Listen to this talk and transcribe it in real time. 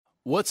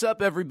What's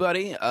up,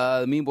 everybody?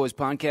 The Mean Boys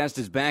podcast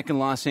is back in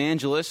Los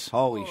Angeles.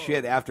 Holy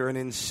shit, after an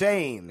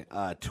insane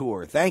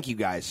tour. Thank you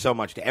guys so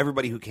much to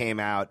everybody who came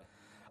out.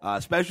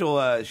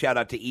 Special shout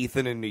out to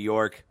Ethan in New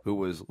York, who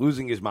was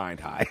losing his mind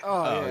high.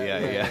 Oh,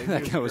 yeah.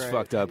 That guy was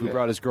fucked up. Who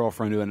brought his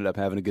girlfriend, who ended up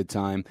having a good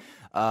time.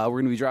 We're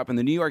going to be dropping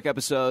the New York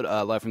episode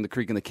live from the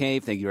Creek in the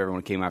Cave. Thank you to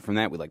everyone who came out from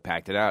that. We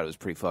packed it out. It was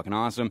pretty fucking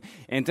awesome.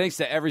 And thanks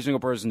to every single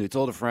person who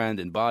told a friend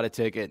and bought a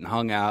ticket and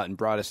hung out and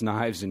brought us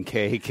knives and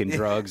cake and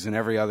drugs and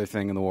every other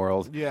thing in the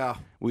world. Yeah.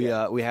 We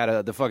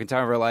had the fucking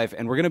time of our life,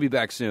 and we're going to be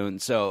back soon.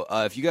 So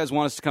if you guys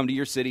want us to come to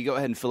your city, go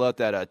ahead and fill out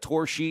that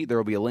tour sheet. There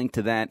will be a link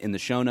to that in the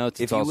show notes.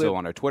 It's also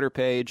on our Twitter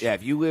page. Yeah,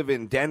 if you live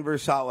in Denver,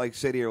 Salt Lake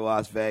City, or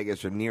Las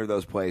Vegas, or near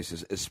those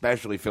places,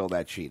 especially fill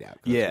that sheet out.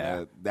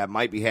 Yeah. That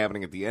might be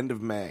happening at the end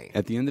of May.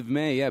 At the end of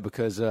May, yeah,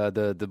 because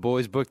the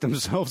boys booked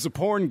themselves a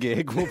porn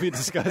gig. We'll be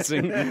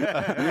discussing.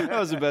 That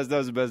was the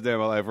best day of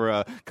my life.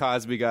 Where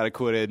Cosby got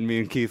acquitted, and me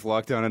and Keith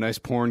locked down a nice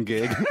porn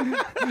gig.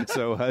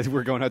 So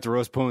we're going out to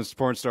roast porn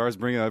stars,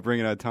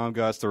 bringing out Tom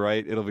Goss to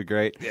write. It'll be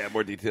great. Yeah,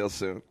 more details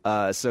soon.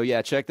 So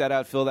yeah, check that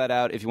out. Fill that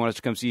out. If you want us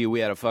to come see you,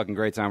 we had a fucking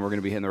great time. We're going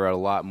to be hitting the road a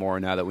lot more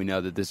now that we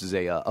know that this is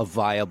a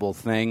viable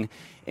thing.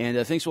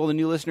 And thanks to all the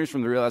new listeners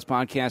from the Real Ass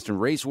Podcast and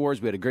Race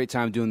Wars. We had a great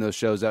time doing those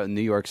shows out in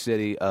New York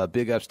City.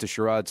 Big ups to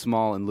Sherrod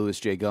Small and Louis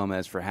J.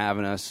 Gomez for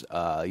having us.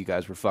 You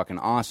guys were fucking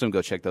awesome.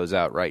 Go check those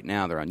out right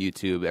now. They're on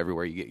YouTube,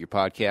 everywhere you get your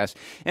podcast.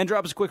 And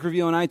drop us a quick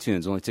review on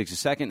iTunes. Only takes a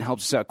second.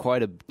 Helps us out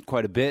quite a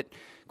bit.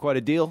 Quite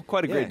a deal.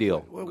 Quite a great deal.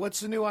 What's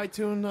the new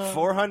iTunes?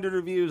 400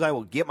 reviews. I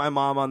will get my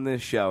mom on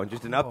this show. And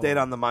just an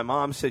update on my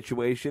mom's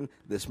situation.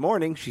 This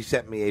morning, she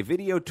sent me a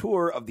video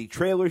tour of the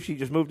trailer she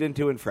just moved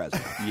into in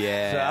Fresno.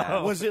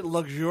 Yeah. Was it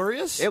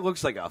luxurious? It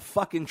looks like a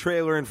fucking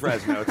trailer in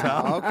Fresno,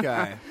 Tom.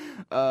 Okay.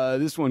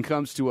 This one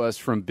comes to us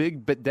from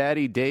Big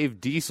Daddy Dave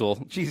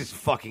Diesel. Jesus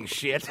fucking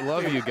shit.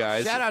 Love you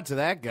guys. Shout out to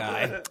that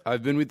guy.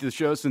 I've been with the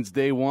show since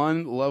day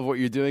one. Love what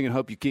you're doing and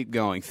hope you keep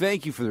going.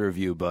 Thank you for the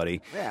review,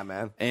 buddy. Yeah,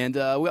 man. And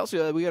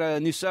we got a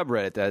new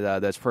subreddit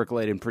that's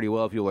percolating pretty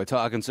well. People are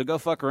talking, so go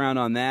fuck around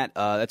on that.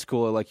 That's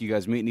cool. I like you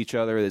guys meeting each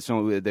other.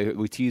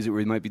 We tease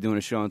it. We might be doing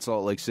a show in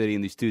Salt Lake City,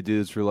 and these two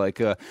dudes were like,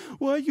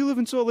 "What? You live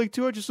in Salt Lake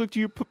too? I just looked at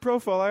your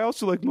profile. I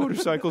also like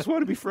motorcycles.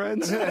 Want to be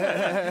friends?"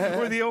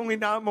 We're the only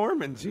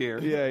non-Mormons here.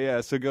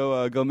 Yeah. So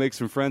go make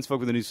some friends. Fuck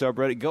with the new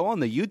subreddit. Go on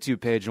the YouTube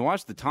page and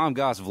watch the Tom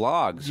Goss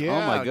vlogs. Yeah,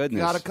 oh my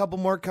goodness. Got a couple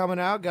more coming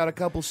out. Got a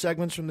couple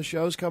segments from the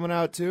shows coming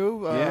out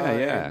too.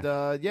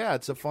 Yeah. And,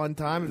 it's a fun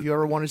time. If you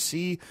ever want to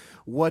see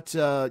what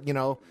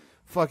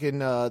fucking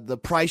the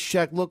price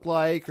check look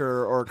like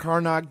or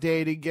Karnak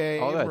dating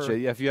game. All that shit.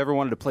 Yeah, if you ever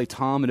wanted to play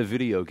Tom in a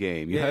video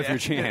game, you have your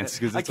chance.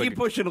 Cause I keep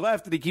pushing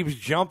left and he keeps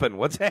jumping.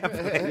 What's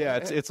happening? Yeah,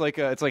 it's like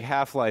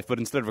Half-Life, but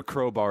instead of a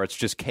crowbar, it's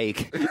just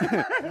cake.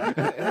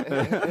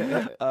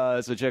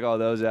 So check all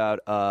those out.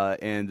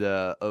 And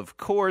of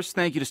course,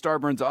 thank you to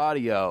Starburns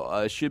Audio.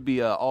 It should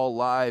be all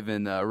live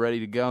and ready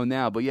to go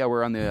now. But yeah,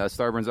 we're on the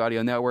Starburns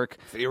Audio Network.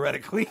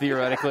 Theoretically.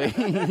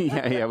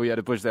 Yeah, we had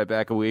to push that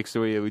back a week,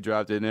 so we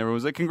dropped it, and everyone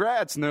was like,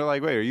 congrats. And they're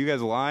like, wait, are you guys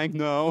lying?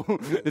 No,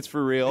 it's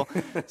for real.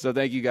 So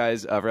thank you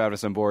guys for having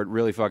us on board.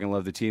 Really fucking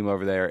love the team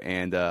over there,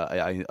 and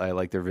I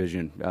like their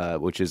vision,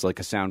 which is like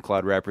a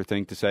SoundCloud rapper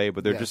thing to say,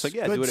 but they're just like,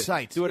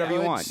 do whatever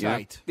you want.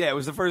 Site. Yeah, it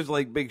was the first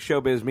big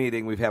showbiz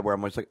meeting we've had where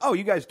I'm just like, oh,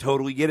 you guys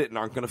totally get it and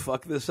aren't going to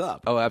fuck this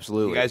up. Oh,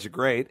 absolutely. You guys are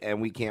great,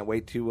 and we can't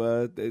wait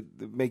to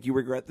make you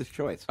regret this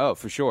choice. Oh,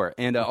 for sure.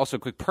 And also a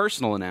quick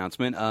personal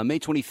announcement. May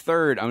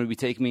 23rd, I'm going to be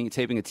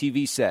taping a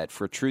TV set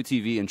for True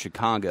TV in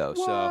Chicago. What?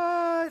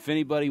 So if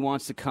anybody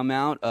wants to come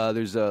out,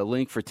 there's a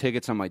link for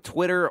tickets on my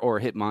Twitter, or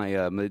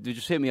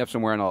just hit me up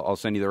somewhere and I'll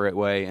send you the right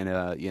way. And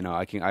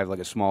I have like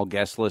a small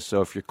guest list,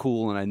 so if you're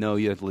cool and I know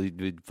you,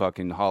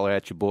 fucking holler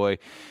at your boy,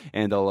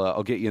 and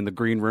I'll get you in the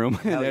green room.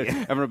 And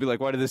everyone will be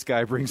like, why did this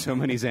guy bring so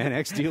many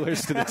Xanax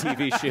dealers to the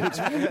TV shoot?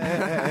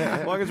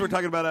 As long as we're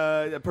talking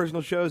about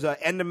personal shows,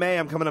 end of May,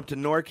 I'm coming up to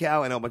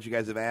NorCal. I know a bunch of you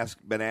guys have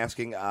been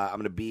asking. I'm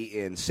going to be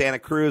in Santa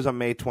Cruz on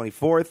May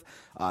 24th,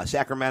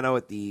 Sacramento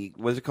at the,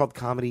 what is it called?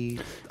 Comedy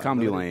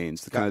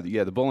Lanes,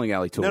 the bowling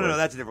alley tour. No,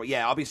 that's different.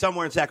 Yeah, I'll be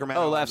somewhere in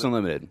Sacramento. Oh, Laughs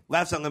Unlimited.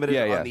 Laughs Unlimited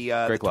on the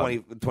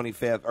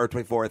 25th or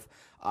 24th.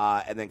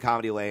 And then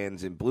Comedy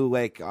Lanes in Blue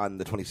Lake on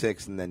the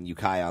 26th, and then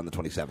Ukiah on the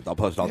 27th. I'll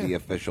post all the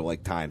official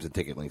times and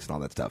ticket links and all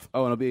that stuff.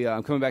 Oh, and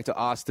I'm coming back to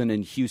Austin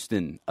and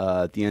Houston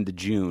at the end of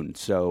June.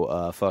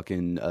 So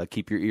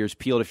keep your ears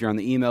peeled. If you're on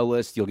the email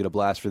list, you'll get a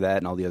blast for that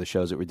and all the other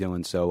shows that we're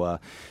doing. So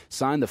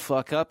sign the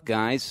fuck up,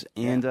 guys.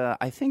 And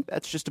I think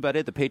that's just about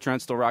it. The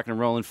Patreon's still rocking and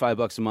rolling.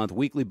 $5 a month,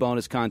 weekly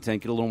bonus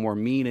content. Get a little more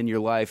mean in your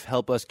life.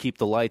 Help us keep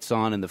the lights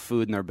on and the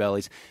food in our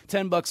bellies.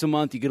 $10 a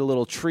month, you get a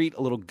little treat,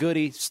 a little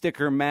goodie,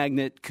 sticker,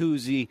 magnet,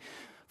 koozie.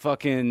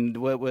 fucking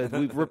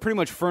we're pretty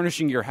much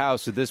furnishing your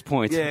house at this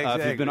point. Yeah, If you've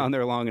exactly. been on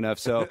there long enough.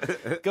 So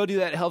go do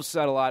that. It helps us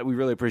out a lot. We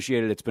really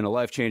appreciate it. It's been a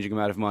life-changing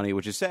amount of money,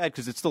 which is sad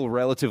because it's still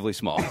relatively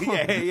small.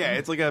 Yeah.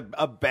 It's like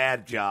a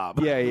bad job.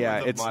 Yeah.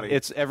 Worth of money.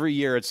 It's every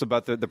year it's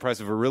about the price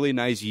of a really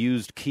nice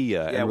used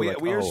Kia. Yeah, and we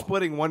we're are like,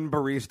 splitting one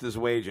barista's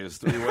wages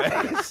 3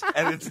 ways,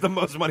 and it's the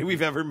most money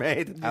we've ever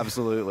made.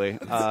 Absolutely.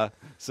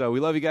 So we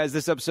love you guys.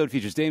 This episode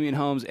features Damian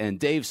Holmes and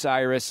Dave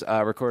Cyrus,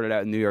 recorded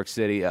out in New York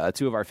City,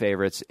 two of our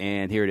favorites,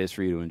 and here it is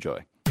for you to enjoy.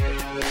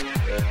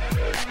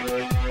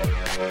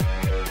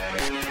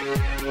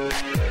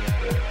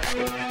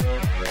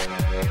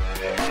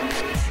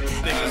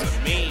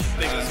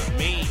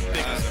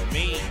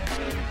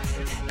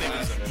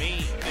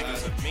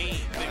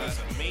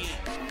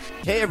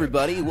 Hey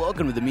everybody,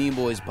 welcome to the Mean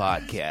Boys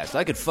Podcast.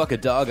 I could fuck a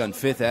dog on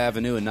 5th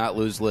Avenue and not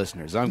lose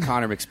listeners. I'm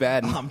Connor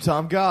McSpadden. I'm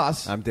Tom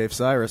Goss. I'm Dave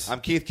Cyrus.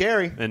 I'm Keith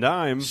Carey. And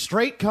I'm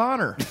Straight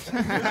Connor.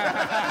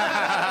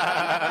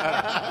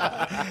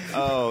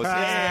 Oh,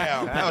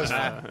 damn. That was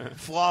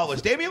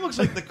flawless. Damien looks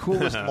like the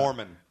coolest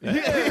Mormon.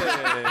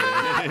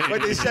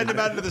 Like they send him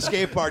out into the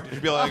skate park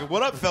to be like,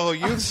 what up, fellow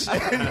youths?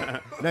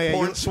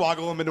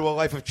 Hornswoggle him into a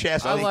life of I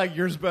chastity. like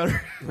yours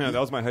better. yeah, that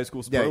was my high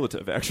school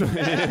superlative, actually.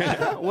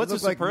 What's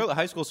a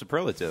high school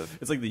superlative?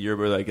 It's like the year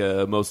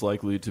where most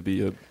likely to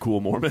be a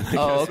cool Mormon. I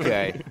Oh, guess.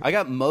 okay. I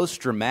got most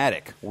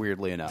dramatic,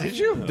 weirdly enough. Did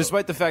you?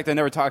 Despite the fact I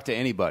never talked to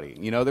anybody.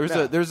 You know,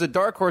 there's a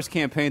dark horse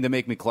campaign to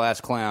make me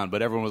class clown,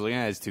 but everyone was like,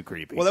 it's too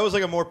creepy. Well, that was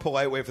like a more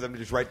polite way for them to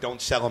just write,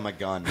 don't sell him a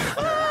gun.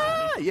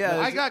 yeah.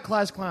 I got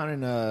class clown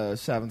in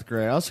 7th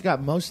grade. I also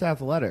got most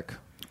athletic.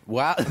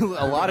 Wow,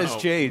 a lot has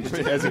changed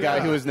as a guy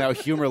who is now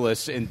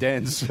humorless and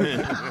dense.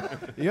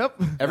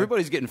 Yep.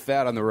 Everybody's getting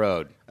fat on the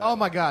road. Oh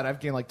my God, I've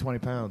gained like 20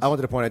 pounds. I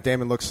wanted to point out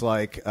Damon looks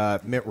like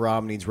Mitt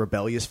Romney's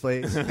rebellious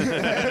phase. I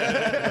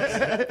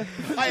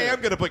am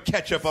going to put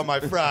ketchup on my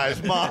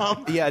fries,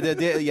 Mom. Yeah,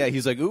 yeah.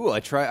 He's like, ooh, I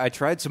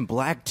tried some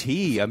black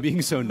tea. I'm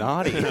being so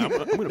naughty.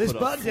 This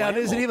button down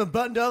isn't even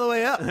buttoned all the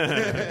way up.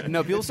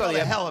 No, people saw Oh, the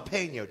the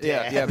jalapeno,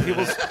 Dad. Yeah.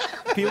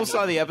 People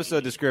saw the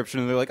episode description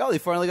and they're like, "Oh, they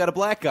finally got a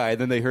black guy." And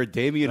then they heard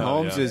Damian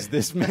Holmes yeah. is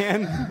this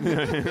man,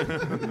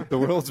 the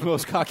world's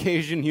most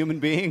Caucasian human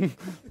being.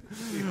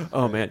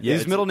 Oh, man. Yeah,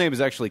 His middle name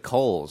is actually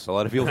Coles. A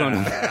lot of people don't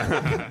know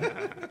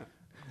that.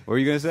 What were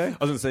you gonna say? I was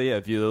going to say,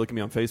 if you look at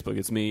me on Facebook,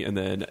 it's me and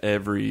then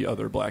every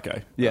other black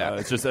guy. Yeah.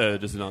 It's just a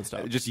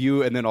nonstop. Just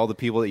you and then all the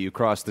people that you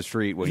cross the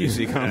street when you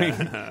see coming.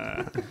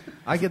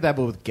 I get that,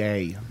 but with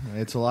gay.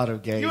 It's a lot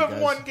of gay You have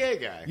guys. one gay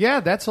guy. Yeah,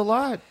 that's a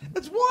lot.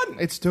 That's one.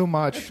 It's too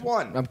much. It's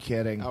one. I'm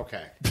kidding.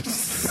 Okay.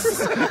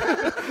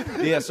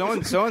 Yeah,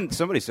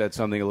 somebody said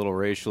something a little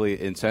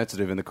racially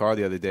insensitive in the car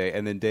the other day,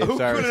 and then Dave Who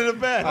Cyrus. could it have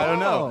been? I don't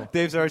know. Oh.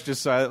 Dave Cyrus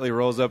just silently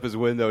rolls up his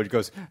window and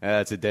goes,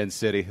 "That's a dense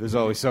city. There's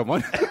always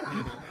someone."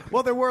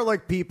 Well, there were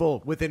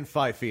people within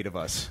 5 feet of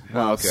us.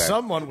 Oh, okay.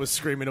 Someone was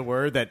screaming a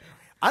word that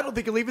I don't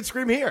think he'll even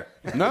scream here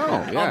No,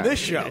 yeah. on this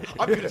show.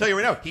 I'm going to tell you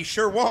right now, he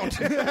sure won't.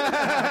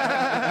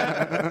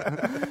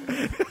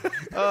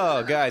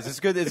 Oh, guys, it's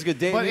good. It's good.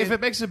 Dave, But if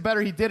it makes it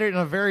better, he did it in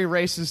a very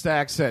racist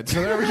accent.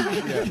 So there we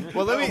go.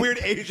 well, let A me weird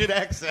Asian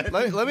accent.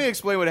 let me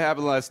explain what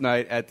happened last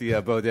night at the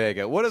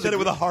bodega. Said it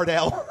with a hard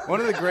L. One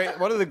of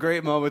the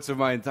great moments of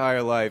my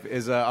entire life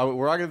is we're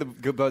walking to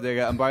the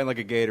bodega. I'm buying like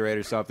a Gatorade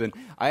or something.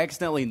 I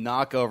accidentally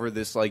knock over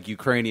this like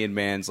Ukrainian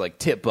man's like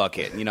tip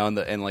bucket, you know,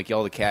 and like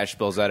all the cash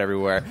spills out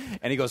everywhere.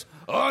 And he goes,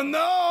 "Oh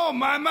no,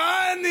 my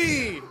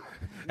money!"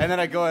 And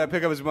then I go and I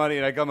pick up his money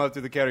and I come up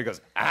to the counter. He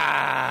goes,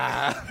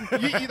 "Ah!"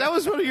 That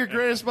was one of your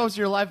greatest moments of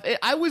your life.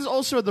 I was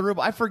also in the room.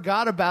 I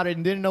forgot about it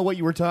and didn't know what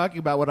you were talking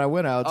about when I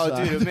went outside.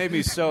 Oh, dude, it made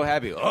me so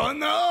happy. Oh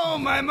no,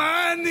 my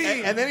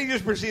money! And then he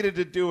just proceeded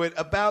to do it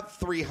about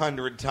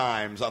 300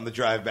 times on the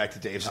drive back to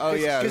Dave's. Oh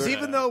yeah, Because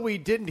even though we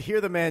didn't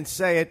hear the man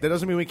say it, that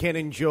doesn't mean we can't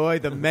enjoy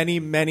the many,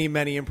 many,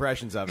 many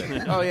impressions of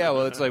it. Oh yeah,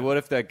 well it's like, what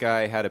if that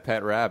guy had a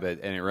pet rabbit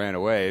and it ran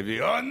away? It'd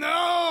be, oh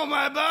no,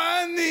 my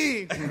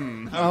bunny!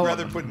 I would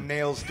rather put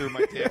nails through my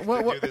dick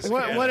than do this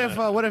again.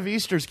 What if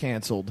Easter's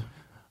canceled?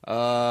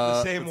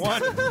 The same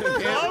one.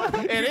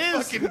 It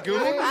is. Fucking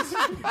Google.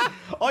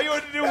 All you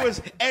had to do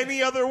was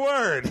any other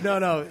word.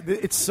 No,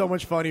 it's so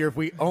much funnier if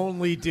we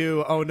only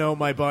do "Oh no,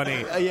 my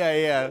bunny"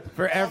 Yeah.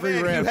 for every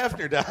Hugh riff.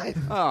 Hefner died.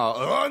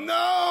 Oh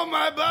no,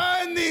 my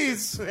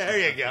bunnies! There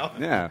you go.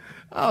 Yeah.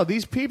 Oh,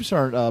 these peeps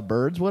aren't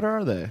birds. What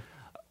are they?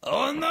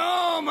 Oh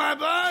no, my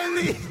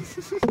bunny!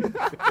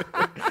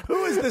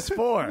 Who is this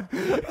for?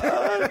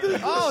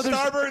 Oh,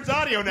 Starbird's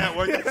Audio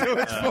Network. That's who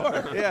it's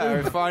for. Yeah,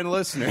 our fine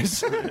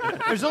listeners.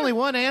 there's only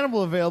one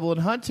animal available in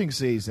hunting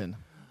season.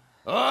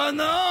 Oh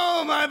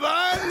no, my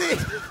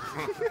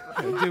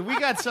bunny! Dude, we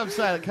got some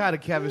kind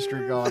of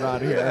chemistry going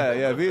on here.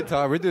 Yeah, me and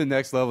Tom, we're doing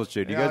next level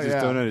shit. You guys Oh, just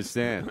yeah. don't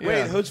understand.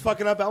 Wait, who's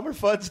fucking up Elmer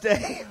Fudd's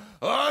day?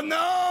 Oh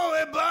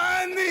no, a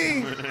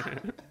bunny!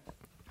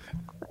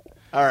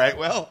 All right,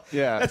 well,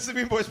 Yeah. that's the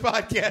Mean Boys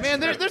podcast. Man,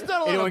 there's not a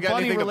lot Anyone of got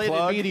anything to bunny-related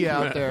plug? media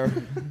out there.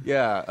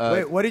 Yeah.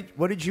 Wait,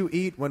 what did you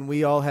eat when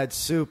we all had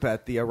soup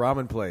at the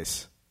ramen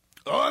place?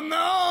 Oh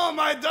no,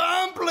 my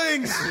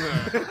dumplings!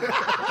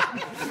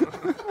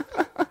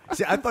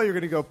 See, I thought you were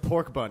going to go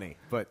pork bunny,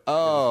 but you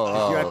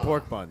had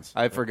pork buns.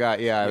 I forgot.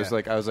 Yeah, I was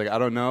like, I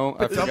don't know.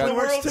 I This is the forgot.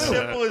 world's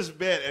simplest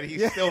bit, and he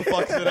still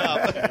fucks it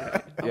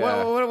up.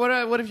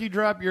 Yeah. What if you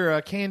drop your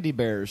candy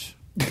bears?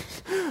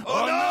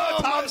 Oh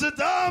no, Tom's a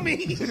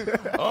dummy.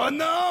 Oh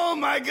no,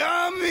 my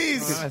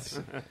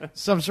gummies!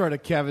 Some sort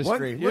of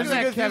chemistry. Here's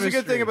a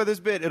good thing about this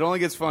bit. It only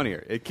gets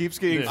funnier. It keeps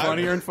getting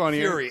funnier and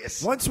funnier.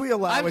 Furious. Once we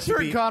allow I've it to turned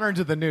be, Connor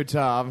into the new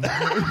Tom.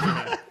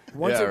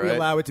 once Yeah, we right.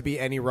 allow it to be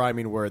any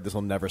rhyming word, this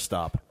will never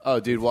stop. Oh,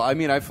 dude. Well, I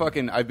mean, I've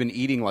been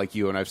eating like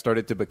you, and I've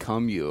started to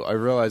become you. I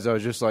realized I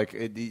was just like,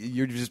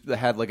 you just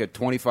had like a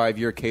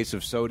 25-year case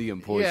of sodium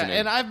Yeah, poisoning.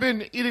 and I've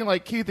been eating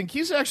like Keith, and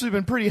Keith's actually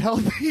been pretty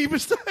healthy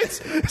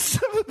besides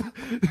some of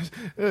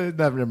the...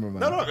 never mind.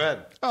 No, go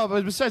ahead. Oh,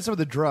 but besides some of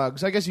the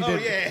drugs, I guess you Oh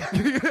did.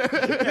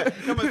 yeah.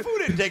 No, my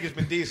food intake has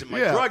been decent. My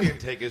Yeah. drug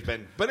intake has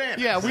been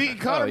bananas. Yeah,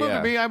 Connor moved yeah.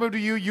 to me, I moved to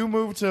you, you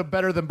moved to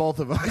better than both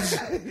of us.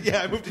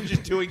 Yeah, I moved to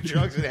just doing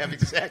drugs and having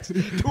sex.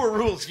 Two are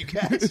rules, you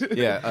guys.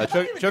 yeah,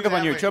 don't even choke do up on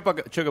that your way. choke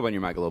up on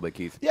your mic a little bit,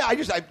 Keith. Yeah, I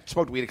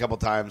smoked weed a couple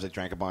times. I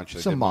drank a bunch. I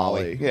Some did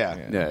Molly. Yeah.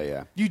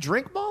 Yeah. You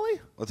drink Molly?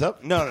 What's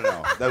up? No.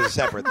 That was a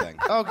separate thing.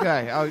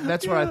 Okay,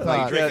 that's what I Like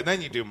thought. drink and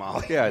then you do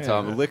Molly. Yeah,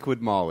 Tom,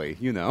 liquid Molly,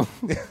 you know.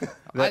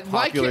 That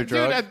Why popular can't-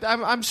 drug. Dude,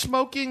 I'm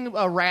smoking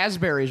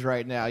raspberries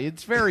right now.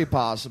 It's very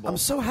possible. I'm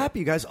so happy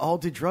you guys all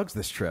did drugs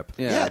this trip.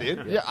 Yeah,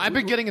 dude. yeah, I've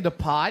been getting into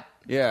pot.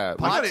 Yeah.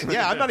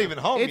 I'm not even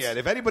home It's- yet.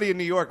 If anybody in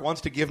New York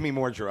wants to give me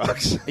more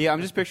drugs, Yeah,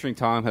 I'm just picturing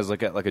Tom has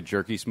like a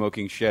jerky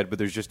smoking shed, but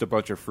there's just a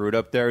bunch of fruit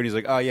up there, and he's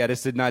like, "Oh yeah,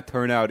 this did not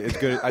turn out as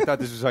good. I thought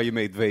this was how you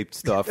made vape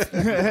stuff."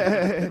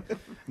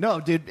 No,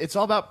 dude, it's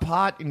all about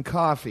pot and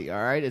coffee,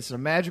 all right? It's a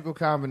magical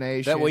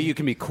combination. That way you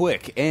can be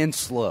quick and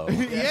slow.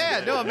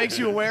 Yeah, no, it makes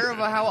you aware of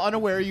how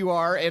unaware you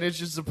are, and it's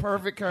just the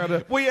perfect kind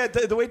of... well, yeah,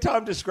 the way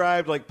Tom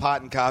described like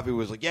pot and coffee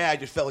was like, yeah, I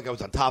just felt like I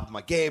was on top of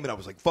my game, and I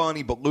was like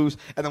funny but loose.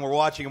 And then we're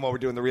watching him while we're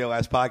doing the Real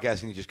Ass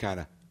podcast, and he just kind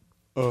of.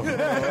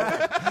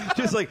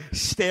 Just like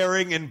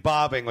staring and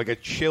bobbing like a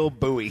chill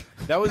buoy.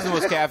 That was the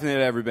most caffeinated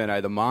I'd ever been. I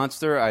had the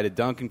Monster, I had a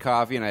Dunkin'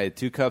 coffee, and I had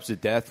 2 cups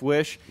of Death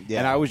Wish. Yeah.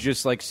 And I was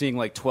just like seeing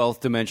like 12th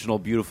dimensional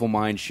beautiful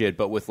mind shit,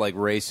 but with like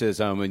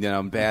racism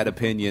and bad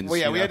opinions. Well,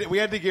 yeah, you know? we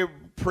had to get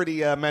pretty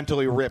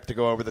mentally ripped to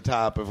go over the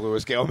top of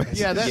Louis Gomez.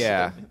 Yeah,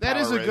 Yeah. that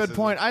is a Power good racism.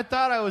 point. I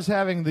thought I was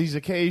having these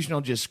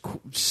occasional just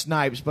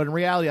snipes, but in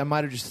reality, I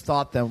might have just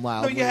thought them No,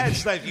 loudly. you had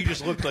snipes. You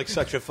just looked like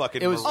such a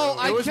fucking. It was- maroon. Oh,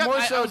 I It was kept, more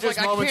I so was just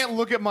like, moments- I can't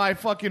look at my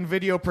fucking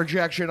video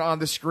projection on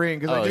the screen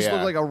because Oh, I just yeah.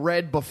 look like a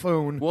red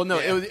buffoon. Well, no,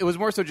 it was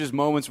more so just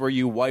moments where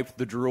you wiped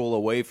the drool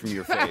away from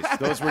your face.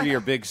 Those were your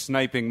big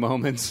sniping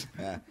moments.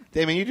 Yeah.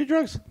 Damon, you do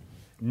drugs?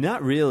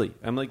 Not really.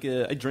 I'm like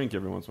I drink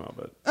every once in a while,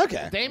 but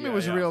Okay. Damien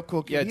was a real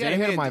cool kid. Yeah, he had a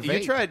hit of my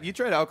Damien, vape. you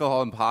tried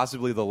alcohol in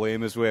possibly the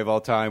lamest way of all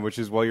time, which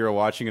is while you were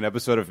watching an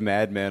episode of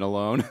Mad Men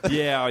alone.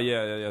 yeah,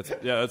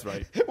 that's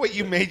right. Wait,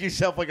 you made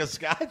yourself like a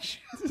scotch?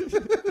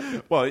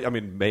 Well, I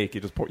mean, make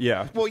it just pour.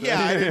 Yeah. Well, yeah,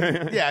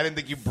 I didn't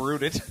think you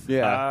brewed it.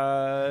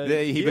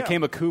 He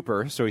became a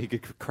cooper so he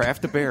could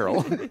craft a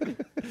barrel.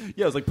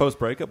 Yeah, it was like post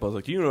breakup. I was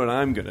like, you know what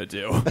I'm gonna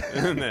do,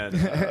 and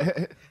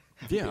then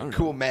yeah, I don't know.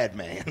 Cool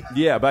madman.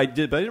 Yeah, but I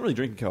didn't really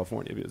drink in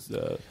California because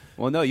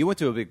Well, no, you went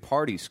to a big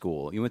party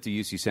school. You went to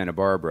UC Santa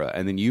Barbara,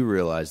 and then you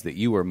realized that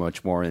you were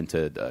much more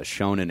into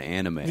shonen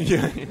anime.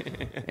 Yeah.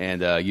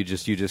 And you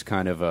just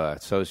kind of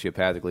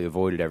sociopathically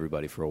avoided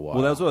everybody for a while.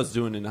 well, that's what I was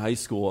doing in high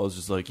school. I was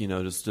just like,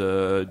 just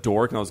a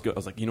dork, and I was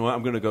like, you know what,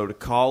 I'm going to go to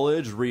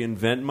college,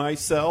 reinvent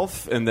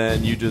myself, and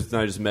then I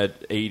just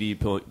met 80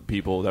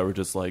 people that were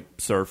just like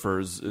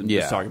surfers and Yeah.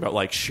 just talking about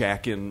like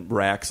shacking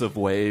racks of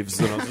waves,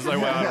 and I was just like,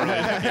 well,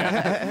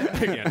 I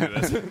can't do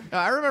this.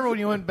 I remember when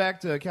you went back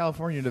to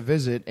California to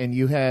visit, and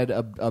you had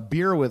a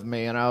beer with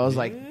me, and I was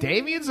like,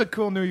 Damien's a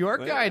cool New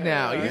York guy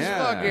now. He's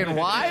Yeah. fucking Drinking a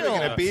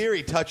wild. beer,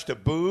 he touched a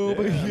boob.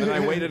 And then I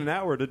waited an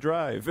hour to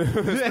drive. It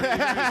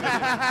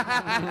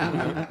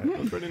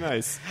was pretty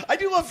nice. I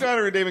do love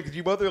Connor and Damon because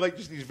you both are like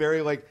just these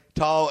very like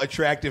tall,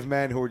 attractive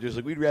men who are just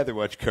like we'd rather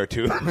watch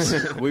cartoons.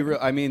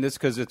 I mean, this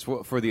because it's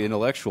for the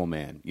intellectual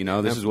man. You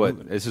know, this is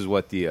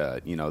what the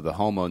the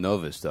homo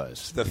novus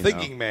does. the you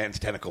thinking man's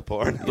tentacle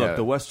porn. Yeah. Look,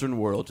 the Western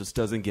world just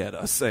doesn't get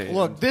us. And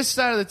Look, this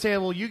side of the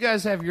table, you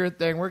guys have your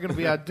thing. We're going to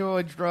be out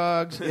doing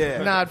drugs,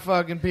 not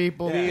fucking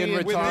people, being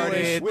With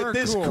retarded. with We're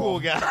this cool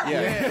guy.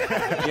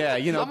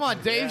 Yeah, I'm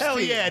on Dave's Hell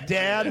team. yeah,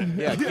 Dad.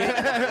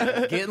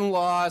 Yeah, getting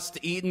lost,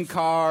 eating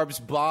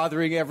carbs,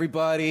 bothering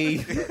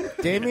everybody.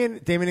 Damien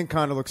and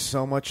Connor look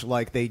so much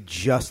like they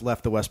just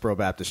left the Westboro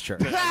Baptist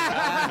Church. And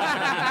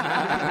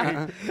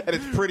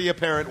it's pretty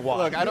apparent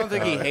why. Look, I don't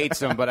think he hates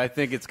them, but I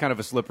think it's kind of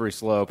a slippery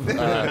slope.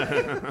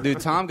 Dude,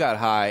 Tom got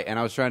high, and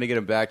I was trying to get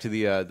him back to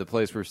the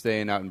place we're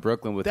staying out in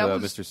Brooklyn with That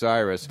was Mr.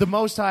 Cyrus. The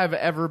most high I've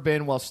ever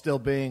been while still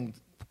being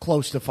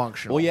close to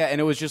functional. Well, yeah,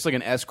 and it was just like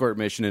an escort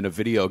mission in a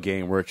video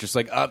game where it's just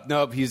like,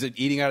 nope, he's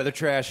eating out of the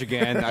trash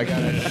again. I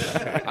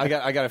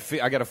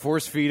gotta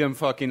force feed him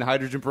fucking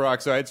hydrogen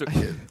peroxide, so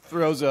he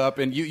throws up,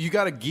 and you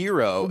got a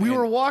gyro. We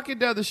were walking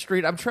down the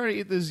street. I'm trying to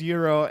eat this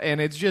gyro,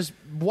 and it's just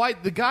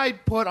white. The guy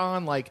put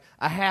on like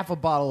a half a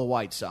bottle of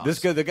white sauce.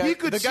 The guy he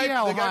could see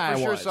how high for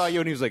I sure was. saw you,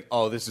 and he was like,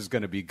 "Oh, this is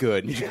going to be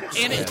good."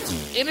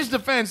 In his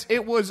defense,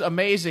 it was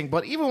amazing.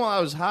 But even while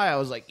I was high, I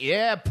was like,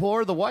 "Yeah,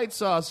 pour the white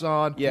sauce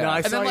on." Yeah. No, I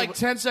and saw then you- like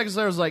 10 seconds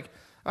later, I was like,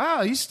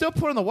 "Oh, he's still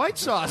putting the white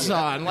sauce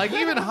on." Like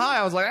even high,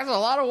 I was like, "That's a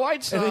lot of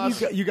white sauce." And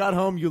then you got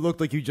home, you looked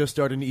like you just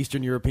started an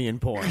Eastern European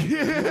porn.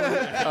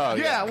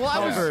 Yeah, well,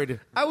 Covered.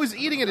 I was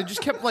eating it. It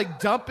just kept like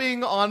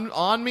dumping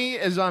on me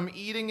as I'm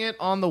eating it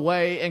on the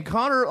way. And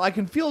Connor, I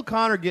can feel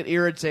Connor get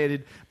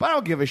irritated, but I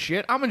don't give a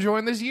shit. I'm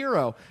enjoying this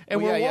gyro.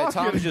 And we're walking.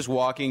 Tom is just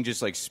walking,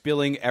 just like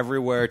spilling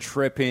everywhere,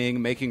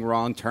 tripping, making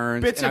wrong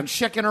turns. Bits and of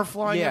chicken are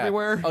flying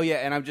everywhere. Oh yeah,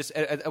 and I'm just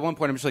at one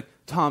point I'm just like,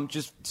 Tom,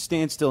 just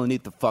stand still and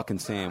eat the fucking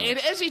sandwich. And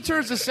as he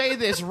turns to say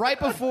this, right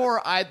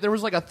before there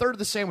was like a third of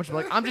the sandwich, I'm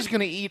like, I'm just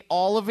going to eat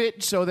all of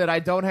it so that I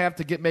don't have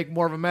to make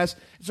more of a mess.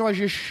 So I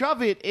just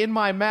shove it in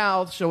my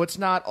mouth so it's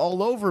not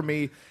all over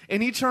me.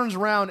 And he turns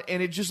around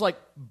and it's just like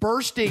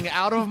bursting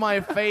out of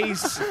my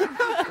face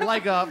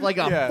like a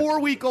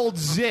 4-week-old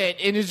zit,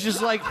 and it's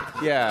just like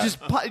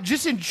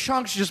just in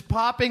chunks, just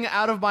popping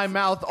out of my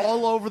mouth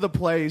all over the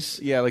place.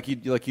 Yeah, like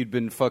you'd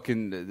been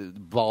fucking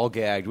ball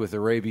gagged with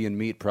Arabian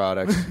meat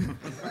products.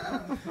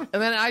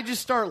 And then I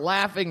just start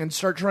laughing and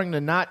start trying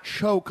to not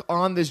choke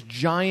on this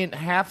giant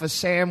half a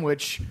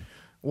sandwich.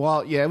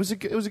 Well, yeah, it was a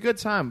good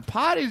time.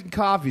 Pot and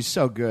coffee's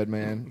so good,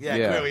 man. Yeah,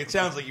 Yeah. clearly. It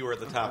sounds like you were at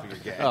the top of your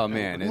game. Oh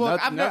man, and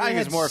Look, nothing I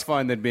is had more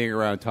fun than being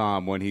around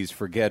Tom when he's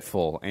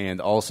forgetful and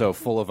also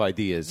full of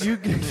ideas.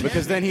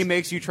 Because then he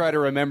makes you try to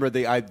remember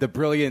the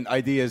brilliant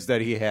ideas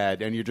that he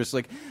had, and you're just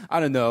like,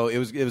 I don't know, it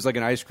was like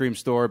an ice cream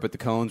store, but the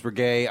cones were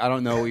gay. I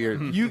don't know what you're.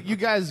 You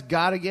guys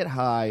got to get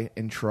high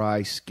and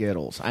try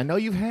Skittles. I know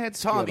you've had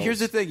Skittles. Tom, here's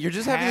the thing: you're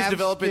just having this Have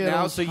development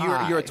now. So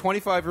Skittles you're a high.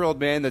 25-year-old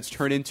man that's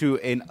turned into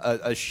a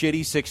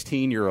shitty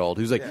 16-year-old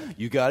who's like,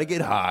 you got to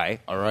get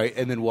high, all right,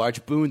 and then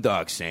watch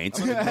Boondock Saints.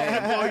 Blow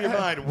your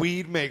mind.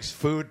 Weed makes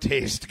food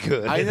taste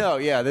good. I know,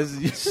 yeah. This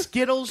is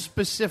Skittles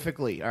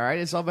specifically, all right?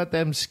 It's all about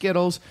them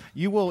Skittles.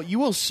 You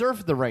will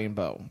surf the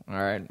rainbow, all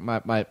right?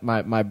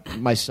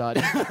 My son.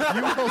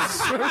 You will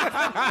surf.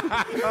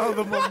 Oh,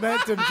 the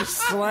momentum just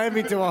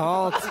slamming to a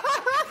halt.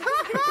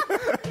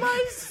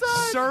 My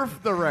son. Surf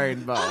the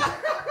rainbow.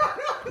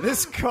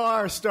 This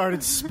car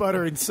started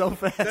sputtering so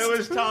fast. That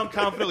was Tom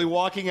confidently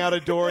walking out a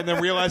door and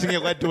then realizing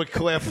it led to a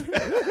cliff.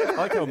 I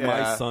like how Yeah.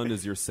 my son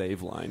is your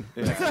save line.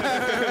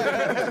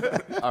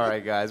 all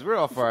right, guys. We're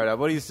all fired up.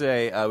 What do you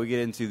say we get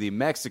into the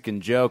Mexican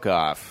joke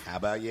off? How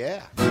about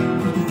yeah?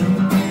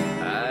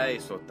 Ay,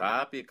 so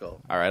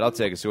topical. All right, I'll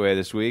take us away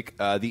this week.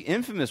 The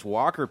infamous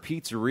Walker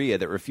Pizzeria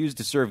that refused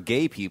to serve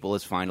gay people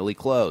is finally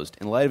closed.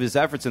 In light of his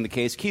efforts in the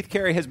case, Keith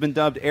Carey has been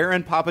dubbed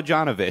Aaron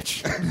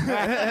Papajonovich.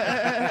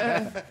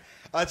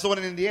 That's the one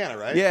in Indiana,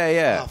 right?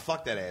 Yeah. Oh,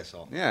 fuck that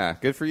asshole. Yeah,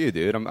 good for you,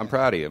 dude. I'm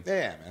proud of you.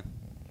 Yeah, man.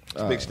 It's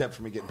a big step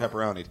for me getting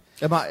pepperoni.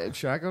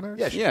 Should I go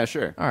next? Yeah,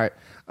 sure. All right.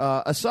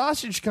 A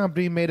sausage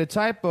company made a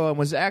typo and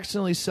was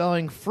accidentally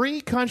selling free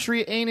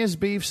country anus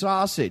beef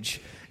sausage.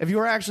 If you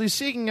are actually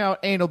seeking out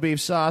anal beef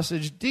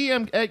sausage,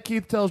 DM at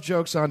Keith Tells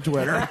Jokes on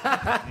Twitter.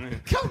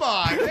 Come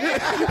on,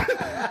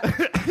 man.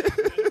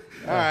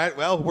 All right,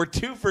 well, we're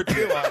 2 for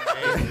 2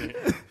 on me.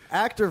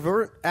 Actor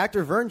Vern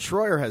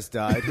Troyer has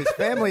died. His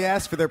family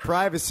asked for their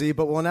privacy,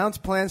 but will announce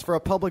plans for a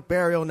public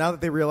burial now that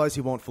they realize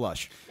he won't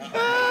flush.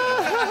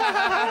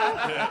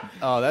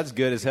 Oh, that's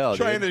good as hell,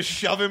 Trying dude. to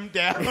shove him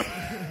down.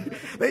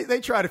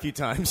 They tried a few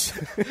times.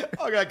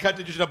 I got cut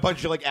to just a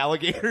bunch of like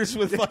alligators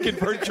with fucking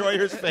Vern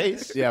Troyer's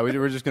face. Yeah,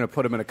 we're just going to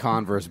put him in a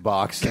Converse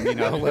box and,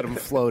 let him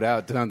float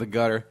out down the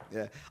gutter.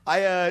 Yeah,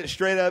 I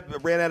straight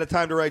up ran out of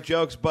time to write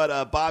jokes,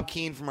 but Bob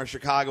Keane from our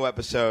Chicago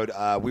episode,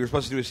 we were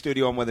supposed to do a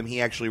studio one with him.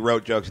 He actually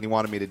wrote jokes and he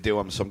wanted me to do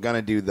them, so I'm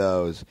gonna do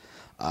those.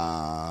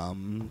 I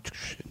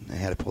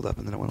had it pulled up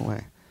and then it went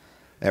away.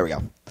 There we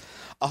go.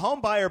 A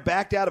home buyer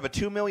backed out of a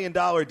 $2 million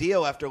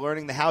deal after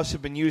learning the house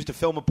had been used to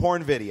film a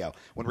porn video.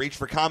 When reached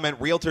for comment,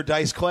 realtor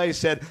Dice Clay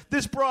said,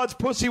 "This broad's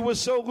pussy was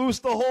so loose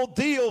the whole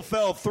deal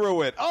fell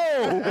through it."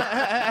 Oh!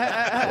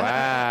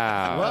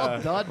 Wow.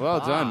 Well done, Well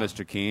Bob. done,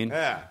 Mr. Keene.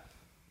 Yeah.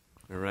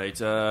 All right,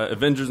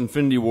 Avengers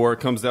Infinity War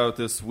comes out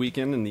this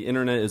weekend, and the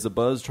internet is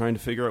abuzz trying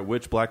to figure out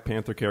which Black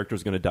Panther character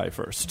is going to die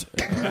first.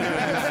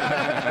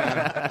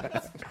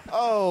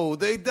 Oh,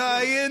 they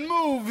die in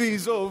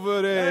movies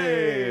over there.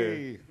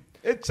 Hey,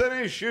 it's an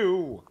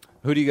issue.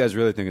 Who do you guys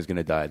really think is going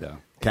to die, though?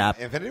 Cap.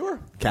 Infinity War?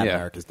 Captain Yeah.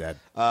 America's dead.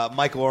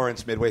 Mike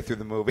Lawrence midway through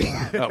the movie.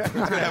 He's going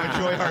to have a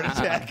joy heart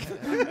attack. He's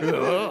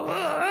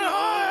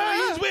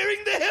wearing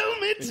the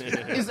helmet.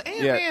 Is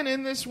Ant-Man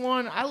in this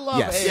one? I love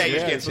Yes. Yeah, Ant-Man. you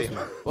just can't see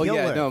him. Well, He'll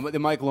yeah, live. no, the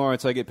Mike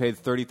Lawrence, I get paid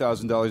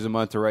 $30,000 a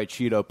month to write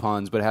Cheeto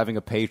puns, but having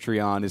a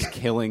Patreon is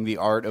killing the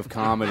art of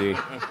comedy.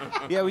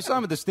 Yeah, we saw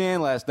him at the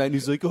stand last night, and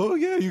he's like, "Oh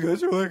yeah, you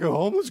guys are like a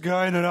homeless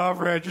guy in an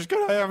off-ramp. Just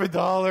gonna have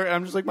 $1." And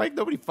I'm just like, Mike,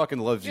 nobody fucking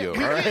loves you. All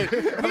right,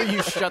 how about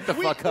you shut the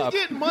fuck up? We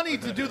get money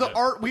to do the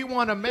art we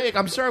want to make.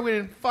 I'm sorry we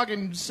didn't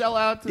fucking sell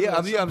out to Yeah,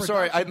 the I'm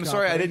sorry. I'm production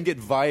sorry I company. didn't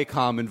get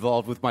Viacom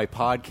involved with my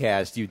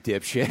podcast, you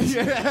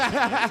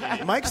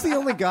dipshit. Mike's the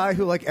only guy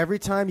who, like, every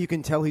time you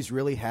can tell he's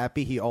really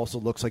happy, he also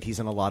looks like he's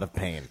in a lot of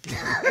pain.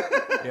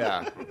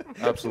 Yeah,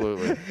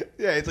 absolutely.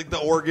 Yeah, it's like the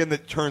organ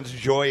that turns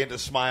joy into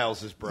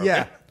smiles is broken.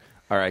 Yeah.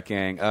 All right,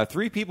 gang.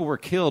 3 people were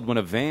killed when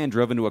a van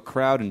drove into a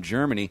crowd in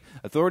Germany.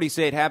 Authorities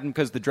say it happened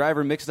because the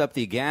driver mixed up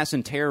the gas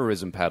and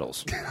terrorism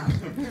pedals.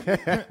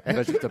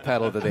 That's just a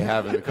pedal that they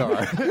have in the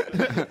car.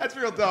 That's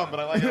real dumb,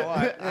 but I like it a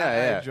lot.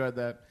 I enjoyed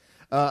that.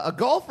 A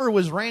golfer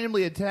was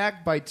randomly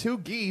attacked by 2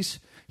 geese.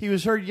 He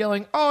was heard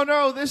yelling, "Oh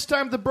no, this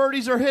time the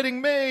birdies are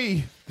hitting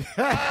me."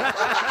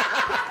 That's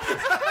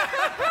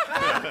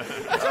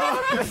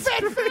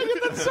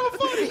so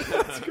funny.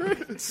 That's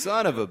great.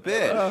 Son of a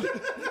bitch.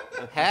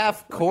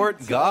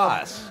 Half-court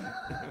goss.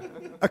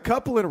 A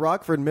couple in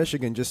Rockford,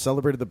 Michigan just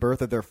celebrated the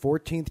birth of their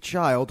 14th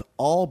child,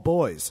 all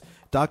boys.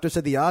 Doctors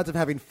said the odds of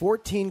having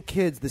 14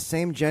 kids the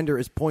same gender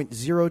is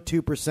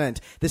 0.02%,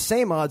 the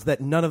same odds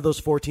that none of those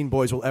 14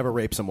 boys will ever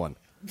rape someone.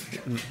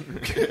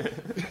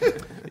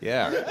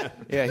 Yeah.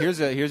 Yeah, here's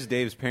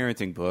Dave's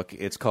parenting book.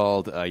 It's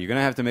called You're Going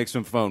to Have to Make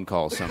Some Phone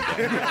Calls Someday.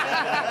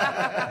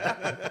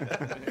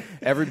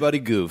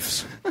 Everybody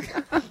goofs.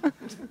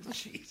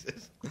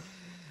 Jesus.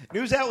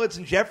 News outlets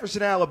in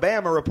Jefferson,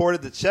 Alabama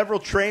reported that several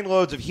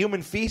trainloads of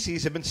human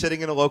feces have been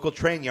sitting in a local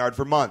train yard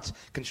for months.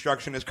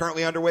 Construction is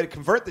currently underway to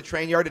convert the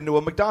train yard into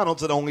a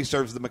McDonald's that only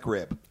serves the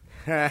McRib.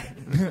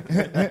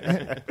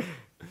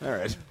 All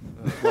right.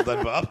 Well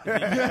done, Bob.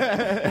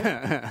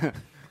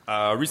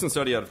 A recent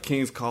study out of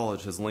King's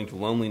College has linked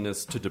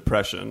loneliness to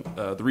depression.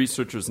 The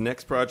researchers'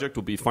 next project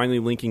will be finally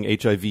linking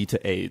HIV to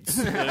AIDS.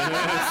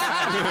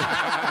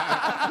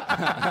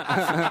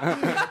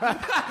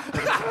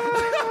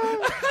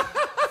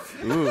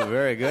 Ooh,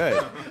 very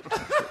good.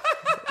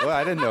 Well,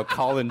 I didn't know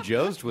Colin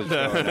Jost was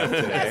going up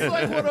today. That's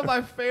like one of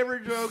my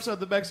favorite jokes on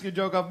the Mexican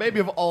joke off, maybe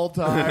of all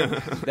time.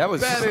 That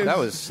was That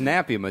is-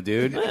 snappy, my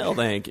dude. Well,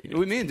 thank you.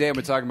 Me and Dan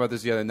were talking about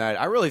this the other night.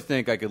 I really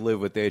think I could live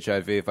with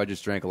HIV if I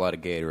just drank a lot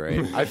of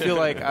Gatorade. I feel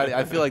like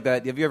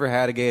that. Have you ever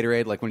had a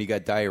Gatorade? Like when you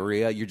got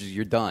diarrhea,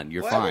 you're done.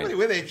 You're Well, fine.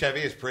 everybody with HIV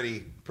is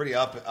pretty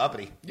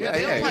uppity. Yeah,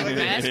 they don't like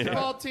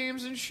basketball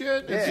teams and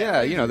shit.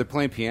 Yeah, you know they're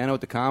playing piano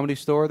at the Comedy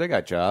Store. They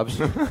got jobs.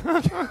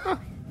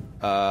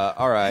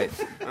 All right.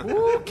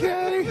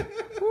 Okay.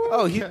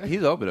 Oh,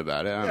 he's open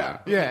about it. I don't know.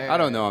 Yeah, I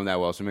don't know him that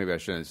well, so maybe I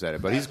shouldn't have said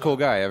it. But he's a cool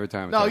guy every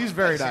time. I No, talk. he's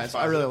very nice.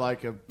 I really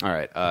like him. All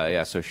right.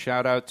 Yeah. So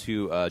shout out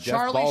to Jeff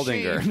Charlie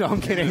Baldinger. Sheen. No, I'm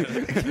kidding.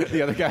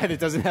 The other guy that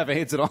doesn't have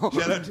AIDS at all.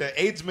 Shout out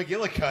to AIDS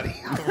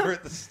McGillicuddy over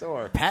at the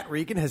store. Pat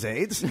Regan has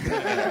AIDS?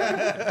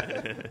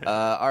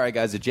 All right,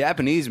 guys. A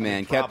Japanese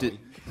man kept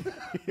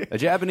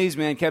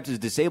his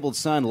disabled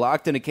son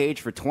locked in a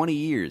cage for 20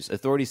 years.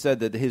 Authorities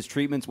said that his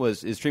treatment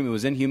was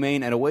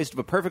inhumane and a waste of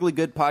a perfectly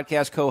good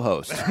podcast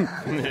co-host.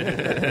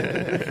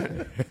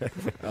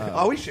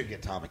 We should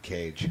get Tom a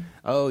cage.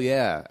 Oh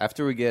yeah.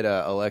 After we get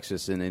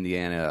Alexis in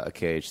Indiana a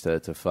cage to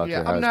fuck her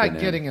Yeah, husband. I'm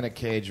not getting in a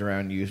cage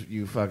around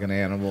you fucking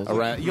animals.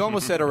 around. You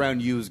almost said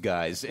around yous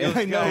guys. And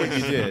I know what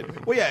you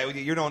did. Well, yeah,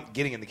 you're not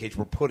getting in the cage.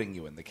 We're putting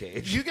you in the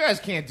cage. You guys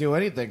can't do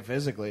anything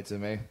physically to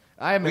me.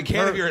 I am. We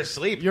can if you're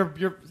asleep. You're.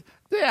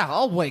 Yeah,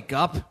 I'll wake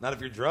up. Not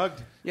if you're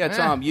drugged. Yeah,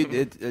 Tom,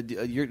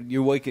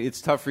 you're waking.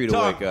 It's tough for you to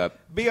Tom, wake up.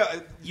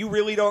 You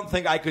really don't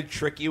think I could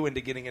trick you into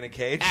getting in a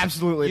cage?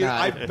 Absolutely not.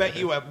 I bet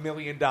you $1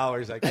 million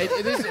I could.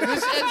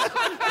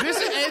 This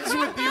ends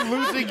with you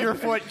losing your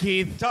foot,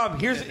 Keith. Tom,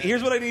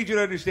 here's what I need you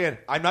to understand.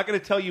 I'm not going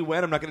to tell you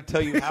when. I'm not going to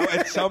tell you how.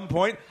 At some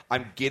point,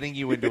 I'm getting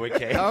you into a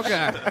cage.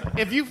 Okay.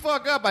 If you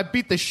fuck up, I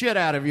beat the shit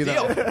out of you,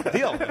 though.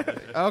 Deal.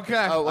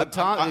 Okay. Oh,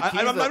 Tom,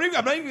 I'm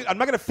not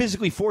going to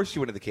physically force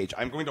you into the cage.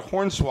 I'm going to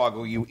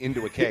hornswoggle you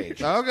into a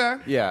cage. Okay.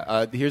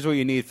 yeah. Here's what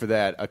you need for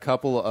that: a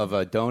couple of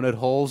donut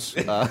holes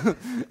and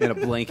a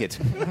blanket.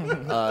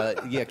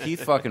 Yeah,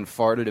 Keith fucking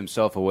farted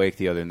himself awake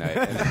the other night.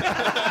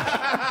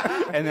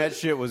 And that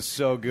shit was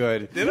so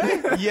good. Did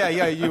I? Yeah.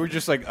 You were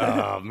just like,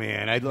 oh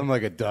man, I'm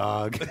like a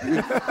dog.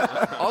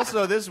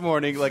 Also, this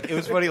morning, like it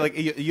was funny. Like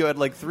you had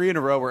like 3 in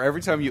a row where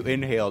every time you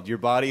inhaled, your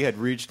body had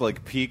reached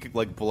like peak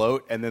like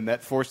bloat, and then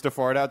that forced a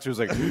fart out. So it was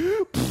like,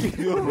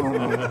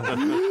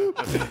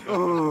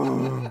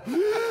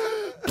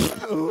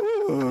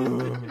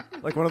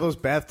 Like one of those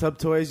bathtub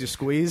toys you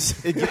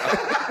squeeze?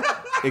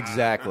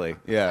 exactly.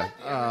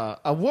 Yeah.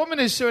 A woman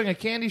is suing a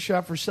candy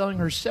shop for selling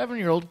her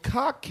 7-year-old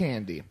cock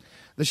candy.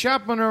 The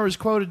shop owner was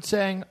quoted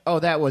saying, "Oh,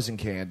 that wasn't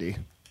candy."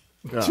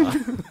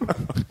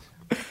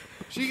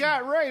 She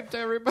got raped,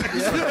 everybody.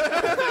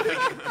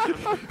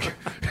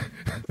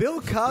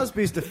 Bill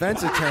Cosby's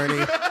defense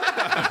attorney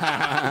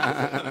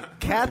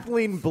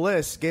Kathleen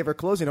Bliss gave her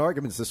closing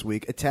arguments this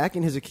week,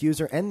 attacking his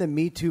accuser and the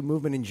Me Too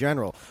movement in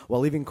general.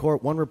 While leaving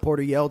court, one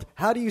reporter yelled,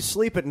 "How do you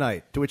sleep at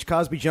night?" To which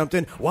Cosby jumped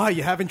in, "Why,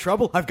 you having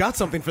trouble? I've got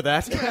something for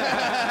that."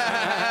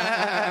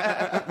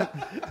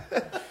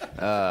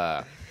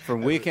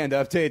 From Weekend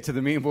Update to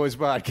the Mean Boys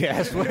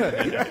podcast.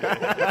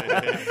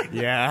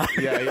 Yeah.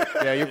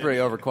 yeah, you're pretty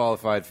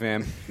overqualified,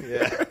 fam.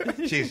 Yeah.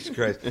 Jesus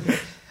Christ.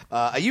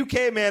 A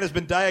UK man has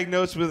been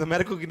diagnosed with a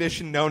medical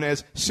condition known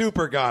as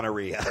super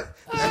gonorrhea.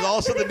 This is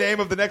also the name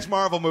of the next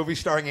Marvel movie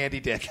starring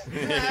Andy Dick.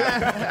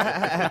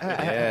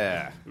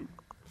 Yeah.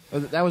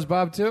 That was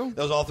Bob too?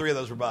 Those all three of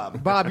those were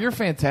Bob. Bob, you're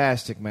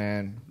fantastic,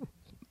 man.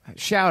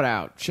 Shout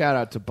out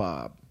to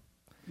Bob.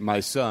 My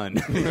son.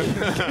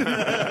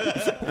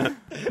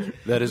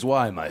 That is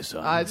why, my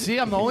son. See,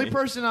 I'm the only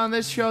person on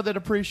this show that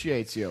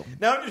appreciates you.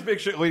 Now I'm just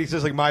picturing when he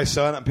says like my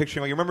son. I'm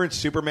picturing like you remember in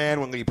Superman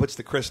when he puts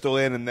the crystal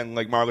in and then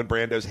like Marlon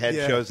Brando's head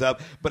shows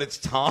up, but it's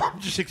Tom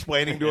just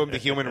explaining to him the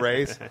human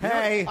race.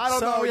 Hey, I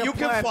don't know. You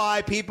can plan-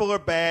 fly. People are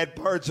bad.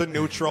 Birds are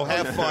neutral.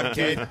 Have fun,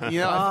 kid.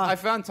 You know, I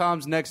found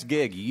Tom's next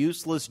gig,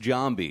 Useless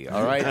Zombie.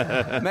 All right,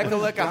 Mecca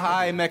Lecca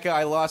Hi, Mecca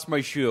I lost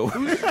my shoe.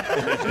 Mecca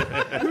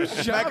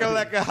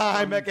Lecca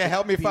Hi, Mecca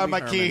help me find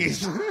my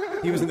keys.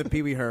 He was in the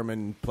Pee Wee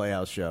Herman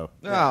Playhouse show.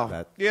 Oh,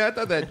 That- yeah, I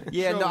thought that.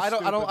 Yeah, no, I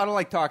don't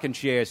like talking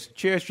chairs.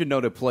 Chairs should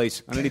know their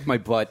place underneath my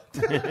butt.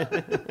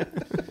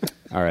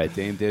 All right,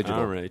 Dame Digital.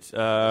 All right.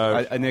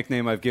 A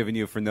nickname I've given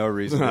you for no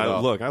reason at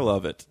all. Look, I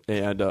love it.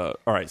 And all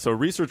right, so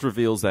research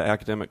reveals that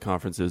academic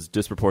conferences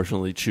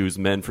disproportionately choose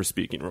men for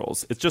speaking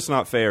roles. It's just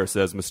not fair,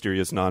 says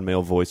mysterious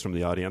non-male voice from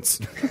the audience.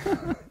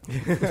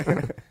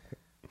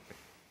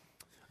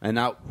 And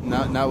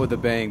not with a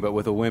bang, but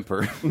with a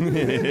whimper.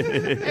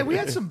 Hey, we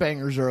had some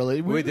bangers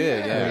early. We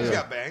did, yeah. He just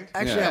got banged.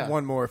 Actually, I Yeah. have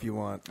one more if you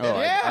want. Oh,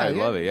 I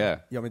love it, yeah.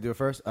 You want me to do it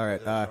first? All right.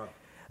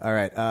 All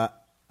right.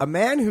 A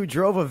man who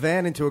drove a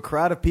van into a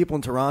crowd of people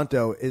in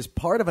Toronto is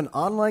part of an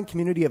online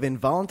community of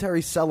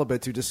involuntary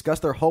celibates who discuss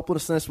their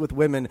hopelessness with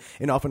women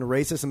in often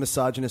racist and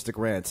misogynistic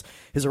rants.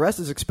 His arrest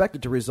is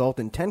expected to result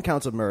in 10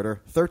 counts of murder,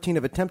 13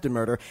 of attempted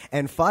murder,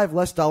 and $5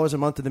 less a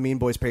month to the Mean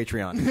Boys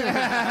Patreon.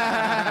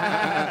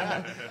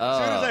 As soon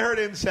as I heard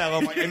incel,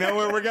 I'm like, you know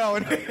where we're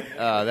going.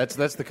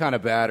 That's the kind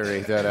of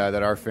battery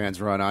that our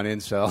fans run on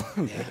Incel.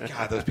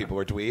 God, those people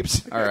were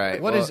dweebs. All right.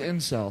 What well, is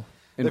incel?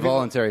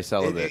 involuntary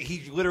celibate?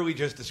 He literally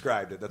just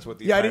described it. That's what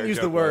the Yeah, I entire didn't use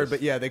the joke word, was.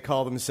 but yeah, they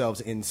call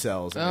themselves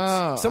incels. And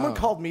Oh, someone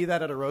called me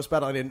that at a roast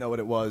battle. I didn't know what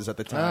it was at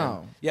the time.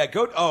 Oh. Yeah,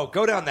 go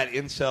down that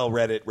incel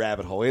Reddit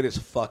rabbit hole. It is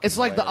fucking. It's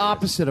like the hilarious.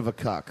 opposite of a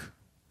cuck.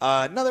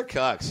 Another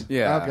cucks.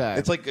 Yeah. Okay.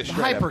 It's like a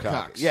straight Hyper up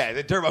cuck. cucks. Yeah,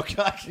 the turbo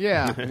cuck.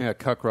 Yeah. Yeah,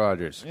 Cuck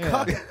Rogers.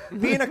 Cuck,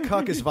 being a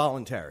cuck is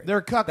voluntary. They're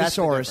That's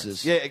the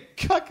cuckosauruses. Yeah,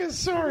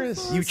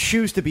 cuckosaurus. You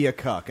choose to be a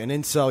cuck. An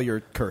incel,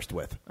 you're cursed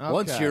with.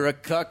 Once you're a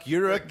cuck,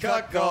 you're a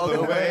cuck all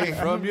the way.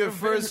 From your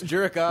first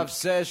jerk off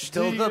sesh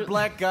till the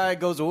black guy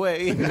goes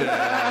away. And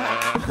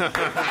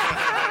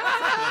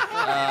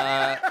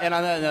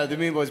on that note, the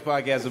Mean Boys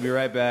podcast will be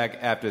right back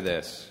after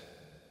this.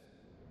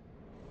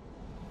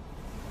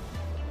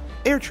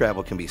 Air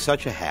travel can be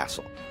such a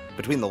hassle.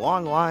 Between the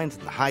long lines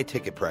and the high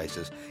ticket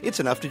prices, it's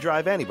enough to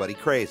drive anybody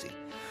crazy.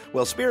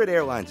 Well, Spirit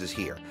Airlines is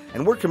here,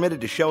 and we're committed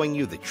to showing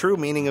you the true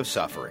meaning of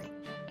suffering.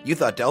 You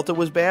thought Delta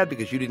was bad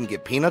because you didn't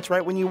get peanuts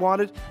right when you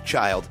wanted?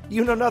 Child,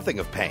 you know nothing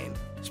of pain.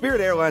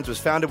 Spirit Airlines was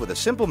founded with a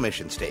simple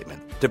mission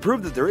statement to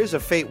prove that there is a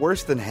fate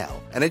worse than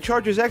hell, and it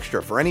charges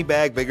extra for any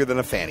bag bigger than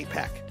a fanny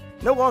pack.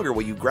 No longer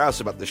will you grouse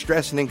about the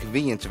stress and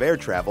inconvenience of air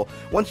travel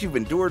once you've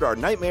endured our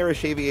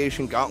nightmarish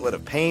aviation gauntlet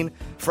of pain,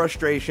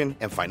 frustration,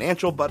 and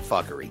financial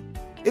buttfuckery.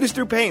 It is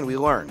through pain we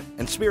learn,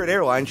 and Spirit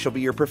Airlines shall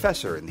be your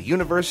professor in the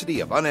University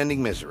of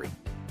Unending Misery.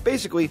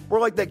 Basically, we're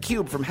like that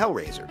cube from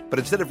Hellraiser, but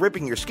instead of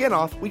ripping your skin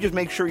off, we just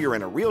make sure you're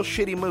in a real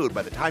shitty mood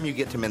by the time you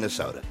get to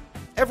Minnesota.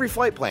 Every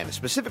flight plan is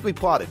specifically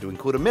plotted to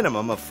include a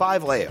minimum of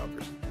 5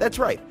 layovers. That's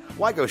right,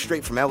 why go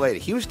straight from LA to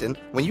Houston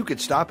when you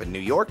could stop in New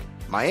York,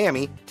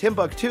 Miami,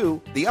 Timbuktu,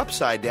 the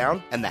Upside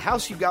Down, and the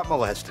house you got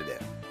molested in?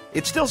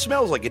 It still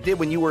smells like it did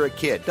when you were a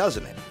kid,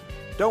 doesn't it?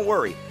 Don't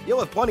worry, you'll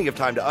have plenty of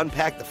time to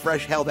unpack the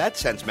fresh hell that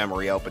sense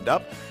memory opened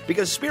up,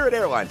 because Spirit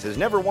Airlines has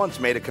never once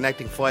made a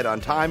connecting flight on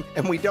time,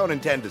 and we don't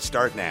intend to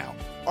start now.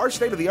 Our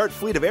state-of-the-art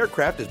fleet of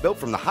aircraft is built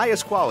from the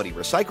highest quality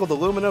recycled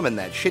aluminum and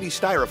that shitty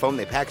styrofoam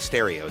they pack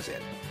stereos in.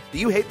 Do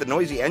you hate the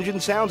noisy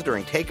engine sounds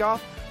during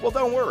takeoff? Well,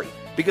 don't worry,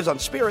 because on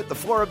Spirit, the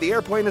floor of the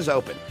airplane is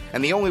open,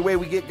 and the only way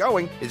we get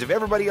going is if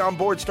everybody on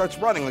board starts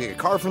running like a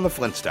car from the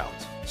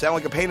Flintstones. Sound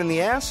like a pain in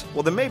the ass?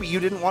 Well, then maybe you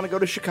didn't want to go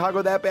to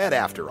Chicago that bad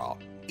after all.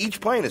 Each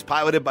plane is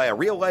piloted by a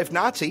real-life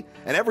Nazi,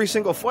 and every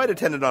single flight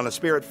attendant on a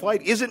Spirit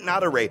flight isn't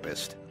not a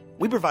rapist.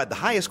 We provide the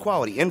highest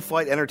quality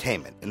in-flight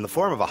entertainment in the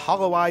form of a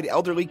hollow-eyed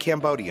elderly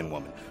Cambodian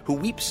woman who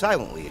weeps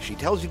silently as she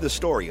tells you the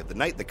story of the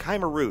night the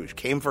Khmer Rouge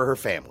came for her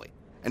family.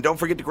 And don't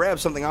forget to grab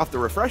something off the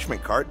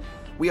refreshment cart.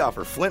 We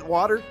offer Flint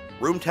water,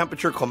 room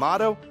temperature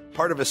Clamato,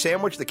 part of a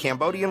sandwich the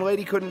Cambodian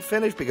lady couldn't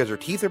finish because her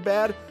teeth are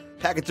bad,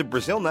 packets of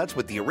Brazil nuts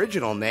with the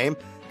original name,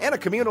 and a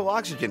communal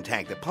oxygen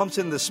tank that pumps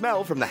in the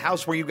smell from the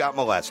house where you got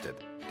molested.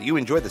 Do you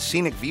enjoy the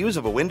scenic views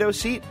of a window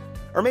seat?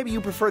 Or maybe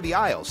you prefer the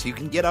aisle so you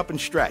can get up and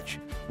stretch.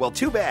 Well,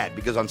 too bad,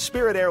 because on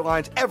Spirit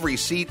Airlines, every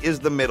seat is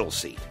the middle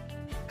seat.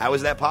 How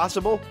is that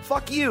possible?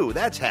 Fuck you,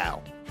 that's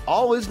how.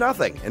 All is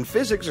nothing, and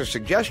physics are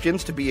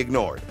suggestions to be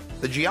ignored.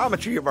 The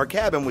geometry of our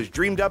cabin was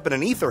dreamed up in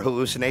an ether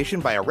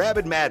hallucination by a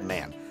rabid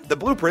madman. The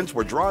blueprints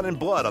were drawn in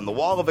blood on the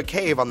wall of a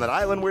cave on that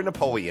island where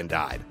Napoleon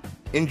died.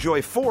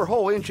 Enjoy 4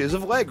 whole inches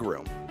of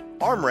legroom.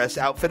 Armrests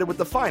outfitted with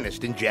the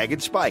finest in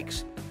jagged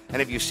spikes.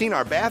 And if you've seen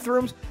our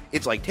bathrooms,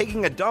 it's like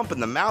taking a dump in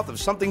the mouth of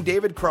something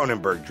David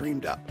Cronenberg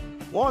dreamed up.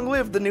 Long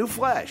live the new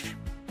flesh.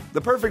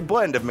 The perfect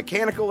blend of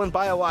mechanical and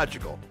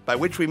biological, by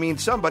which we mean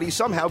somebody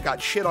somehow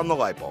got shit on the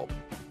light bulb.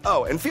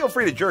 Oh, and feel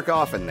free to jerk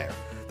off in there.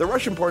 The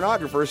Russian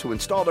pornographers who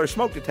installed our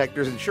smoke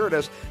detectors assured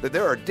us that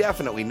there are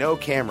definitely no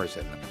cameras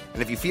in them.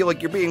 And if you feel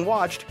like you're being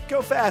watched,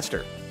 go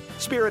faster.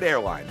 Spirit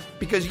Airlines,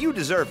 because you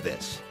deserve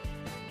this.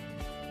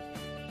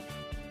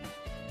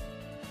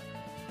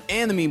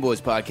 And the Mean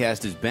Boys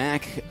podcast is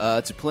back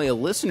to play a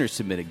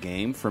listener-submitted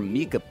game from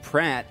Mika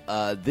Pratt.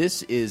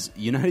 This is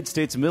United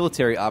States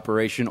military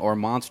operation or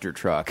monster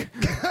truck.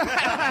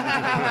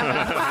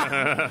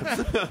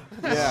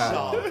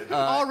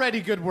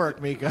 Already good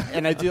work, Mika.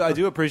 And I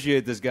do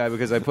appreciate this guy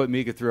because I put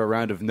Mika through a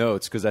round of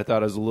notes because I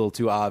thought it was a little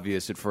too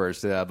obvious at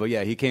first. But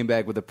yeah, he came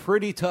back with a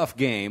pretty tough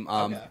game.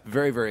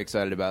 Very, very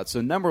excited about.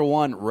 So number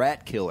 1,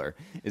 Rat Killer.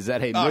 Is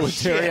that a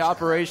military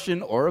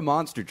operation or a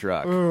monster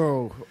truck?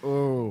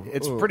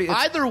 It's pretty.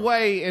 Either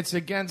way, it's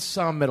against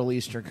some Middle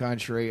Eastern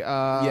country.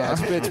 Yeah,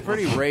 it's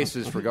pretty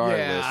racist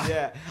regardless.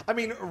 Yeah. I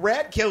mean,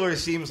 Rat Killer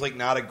seems like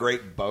not a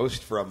great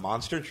boast for a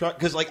monster truck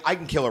because, like, I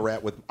can kill a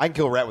rat with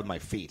my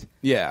feet.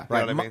 Yeah.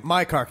 Right. What I mean?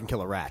 My car can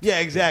kill a rat. Yeah,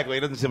 exactly.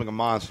 It doesn't seem like a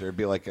monster. It'd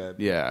be like a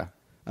I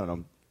don't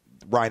know,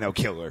 rhino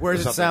killer.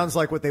 Whereas or it sounds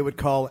like what they would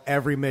call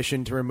every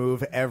mission to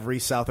remove every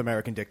South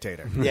American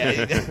dictator.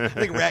 Yeah, I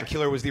think Rat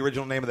Killer was the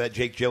original name of that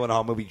Jake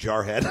Gyllenhaal movie,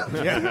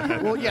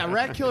 Jarhead. Well, yeah,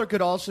 Rat Killer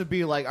could also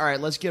be like, all right,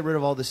 let's get rid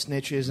of all the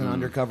snitches and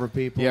undercover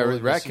people. Yeah,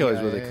 and Rat the Killer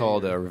is what they CIA.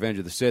 called Revenge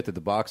of the Sith at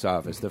the box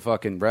office. The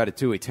fucking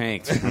Ratatouille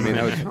tanked. I mean,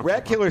 that was...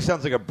 Rat Killer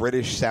sounds like a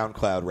British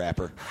SoundCloud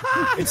rapper.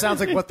 It sounds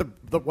like what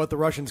the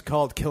Russians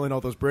called killing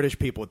all those British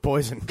people with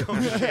poison.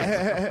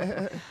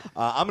 I'm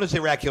going to say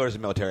Rat Killer is a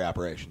military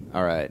operation.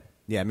 All right.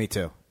 Yeah, me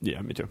too. Yeah,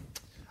 me too.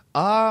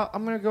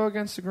 I'm going to go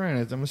against the grain.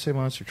 I'm going to say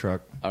monster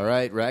truck. All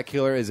right, Rat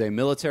Killer is a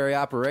military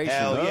operation.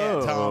 Hell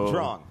yeah, Tom's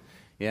wrong.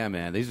 Yeah,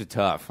 man, these are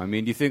tough. I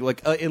mean, you think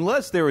like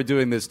unless they were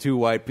doing this to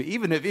white,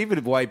 even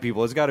if white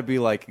people, it's got to be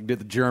like the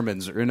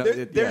Germans. Or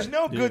There's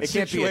no good It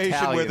can't be situation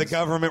where the Italians.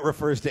 government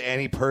refers to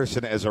any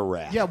person as a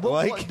rat. Yeah,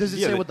 like, does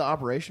it yeah, say what the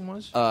operation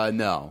was?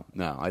 No,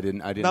 I didn't.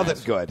 Nothing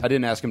ask, good. I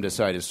didn't ask him to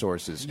cite his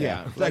sources.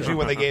 Yeah. It's actually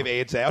when they gave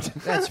AIDS out.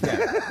 That's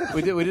fair.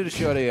 we did a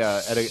show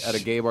at a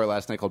gay bar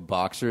last night called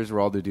Boxers,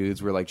 where all the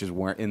dudes were like just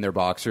wearing in their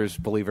boxers.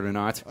 Believe it or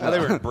not, They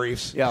were in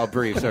briefs. Yeah,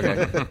 briefs.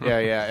 Okay.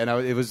 yeah. And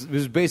it was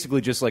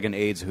basically just like an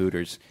AIDS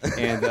Hooters.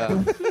 And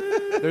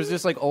there's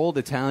this like old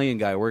Italian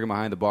guy working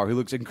behind the bar who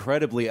looks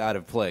incredibly out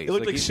of place. It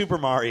looked like Super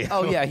Mario.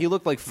 Oh yeah, he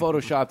looked like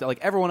photoshopped. Like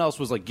everyone else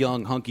was like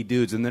young, hunky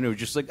dudes, and then it was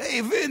just like,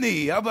 "Hey,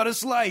 Vinny, how about a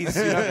slice?"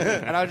 You know?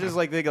 And I was just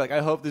like thinking, like,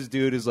 I hope this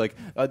dude is like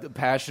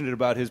passionate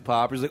about his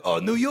poppers. Like, oh,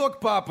 New York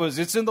poppers,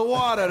 it's in the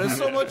water. They're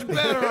so much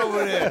better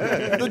over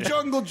there. The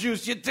jungle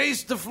juice, you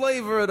taste the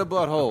flavor of the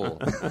butthole.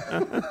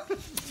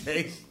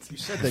 You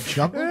said the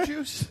jungle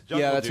juice?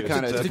 Yeah, that's juice.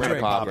 kind of It's a different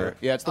drink popper. popper.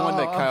 Yeah, it's the one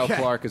that Kyle okay.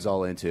 Clark is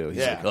all into. He's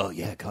Yeah. like, oh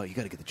yeah, Kyle, you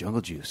got to get the jungle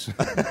juice.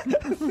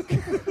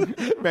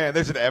 Man,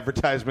 there's an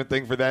advertisement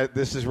thing for that.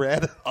 This is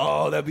rad.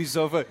 Oh, that'd be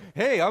so fun.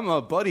 Hey, I'm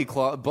a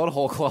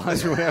butthole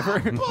clause or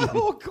whatever.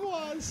 Butthole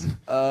claws. I just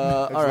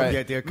all love right. the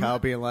idea of Kyle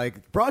being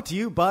like, brought to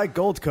you by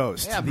Gold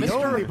Coast, Yeah, the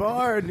Mr. only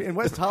bar in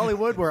West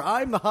Hollywood where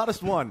I'm the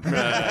hottest one.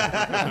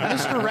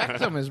 Mr.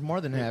 Rectum is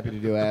more than happy to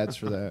do ads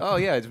for that. Oh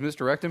yeah, is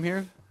Mr. Rectum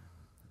here?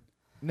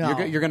 No.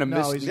 You're gonna No,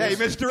 miss- he's Yeah, he just-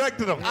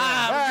 misdirected him.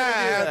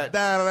 that.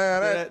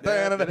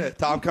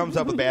 Tom comes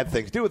up with bad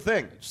things. Do a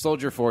thing.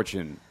 Soldier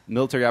Fortune,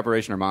 military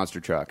operation or monster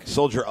truck?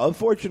 Soldier of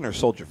Fortune or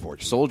Soldier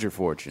Fortune? Soldier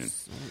Fortune.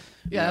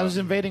 Yeah, I was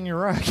invading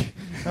Iraq.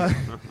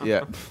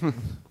 Yeah.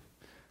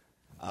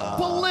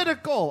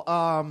 Political.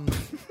 Tom,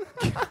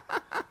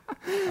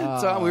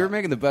 we were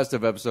making the best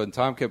of episode, and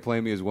Tom kept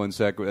playing me his non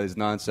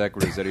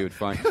sequiturs that he would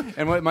find.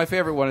 And my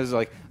favorite one is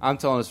like, I'm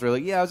telling a story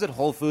like, yeah, I was at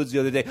Whole Foods the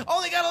other day.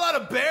 Oh, they got a lot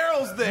of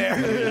barrels there.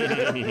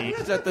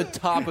 It's at the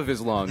top of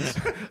his lungs.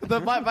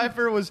 My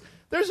favorite was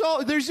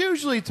there's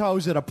usually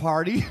toes at a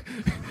party.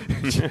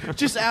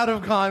 Just out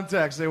of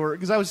context, they were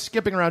because I was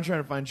skipping around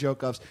trying to find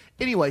joke offs.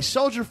 Anyway,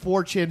 Soldier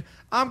Fortune,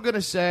 I'm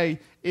gonna say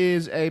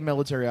is a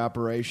military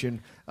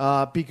operation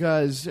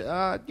because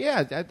I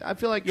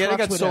feel like Yeah, they trucks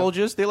got would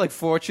soldiers. They like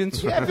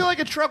fortunes. I feel like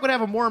a truck would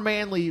have a more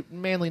manly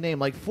name,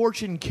 like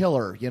Fortune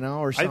Killer,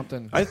 or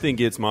something. I think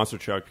it's Monster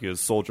Truck because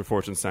Soldier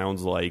Fortune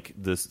sounds like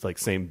this like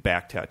same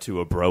back tattoo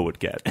a bro would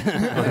get. I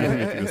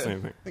think the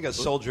same thing. I think a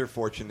Soldier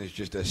Fortune is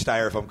just a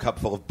styrofoam cup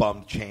full of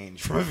bummed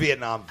change from a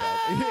Vietnam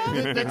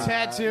vet. the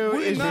tattoo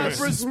is just,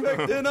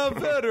 respecting our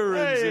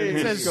veterans.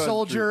 it says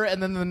soldier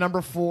and then the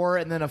number 4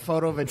 and then a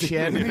photo of a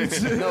chin.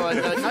 No,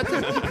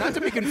 not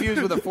to be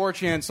confused with a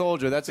 4chan man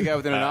soldier. That's a guy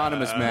with an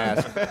anonymous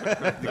mask.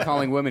 They're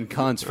calling women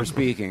cunts for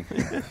speaking.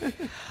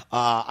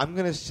 I'm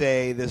going to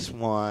say this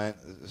one.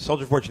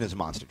 Soldier of Fortune is a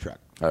monster truck.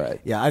 All right.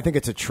 Yeah, I think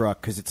it's a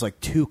truck because it's like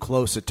too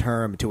close a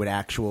term to an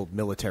actual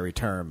military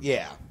term.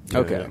 Yeah.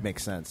 Okay. It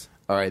makes sense.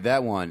 All right,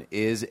 that one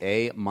is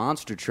a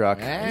monster truck.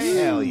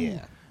 Hell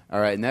yeah. All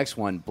right, next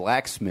one,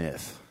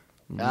 blacksmith.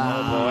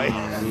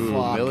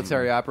 Fuck.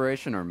 Military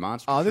operation or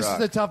monster truck? Oh, this is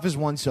the toughest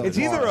one so It's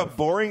far. either a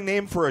boring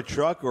name for a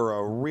truck or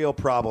a real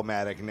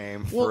problematic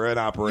name for Well, an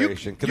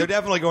operation. Because they're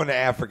definitely going to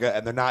Africa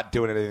and they're not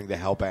doing anything to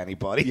help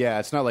anybody. Yeah,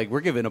 it's not like we're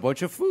giving a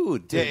bunch of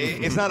food. To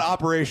It's not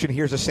Operation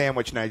Here's a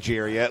Sandwich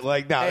Nigeria.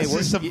 Like, no, this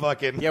is some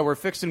fucking... Yeah, we're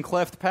fixing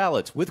cleft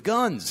palates with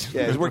guns.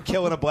 Yeah, we're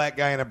killing a black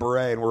guy in a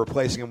beret and we're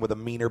replacing him with a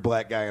meaner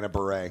black guy in a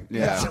beret.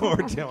 Yeah. That's what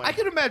we're doing. I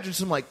could imagine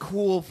some like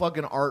cool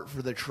fucking art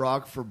for the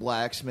truck for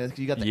blacksmith.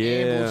 You got the Yeah.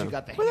 handles, you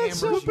got the But that's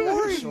so hammers, you got the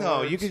boring,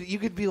 though. swords. You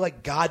could be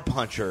like God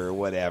Puncher or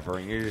whatever,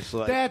 and you're just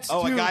like, That's a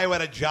too- guy who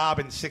had a job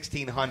in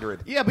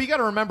 1600. Yeah, but you got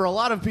to remember, a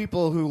lot of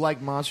people who like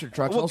monster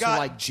trucks also God,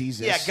 like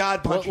Jesus. Yeah,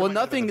 God Puncher. Well, might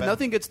have been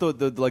nothing gets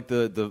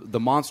the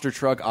monster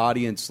truck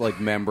audience like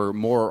member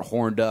more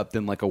horned up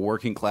than like a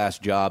working class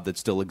job that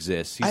still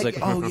exists. He's like,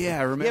 oh yeah,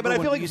 I remember. Yeah, but I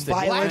when feel we like used to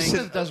hit violence, things."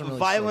 Blacksmith doesn't really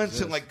violence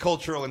exist. and like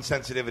cultural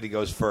insensitivity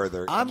goes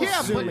further. I'm Yeah,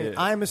 assuming.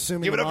 I'm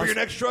assuming. Give it the up for your monster-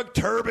 next truck,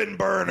 Turban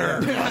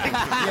Burner.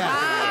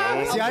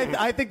 Yeah. See,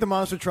 I think the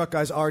monster truck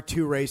guys are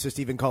too racist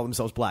to even call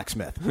themselves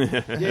blacksmith.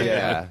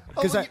 Yeah.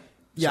 Because Oh,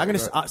 I'm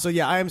gonna. So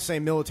yeah, I am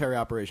saying military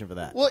operation for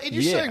that. Well, and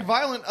you're Yeah. saying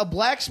violent. A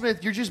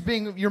blacksmith,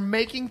 you're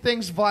making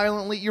things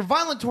violently. You're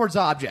violent towards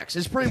objects.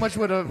 Is pretty much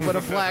what a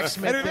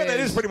blacksmith and that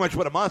is pretty much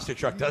what a monster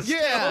truck does.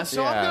 Yeah,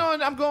 so Yeah.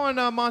 I'm going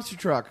monster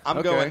truck.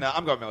 I'm going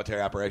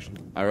military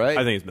operation. All right.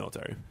 I think it's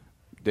military.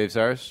 Dave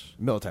Cyrus.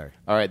 military.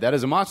 All right, that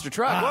is a monster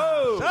truck.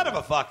 Whoa, son of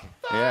a fuck!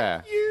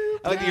 Yeah.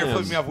 I like that you're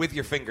flipping me off with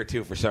your finger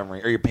too for some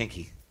reason, or your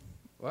pinky.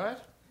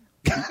 What?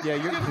 Yeah,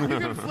 You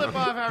can flip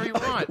off however you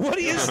want. What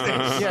is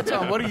this? yeah,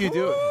 Tom, what are you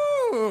doing?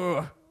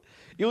 Ooh.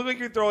 You look like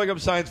you're throwing up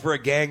signs for a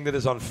gang that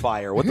is on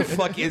fire. What the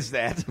fuck is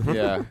that?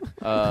 Yeah.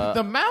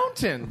 The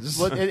mountains.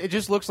 Look, it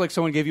just looks like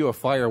someone gave you a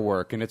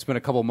firework, and it's been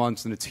a couple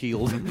months, and it's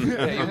healed.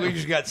 Yeah, you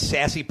just got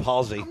sassy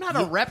palsy. I'm not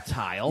a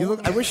reptile. You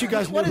look, I wish you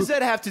guys knew. What does who-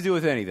 that have to do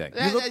with anything?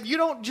 You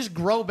don't just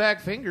grow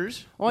back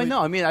fingers. Well, I know.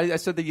 I mean, I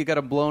said that you got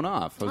them blown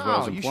off. That's what I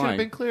was Oh, you should implying. have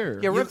been clear.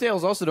 Yeah,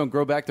 reptiles also don't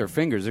grow back their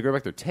fingers; they grow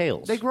back their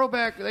tails. They grow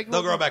back.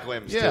 They'll grow back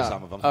limbs too. Yeah.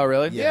 Some of them. Oh,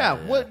 really?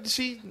 Yeah. What?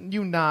 See,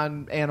 you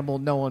non-animal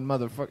knowing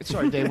motherfucker.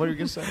 Sorry, Dave. What are you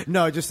gonna say?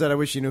 No, I just said I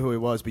wish you knew who he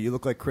was, but you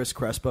look like Chris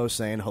Crespo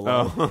saying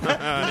hello.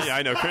 Yeah,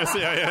 I know, Chris.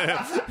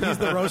 Yeah. He's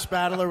the roast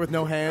battler with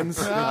no hands.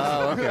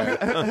 Oh,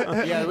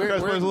 okay. Yeah, Wears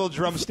a little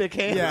drumstick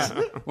hands. Yeah.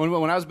 when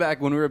I was back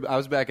I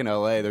was back in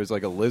L.A. There was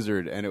like a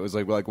lizard, and it was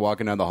like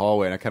walking down the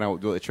hallway, and I kind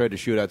of tried to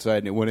shoot outside,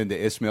 and it went into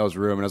Ismail's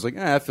room, and I was like,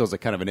 that feels like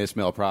kind of an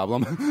Ismail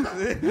problem.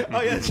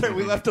 Oh yeah, that's right.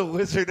 We left a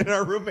lizard in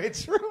our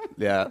roommate's room.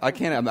 Yeah, I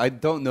can't. I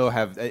don't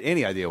have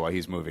any idea why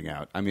he's moving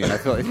out. I mean, I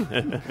feel like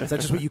Is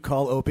that just what you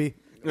call Opie?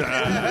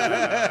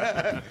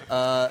 next.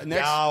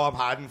 Now I'm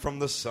hiding from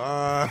the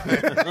sun.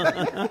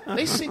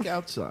 They sink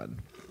out,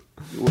 son.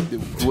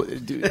 Dude,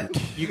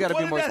 you got to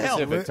be What more did that help?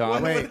 specific,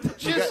 Tom. Wait.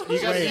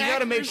 You got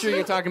to make sure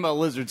you're talking about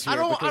lizards here. I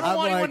don't because- want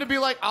like- anyone to be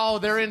like, oh,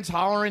 they're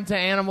intolerant to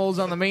animals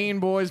on the Mean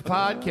Boys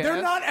podcast.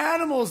 They're not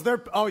animals.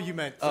 They're. Oh, you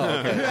meant.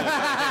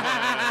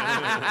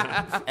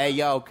 Hey,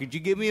 yo, could you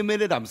give me a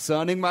minute? I'm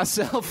sunning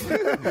myself.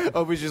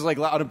 Opie's just like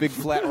on a big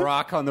flat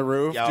rock on the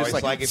roof. Yo, just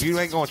it's like if you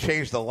ain't gonna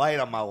change the light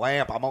on my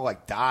lamp, I'm gonna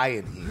like die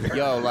in here.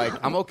 Yo, like,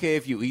 I'm okay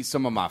if you eat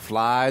some of my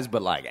flies,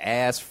 but like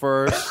ass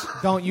first.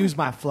 Don't use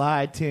my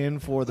fly tin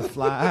for the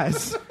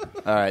flies.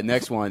 All right,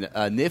 next one.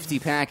 Nifty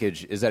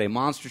package. Is that a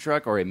monster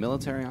truck or a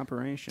military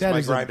operation? That My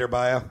is a- grinder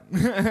bio.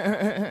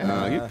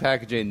 You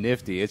package ain't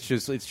nifty. It's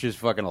just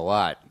fucking a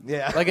lot.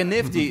 Yeah. Like a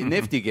nifty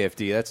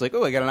gifty. That's like,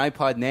 oh, I got an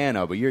iPod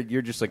Nano, but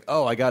you're just like,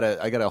 oh, I got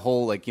a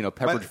whole like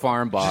Pepperidge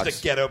Farm box.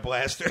 Just a ghetto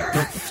blaster.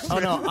 Oh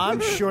no,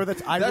 I'm sure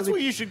that's. That's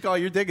what you should call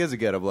your dick as a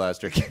ghetto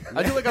blaster.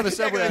 I do like on the I'm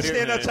subway gonna out here.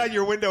 stand outside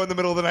your window in the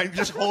middle of the night and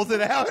just hold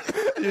it out.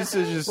 Just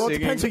Well, it singing.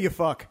 depends who you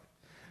fuck.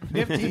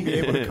 Nifty. Be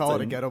able to call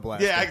it a ghetto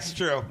blast. Yeah, it's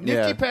true. Nifty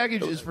Yeah.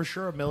 package is for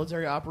sure a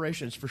military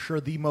operation. It's for sure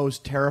the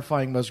most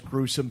terrifying, most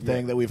gruesome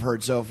thing that we've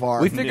heard so far.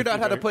 We figured out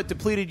how to put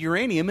depleted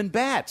uranium in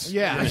bats.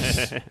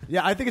 yeah.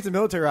 Yeah, I think it's a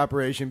military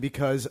operation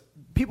because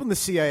people in the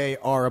CIA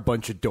are a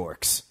bunch of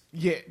dorks.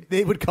 Yeah.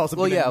 They would call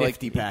something Well, yeah, a like,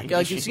 nifty package.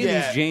 like you see in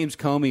Yeah. these James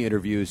Comey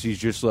interviews, he's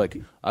just like,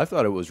 I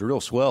thought it was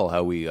real swell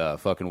how we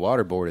fucking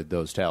waterboarded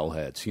those towel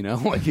heads,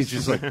 like he's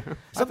just like, I Something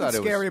thought it was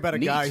scary about a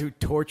neat. guy who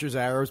tortures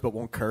Arabs but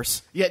won't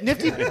curse. Yeah,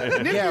 nifty.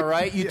 Yeah,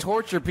 right. You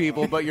torture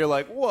people, but you're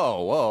like,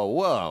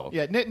 whoa.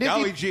 Yeah, Golly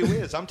nifty. gee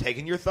whiz, I'm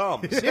taking your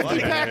thumbs. Nifty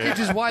package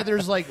is why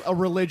there's like a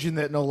religion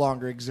that no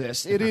longer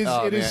exists. It is.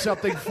 Oh, It is man.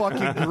 something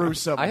fucking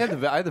gruesome. I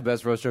had the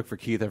best roast joke for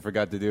Keith. I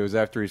forgot to do is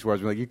after he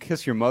swears me like, you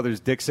kiss your mother's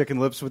dick-sicking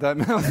lips with that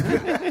mouth.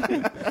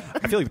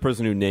 I feel like the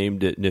person who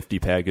named it Nifty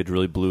Package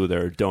really blew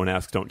their "Don't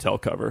Ask, Don't Tell"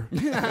 cover.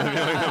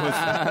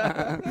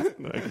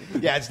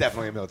 Yeah, it's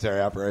definitely a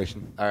military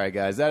operation. All right,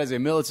 guys, that is a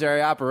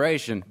military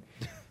operation.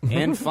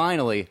 And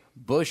finally,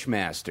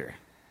 Bushmaster.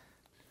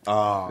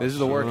 Oh, this is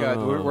the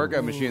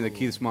workout machine that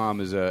Keith's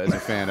mom is a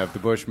fan of, the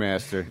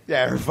Bushmaster.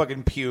 Yeah, her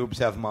fucking pubes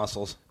have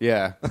muscles.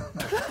 Yeah.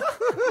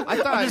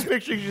 I'm just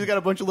picturing she's got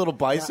a bunch of little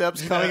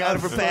biceps coming out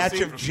of her batch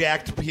pussy. of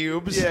jacked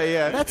pubes.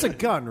 Yeah. That's a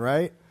gun,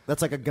 right?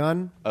 That's like a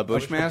gun. A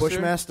Bushmaster?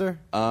 Bushmaster.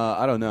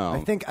 I don't know. I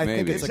think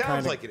Maybe. it's It a sounds kind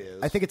of, like it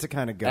is. I think it's a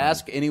kind of gun.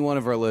 Ask any one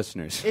of our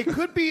listeners. It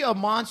could be a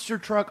monster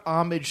truck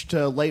homage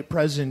to late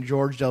President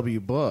George W.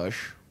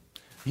 Bush.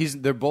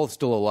 They're both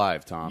still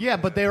alive, Tom. Yeah,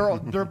 but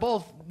they're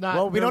both not.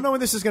 Well, we don't know when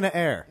this is going to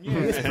air. Yeah,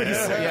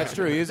 it's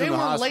true. He's They in the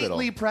were hospital.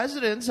 lately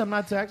presidents. I'm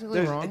not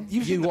technically wrong.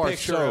 You've seen You the are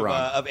picture so of,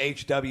 wrong. of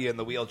HW in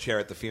the wheelchair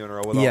at the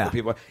funeral with all Yeah. the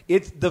people.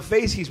 It's the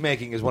face he's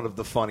making is one of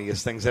the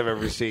funniest things I've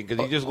ever seen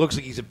because he just looks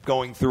like he's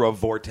going through a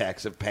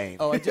vortex of pain.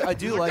 Oh, I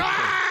do like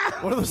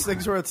One of those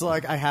things where it's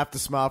like I have to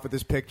smile for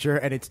this picture,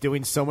 and it's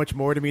doing so much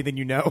more to me than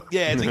you know.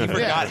 Yeah, it's like you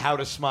forgot how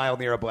to smile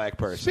near a black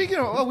person. Speaking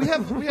of, we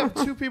have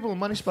two people in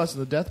money spots in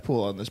the death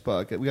pool on this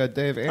bucket. We got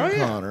Dave and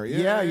Connor.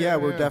 Yeah,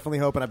 we're definitely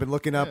hoping. I've been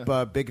looking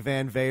up Big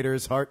Van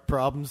Vader's heart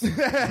problems,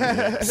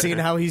 seeing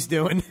how he's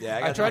doing.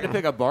 Yeah, I tried to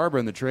pick up Barbara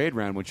in the trade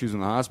round when she was in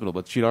the hospital,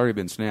 but she'd already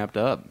been snapped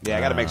up. Yeah,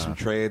 I got to make some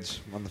trades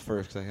on the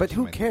first. But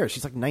who cares?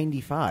 She's like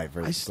 95.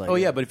 Or like, Oh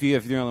yeah, but if you're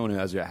the only one who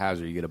has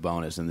her, you get a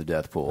bonus in the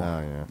death pool.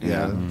 Oh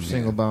yeah.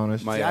 Single bonus.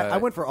 My, See, I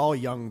went for all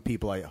young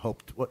people I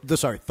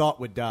thought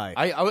would die.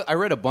 I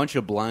read a bunch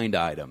of blind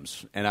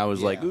items, and I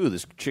was like, ooh,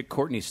 this chick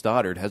Courtney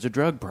Stoddard has a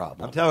drug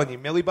problem. I'm telling you,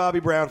 Millie Bobby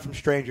Brown from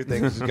Stranger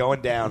Things is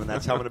going down, and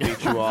that's how I'm going to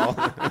beat you all.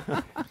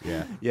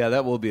 Yeah,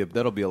 that'll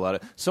be a lot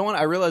of. Someone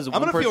I realized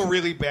I'm going to feel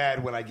really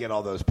bad when I get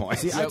all those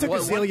points. See, I took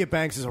Azealia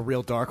Banks as a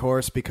real dark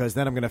horse because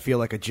then I'm going to feel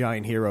like a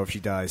giant hero if she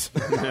dies.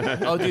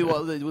 Oh, dude.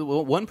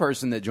 Well, one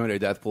person that joined our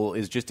death pool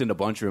is just in a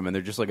bunch of them, and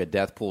they're just like a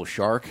death pool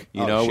shark,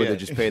 where shit. they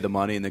just pay the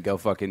money and they go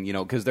fucking,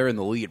 because they're in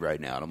the lead right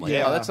now. And I'm like,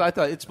 Yeah. I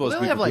thought it's supposed They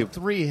to be only have for like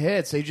people- 3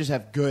 hits. They just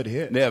have good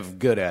hits. They have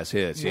good ass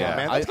hits. Yeah,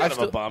 man, that's kind of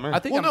a bummer. I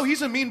think Well, no,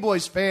 he's a Mean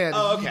Boys fan.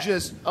 Oh, okay. He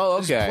just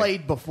okay. has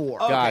played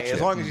before. Okay, Gotcha.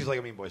 as long as he's like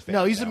a Mean Boys fan.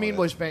 No, he's a Now Mean with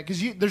Boys it. fan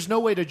because there's no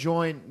way to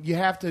join. You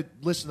have to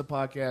listen to the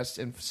podcast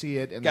and see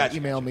it and Gotcha,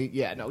 then email gotcha. me.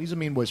 Yeah, no, he's a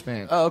Mean Boys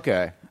fan. Oh,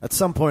 okay. At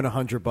some point,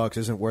 $100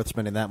 isn't worth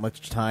spending that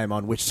much time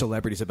on which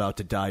celebrity's about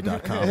to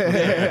die.com.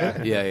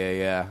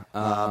 Yeah.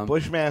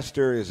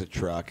 Bushmaster is a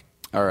truck.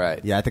 All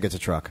right. Yeah, I think it's a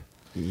truck.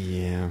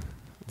 Yeah,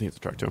 I think it's a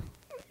truck too.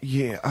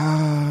 Yeah,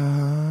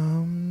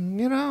 I'm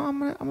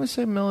gonna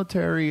say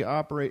military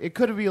operate. It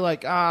could be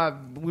like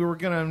we were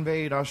gonna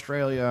invade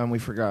Australia and we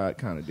forgot,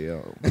 kind of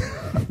deal.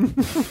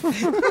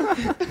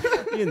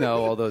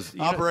 All those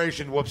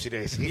Operation Whoopsie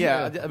Daisy.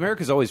 Yeah,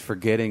 America's always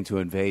forgetting to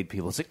invade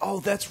people. It's like, oh,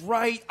 that's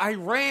right,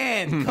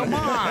 Iran. Come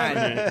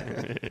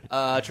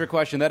on. Trick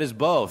question. That is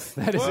both.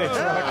 That is a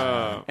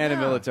truck and a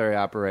military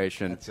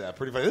operation. It's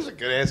pretty funny. This is a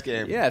good ass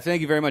game. Yeah,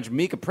 thank you very much,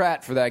 Mika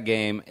Pratt, for that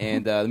game.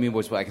 And the Mean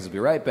Boys Podcast will be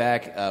right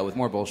back with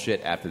more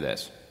bullshit after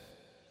this.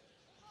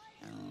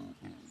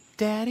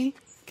 Daddy,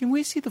 can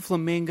we see the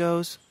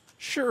flamingos?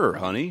 Sure,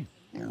 honey.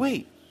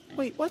 Wait,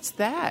 what's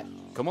that?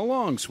 Come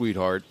along,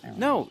 sweetheart.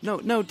 No,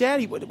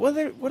 Daddy. What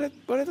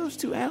are those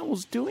two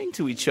animals doing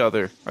to each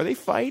other? Are they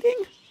fighting?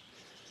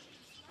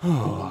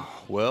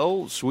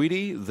 Well,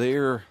 sweetie,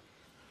 they're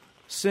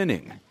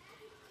sinning.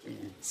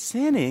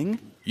 Sinning?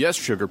 Yes,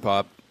 Sugar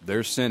Pop,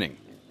 they're sinning.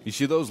 You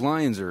see, those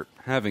lions are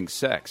having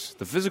sex,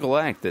 the physical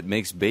act that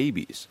makes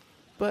babies.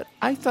 But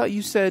I thought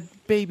you said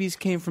babies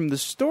came from the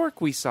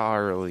stork we saw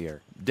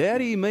earlier.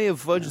 Daddy may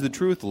have fudged the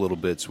truth a little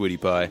bit, sweetie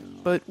pie.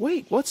 But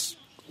wait, what's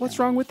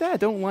wrong with that?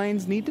 Don't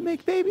lions need to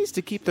make babies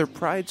to keep their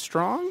pride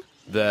strong?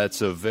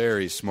 That's a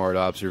very smart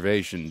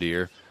observation,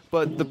 dear.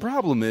 But the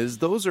problem is,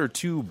 those are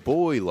 2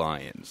 boy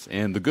lions,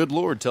 and the good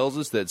Lord tells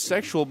us that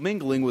sexual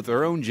mingling with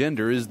our own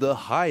gender is the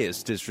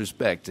highest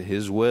disrespect to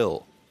his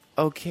will.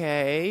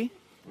 Okay.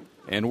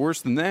 And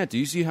worse than that, do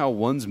you see how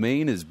one's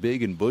mane is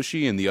big and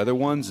bushy and the other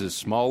one's is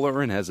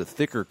smaller and has a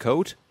thicker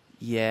coat?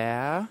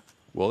 Yeah.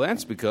 Well,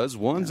 that's because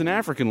one's an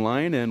African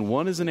lion and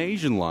one is an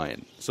Asian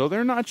lion. So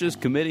they're not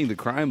just committing the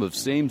crime of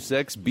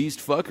same-sex beast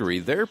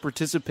fuckery, they're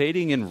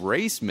participating in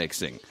race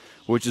mixing,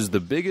 which is the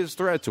biggest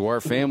threat to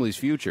our family's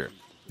future.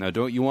 Now,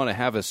 don't you want to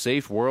have a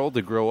safe world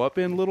to grow up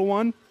in, little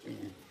one?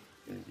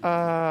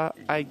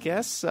 I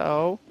guess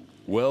so.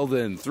 Well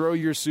then, throw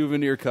your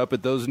souvenir cup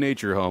at those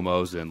nature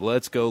homos and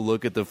let's go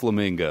look at the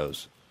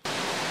flamingos.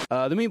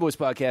 The Mean Boys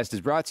Podcast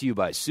is brought to you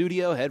by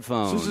Studio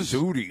Headphones.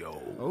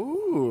 Studio.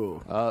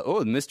 Ooh,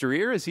 Mr.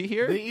 Ear, is he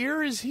here? the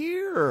ear is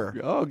here.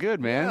 Oh,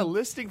 good, man. Yeah,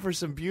 listing for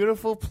some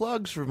beautiful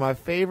plugs for my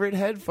favorite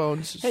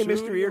headphones. Hey, Mr.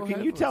 Studio Ear, can you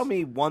headphones. tell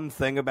me one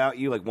thing about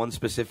you, like one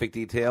specific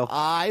detail?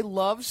 I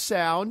love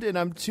sound, and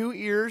I'm 2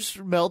 ears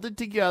melded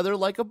together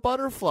like a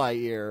butterfly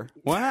ear.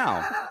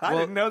 Wow. I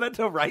didn't know that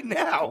till right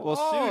now. Well,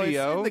 Oh, it's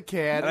Studio. in the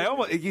can.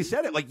 And you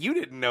said it like you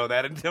didn't know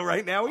that until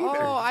right now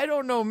either. Oh, I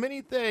don't know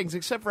many things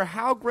except for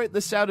how great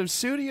the sound of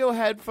studio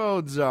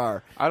headphones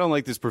are. I don't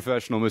like this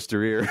professional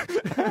Mr. Ear.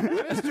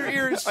 Mr.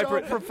 Ear is so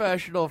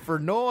professional for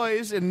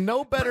noise, and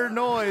no better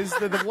noise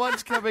than the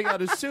ones coming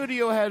out of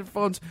studio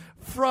headphones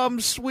from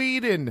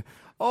Sweden.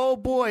 Oh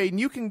boy, and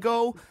you can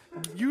go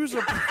use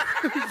a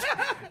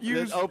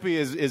Use Opie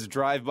is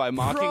drive-by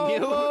mocking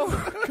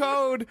promo you.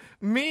 code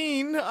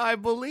mean, I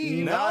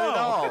believe. Not at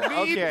all.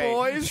 Mean Okay.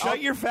 boys.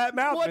 Shut your fat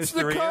mouth, What's Mr.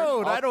 the Ear.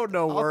 code? I don't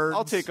know words.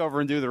 I'll take over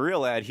and do the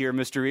real ad here,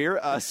 Mr. Ear.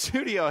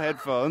 Studio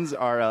headphones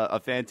are a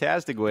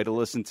fantastic way to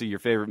listen to your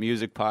favorite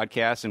music,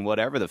 podcasts, and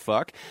whatever the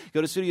fuck. Go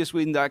to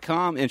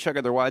studiosweden.com and check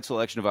out their wide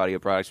selection of audio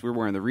products. We're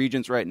wearing the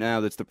Regents right now.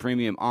 That's the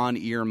premium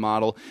on-ear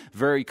model.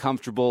 Very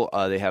comfortable.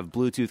 They have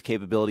Bluetooth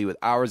capability with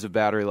hours of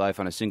battery life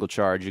on a single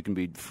charge. You can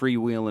be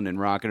freewheeling and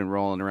rocking and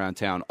rolling around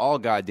town all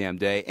goddamn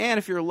day. And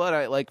if you're a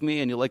Luddite like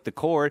me and you like the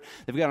cord,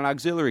 they've got an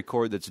auxiliary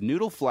cord that's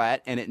noodle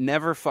flat and it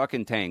never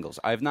fucking tangles.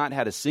 I've not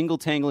had a single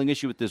tangling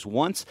issue with this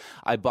once.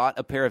 I bought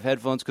a pair of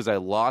headphones because I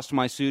lost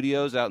my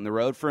studios out in the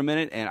road for a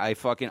minute, and I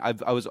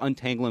was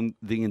untangling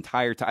the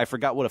entire time. I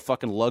forgot what a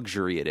fucking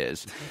luxury it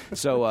is.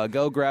 So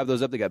go grab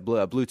those up. They got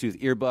Bluetooth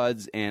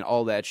earbuds and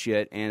all that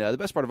shit. And the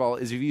best part of all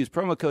is if you use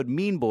promo code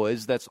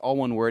MEANBOYS, that's all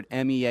one word,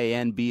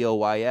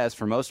 MEANBOYS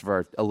for most of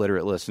our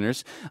illiterate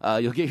listeners,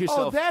 you'll get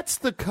yourself... Oh, that's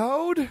the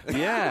code?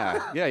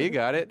 Yeah, you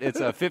got it. It's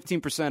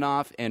 15%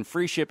 off and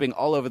free shipping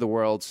all over the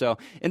world. So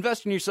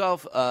invest in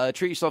yourself,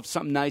 treat yourself to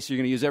something nice you're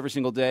going to use every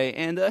single day,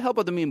 and help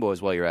out the Mean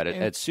Boys while you're at it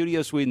at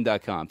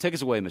studiosweden.com. Take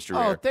us away, Mr.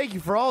 Oh, Rear. thank you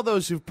for all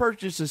those who've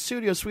purchased a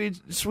Studio Sweet.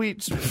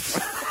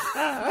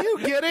 You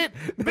get it?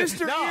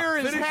 Mr. Ear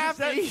is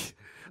happy.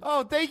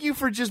 Oh, thank you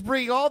for just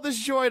bringing all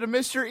this joy to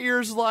Mr.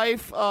 Ear's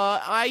life.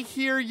 I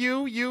hear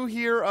you. You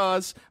hear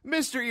us.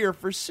 Mr. Ear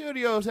for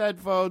Studio's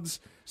headphones.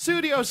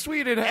 Studio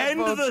Sweden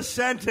headphones. End the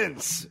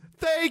sentence.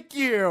 Thank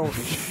you.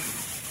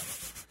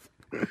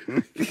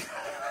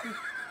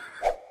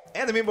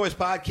 And the Mean Boys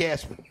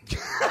podcast.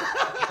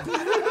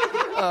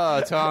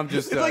 Tom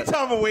just... It's like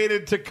Tom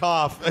waited to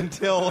cough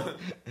until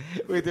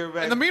we threw it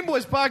back. And the Mean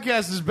Boys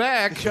podcast is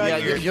back. Yeah,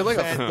 you're like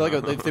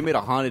if they made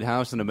a haunted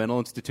house in a mental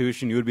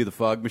institution, you would be the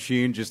fog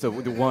machine, just the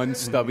one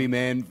stubby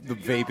man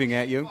vaping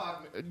at you.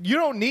 You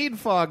don't need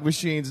fog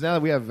machines now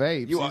that we have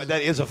vapes.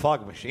 That is a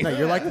fog machine. No,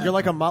 you're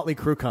like a Motley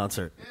Crue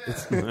concert.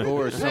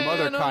 Or some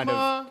other kind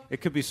of...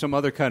 It could be some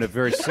other kind of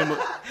very similar...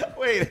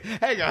 Wait,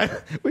 hang on.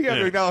 We got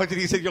to acknowledge that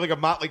he said you're like a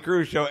Motley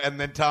Crue show, and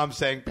then Tom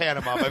saying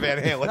Panama by Van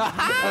Halen.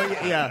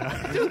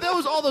 Yeah. Dude,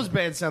 all those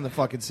bands sound the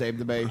fucking same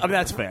to me. I mean,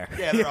 that's fair.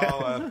 Yeah, they're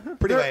all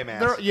pretty lame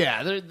ass.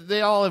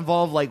 They all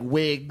involve like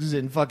wigs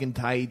and fucking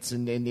tights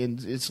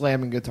and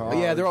slamming guitars.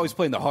 Yeah, they're always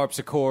playing the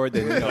harpsichord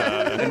and,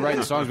 and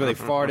writing songs where they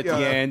fart at the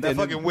end. That And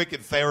fucking wicked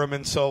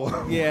theremin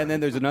solo. yeah, and then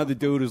there's another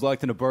dude who's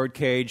locked in a bird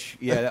cage.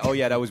 Yeah,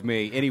 that was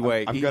me.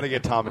 Anyway, I'm going to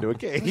get Tom into a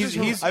cage.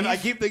 I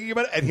keep thinking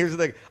about it, and here's the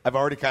thing. I've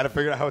already kind of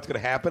figured out how it's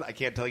going to happen. I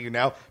can't tell you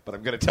now, but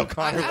I'm going to tell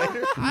Connor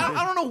later.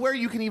 I don't know where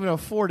you can even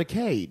afford a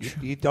cage.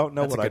 You don't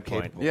know That's what a I'm good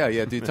point. capable.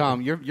 Yeah, dude,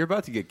 Tom, you're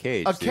about to get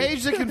caged. A dude.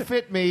 cage that can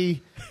fit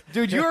me.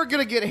 Dude, you're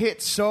going to get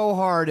hit so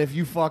hard if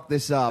you fuck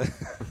this up.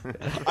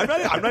 I'm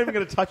not even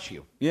going to touch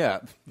you. Yeah,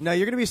 No,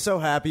 you're going to be so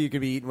happy you can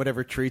be eating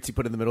whatever treats you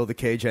put in the middle of the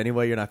cage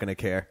anyway. You're not going to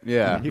care.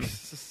 yeah.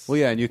 Well,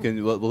 yeah, and you can.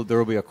 There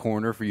will be a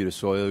corner for you to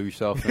soil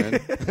yourself in.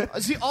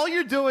 See, all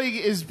you're doing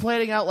is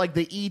planning out like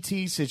the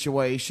E.T.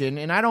 situation,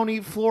 and I don't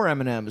eat floor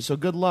M&Ms, so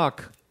good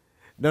luck.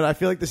 No, I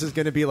feel like this is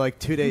going to be like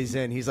 2 days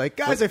in. He's like,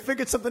 guys, I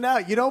figured something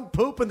out. You don't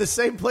poop in the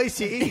same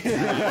place you eat.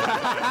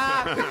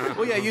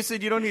 Well, yeah, you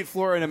said you don't eat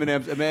Flora and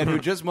M&Ms. A man who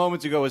just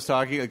moments ago was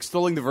talking,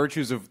 extolling the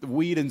virtues of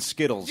weed and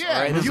Skittles. Yeah,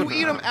 all right? you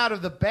eat them out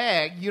of the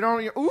bag. You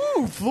don't.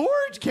 Ooh, floor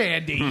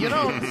candy. You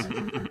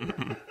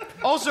know.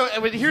 Also, I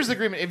mean, here's the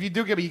agreement. If you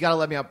do get me, you got to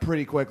let me out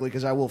pretty quickly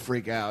because I will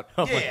freak out.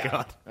 Oh, my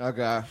God.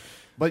 Okay.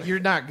 But you're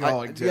not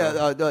going to.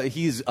 Yeah,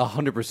 he's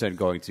 100%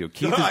 going to.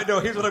 Keith is, I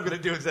know. Here's what I'm going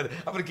to do instead.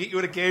 I'm going to get you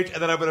in a cage,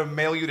 and then I'm going to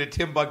mail you to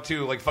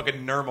Timbuktu like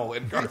fucking Nermal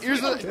in Garfield.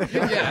 Here's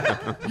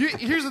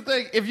the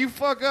thing. If you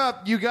fuck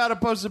up, you got to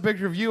post a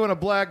picture of you and a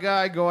black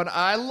guy going,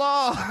 I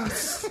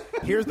lost.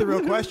 Here's the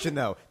real question,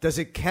 though. Does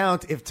it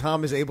count if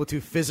Tom is able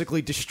to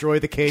physically destroy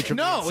the cage from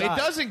the No, it inside?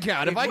 doesn't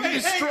count. If I can Wait,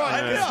 destroy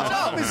hang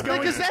on. no,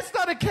 because that's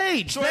not a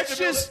cage. So That's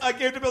just. I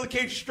gave to build a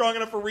cage strong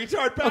enough for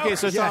retard power. okay,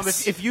 so Tom,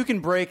 Yes. if you can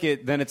break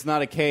it, then it's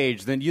not a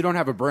cage. Then you don't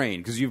have a brain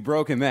because you've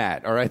broken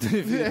that. All right.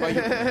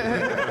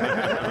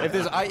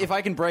 If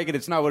I can break it,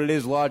 it's not what it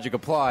is. Logic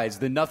applies.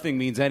 Then nothing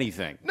means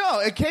anything. No,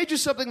 a cage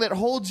is something that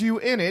holds you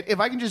in it. If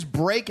I can just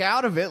break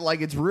out of it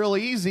like it's real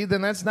easy,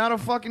 then that's not a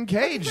fucking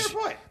cage. That's a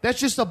fair point. That's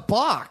just a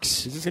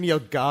box. He's just going to yell,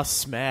 Goss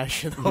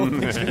smash. And the whole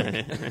thing's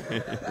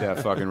Yeah,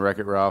 fucking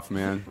Wreck-It Ralph,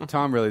 man.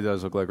 Tom really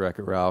does look like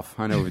Wreck-It Ralph.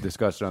 I know we've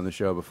discussed it on the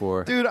show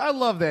before. Dude, I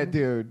love that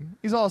dude.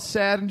 He's all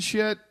sad and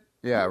shit.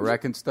 Yeah,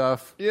 wrecking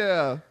stuff.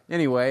 Yeah.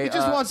 Anyway, He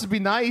just wants to be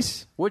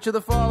nice. which of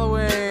the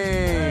following?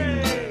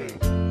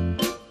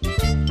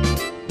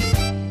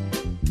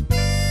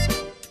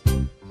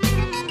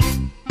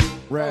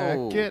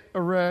 Racket,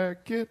 a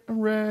racket, a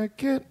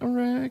racket, a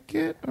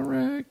racket, a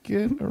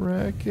racket, a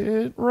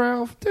racket,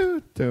 Ralph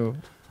Doo-Doo.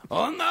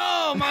 Oh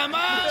no, my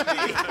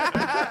mommy!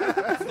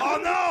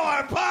 Oh no,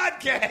 our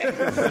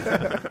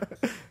podcast.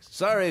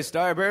 Sorry,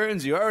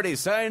 Starburns, you already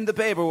signed the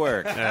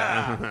paperwork.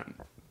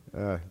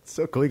 It's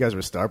so cool you guys are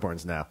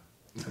Starborns now.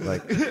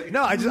 Like,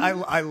 no,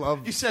 I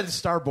love. You said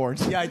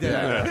Starborns. Yeah, I did.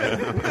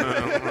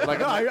 Like,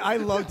 no, I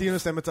love Dino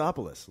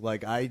Stamatopoulos.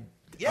 Like, I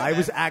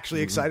was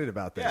actually excited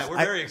about this. Yeah, we're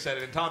very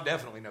excited, and Tom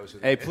definitely knows who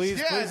that Hey, is. please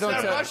Yeah, don't it's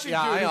that tell. Russian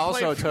Yeah, dude I who also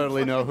played for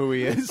totally know who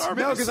he is. No,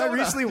 because I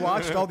recently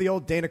watched all the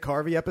old Dana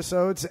Carvey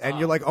episodes, and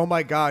you're like, oh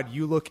my god,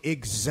 you look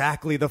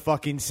exactly the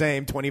fucking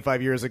same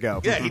 25 years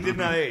ago. Yeah, he did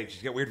not age.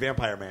 He's got weird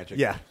vampire magic.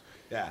 Yeah.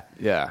 Yeah.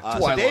 Yeah. So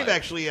Twilight. Dave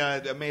actually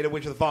made a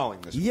Which of the Following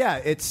this week. Yeah,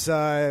 it's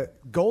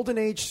Golden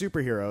Age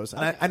superheroes.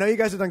 And I know you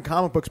guys have done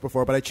comic books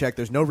before, but I checked.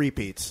 There's no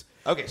repeats.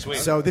 Okay, sweet.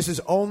 So this is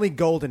only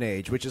Golden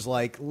Age, which is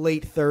like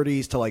late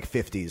 30s to like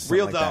 50s.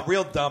 real like dumb, that.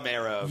 real dumb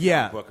era of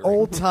Yeah, comic bookery.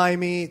 old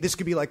timey. This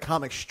could be like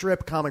comic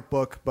strip, comic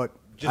book, but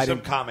Just I some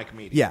didn't- comic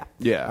media.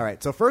 Yeah. Yeah. All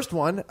right. So first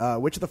one,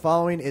 which of the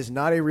following is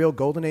not a real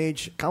Golden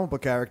Age comic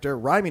book character?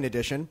 Rhyming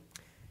edition: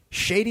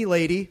 Shady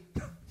Lady,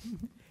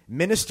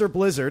 Minister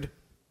Blizzard,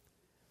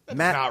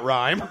 Not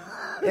rhyme. to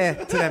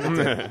them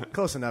it did.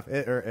 Close enough.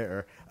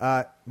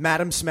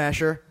 Madam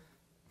Smasher,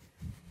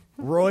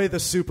 Roy the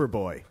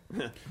Superboy.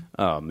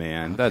 Oh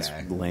man, that's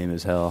lame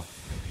as hell.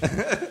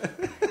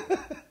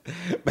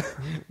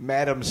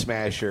 Madam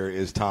Smasher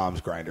is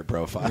Tom's Grinder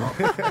profile.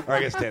 Or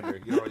I guess Tinder.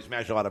 You always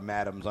smash a lot of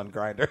madams on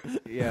Grinder.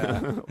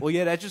 Yeah. Well,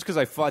 yeah, that's just because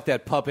I fought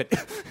that puppet.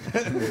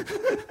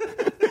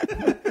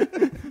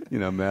 You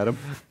know, madam.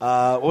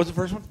 What was the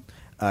first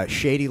one?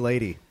 Shady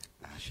Lady.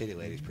 Shady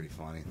Lady's pretty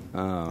funny.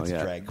 Oh That's yeah,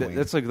 a drag queen.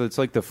 That's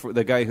like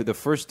the guy the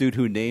first dude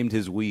who named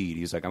his weed.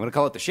 He's like, I'm gonna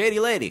call it the Shady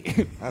Lady.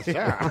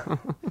 Yeah.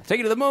 Take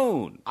it to the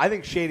moon. I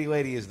think Shady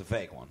Lady is the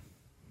fake one.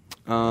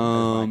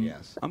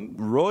 Yes. I'm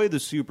Roy the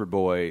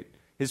Superboy.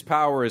 His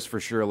power is for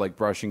sure like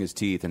brushing his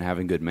teeth and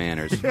having good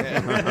manners.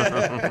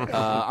 I'm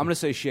gonna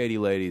say Shady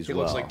Lady as He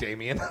well. looks like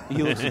Damien.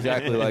 He looks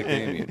exactly like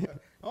Damien.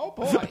 Oh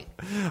boy.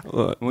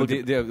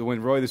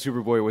 When Roy the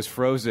Superboy was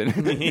frozen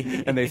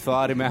and they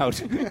thawed him out.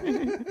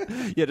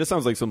 Yeah, this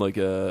sounds like some like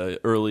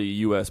early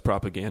U.S.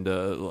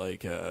 propaganda,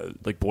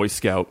 like Boy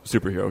Scout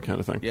superhero kind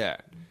of thing. Yeah.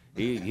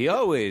 He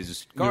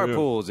always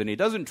carpools and he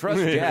doesn't trust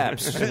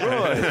Japs.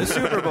 Roy the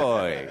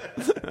Superboy.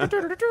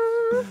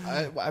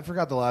 I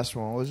forgot the last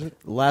one. What was it?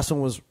 The last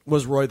one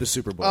was Roy the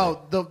Superboy.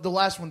 Oh, the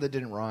last one that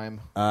didn't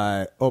rhyme.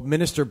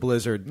 Minister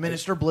Blizzard.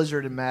 Minister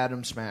Blizzard and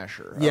Madam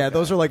Smasher. Yeah, Okay.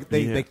 those are like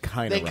they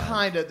kind They of.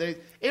 kind of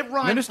it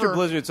rhymes. Minister for,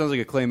 Blizzard sounds like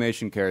a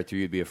claymation character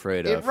you'd be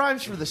afraid It of.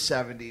 rhymes for the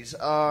 70s.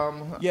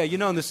 Yeah, you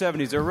know, in the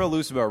 70s, they're real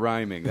loose about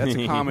rhyming. That's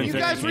a common You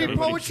thing. guys read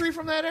poetry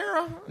from that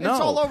era? No. It's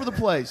all over the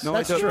place. No,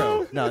 That's I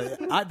don't. true.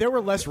 No, there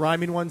were less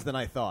rhyming ones than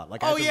I thought.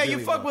 Like, I Oh, had to yeah, really you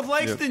fuck look. with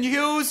Langston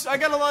Hughes. I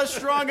got a lot of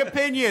strong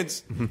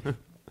opinions.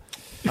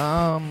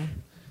 I'm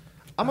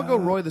gonna go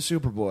Roy the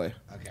Superboy.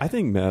 I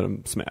think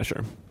Madam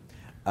Smasher.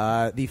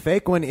 The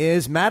fake one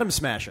is Madam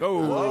Smasher.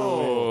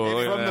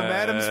 Oh, From the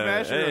Madam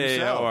Smasher hey,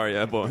 himself. how are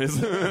you, boys?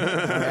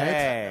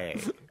 Hey.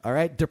 All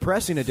right,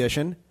 depressing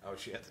edition. Oh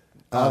shit.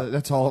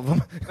 That's all of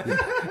them.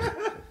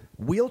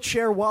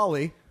 Wheelchair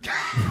Wally.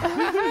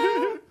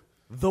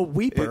 The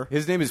Weeper.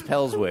 His name is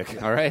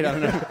Pelswick, all right? I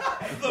don't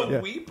know. The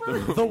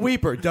Weeper? The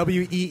Weeper.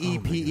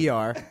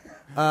 Weeper.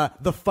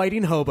 The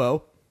Fighting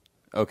Hobo.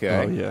 Okay.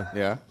 Oh, yeah.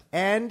 Yeah.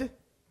 And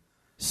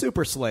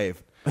Super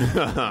Slave.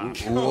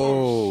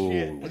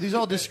 Whoa. Are these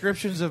all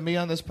descriptions of me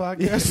on this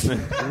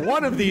podcast?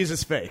 One of these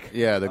is fake.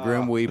 Yeah, the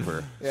Grim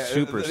Weeper.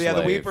 Super Yeah,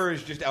 the slave. Weeper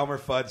is just Elmer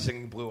Fudd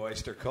singing Blue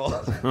Oyster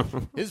Cult.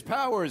 His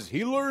powers,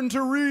 he learned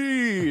to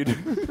read.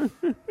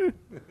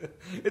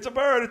 It's a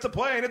bird, it's a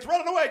plane, it's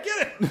running away,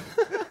 get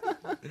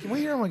it! Can we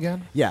hear him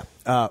again? Yeah.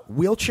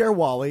 Wheelchair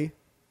Wally.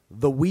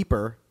 The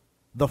Weeper.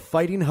 The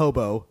Fighting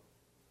Hobo.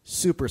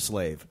 Super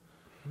Slave.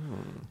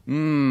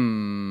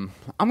 I'm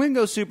going to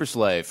go Super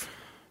Slave.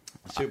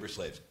 Super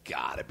Slave's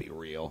gotta be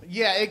real.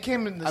 Yeah, it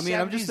came in the 70s. I mean,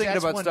 I'm just thinking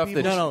That's about when stuff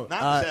people- that- No.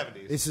 Not the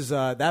 70s. This is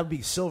that would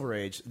be Silver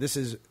Age. This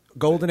is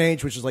Golden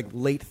Age, which is like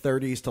late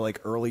 30s to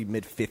like early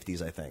mid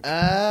 50s, I think.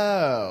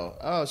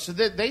 Oh, so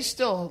they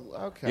still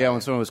okay. Yeah,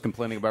 when someone was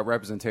complaining about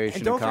representation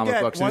And in don't comic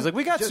forget, books, and he was one- like,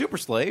 we got just Super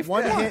Slave.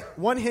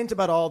 One hint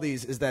about all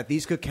these is that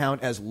these could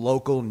count as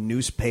local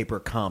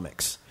newspaper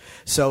comics.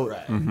 So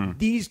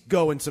these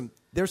go in some.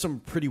 There's some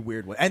pretty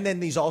weird ones, and then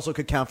these also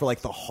could count for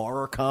like the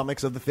horror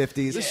comics of the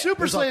 50s. The Super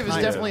There's all Slave is kinds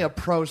of- definitely a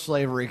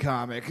pro-slavery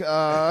comic.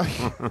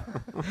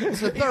 It's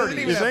the He doesn't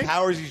even 30s. have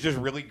powers, he's just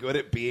really good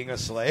at being a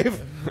slave.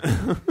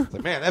 It's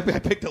like, man, I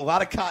picked a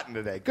lot of cotton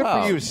today. Good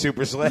Wow. for you,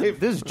 Super Slave.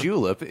 This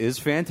julep is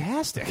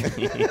fantastic.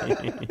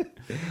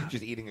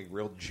 Just eating a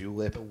real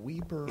julep. A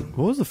Weeper.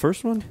 What was the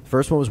first one?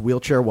 First one was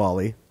Wheelchair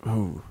Wally.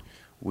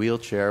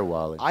 Wheelchair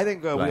Wally. I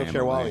think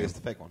Wheelchair Wally Lamb. is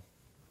the fake one.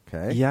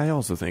 Okay. Yeah, I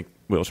also think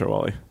Wheelchair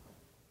Wally.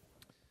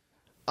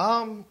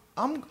 I'm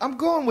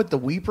going with the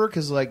Weeper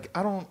because like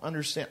I don't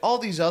understand all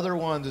these other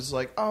ones. It's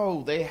like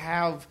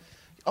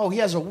he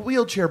has a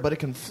wheelchair but it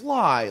can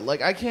fly.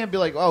 Like I can't be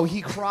like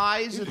he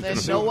cries and then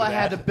Noah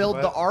had to build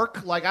the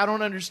ark. Like I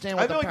don't understand.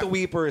 What I feel like the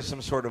Weeper is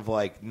some sort of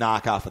like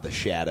knockoff of the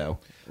Shadow.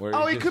 where he's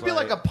it just could be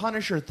like a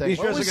Punisher thing. He's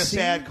What just was like a C?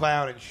 sad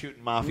clown and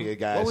shooting mafia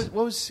guys.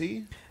 What was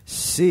C?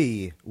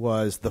 C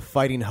was the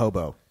Fighting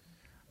Hobo.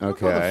 Or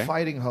the Okay.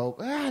 Fighting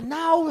Hobo.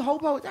 No,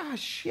 Hobo.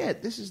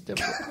 Shit. This is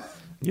different.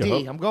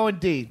 D. I'm going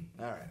D.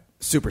 All right.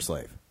 Super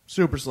slave.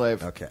 Super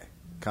slave. Okay.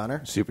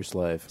 Connor? Super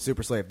slave.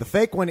 Super slave. The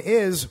fake one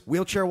is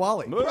Wheelchair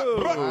Wally.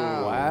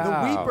 Wow.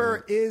 The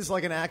Weeper is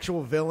like an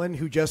actual villain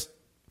who just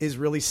is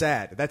really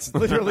sad. That's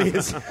literally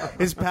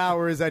his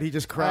power is that he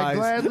just I cries.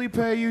 gladly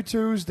pay you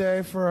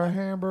Tuesday for a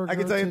hamburger. I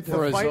can tell you today.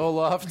 For a fight-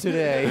 Zoloft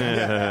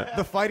today.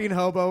 The fighting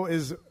hobo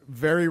is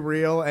very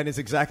real and is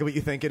exactly what you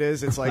think it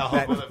is. It's like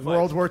that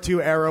World War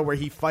II era where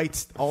he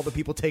fights all the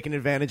people taking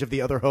advantage of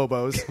the other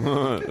hobos.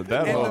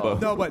 That And hobo.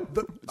 no, but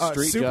the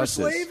Street Super justice.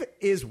 Slave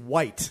is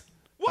white.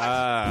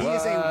 What? He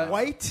is a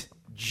white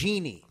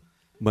genie.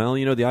 Well,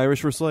 the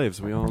Irish were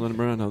slaves. We all let them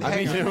around.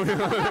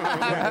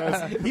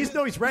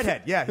 He's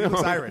redhead. Yeah, he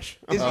looks Irish.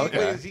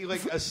 Is he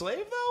like a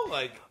slave though?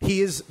 Like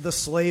He is the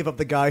slave of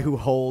the guy who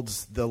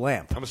holds the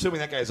lamp. I'm assuming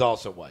that guy is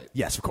also white.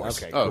 Yes, of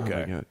course. Okay.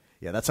 Okay.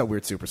 Yeah, that's how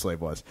weird Super Slave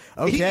was.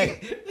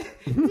 Okay.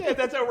 Yeah,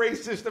 that's how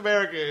racist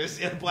America is.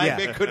 Yeah, black Yeah.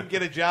 man couldn't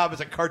get a job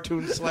as a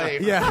cartoon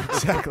slave. Yeah,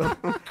 exactly.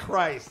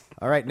 Christ.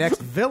 All right, next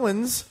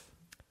villains.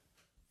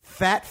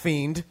 Fat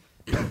Fiend.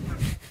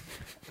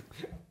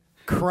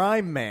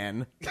 Crime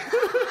Man.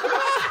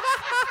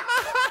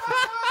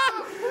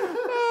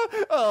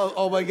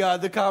 Oh my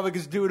God! The comic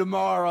is due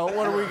tomorrow.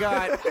 What do we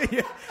got?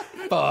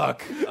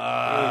 Fuck.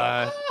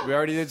 We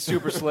already did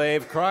Super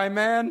Slave. Crime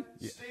Man.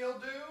 Steel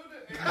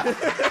dude.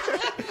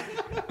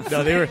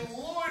 No, they were.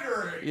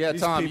 Loitering. Yeah,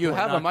 Tom, people you are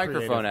have a not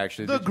microphone creative.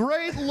 actually. The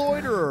great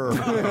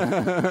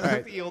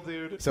loiterer. Steel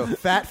dude. So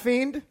Fat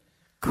Fiend,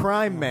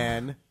 Crime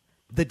Man,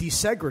 the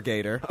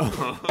Desegregator.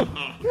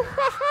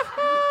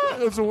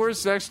 It's the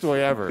worst sex toy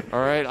ever. All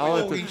right,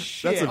 Holy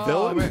shit. That's a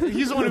villain? Oh, man.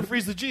 He's the one who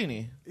frees the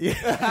genie.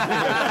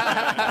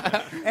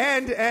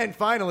 And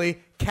finally,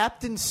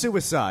 Captain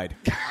Suicide.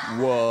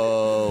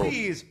 Whoa.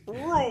 Please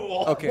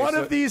rule. Okay, One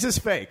so, of these is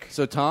fake.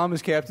 so Tom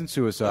is Captain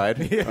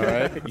Suicide. All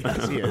right.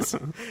 Yes, he is.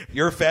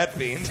 You're a fat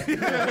fiend.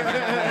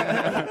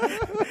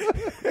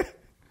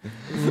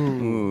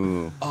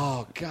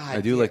 Oh God.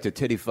 I do like to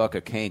titty fuck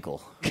a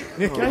cankle.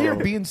 Can I hear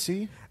B and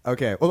C?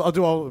 Okay, well, I'll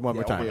do all one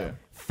more time. yeah.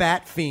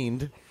 Fat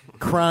Fiend,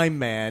 Crime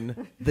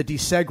Man, the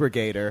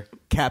Desegregator,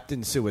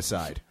 Captain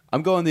Suicide.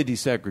 I'm going the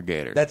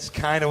Desegregator. That's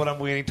kind of what I'm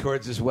leaning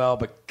towards as well.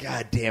 But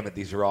God damn it,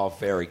 these are all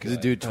very There's a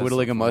good. dude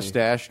twiddling a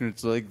mustache, and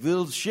it's like,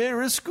 they'll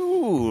share a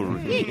school.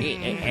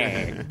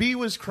 B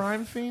was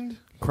crime fiend.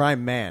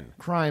 Crime Man.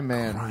 Crime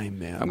man. Crime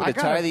Man. I'm going to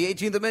tie the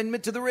 18th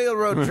Amendment to the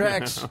railroad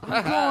tracks.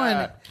 I'm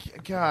going.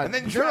 God. And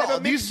then drive a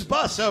mixed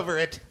bus over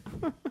it.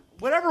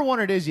 Whatever one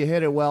it is, you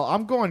hit it well.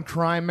 I'm going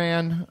crime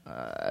man.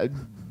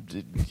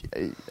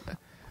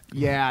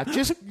 Yeah,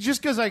 just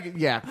because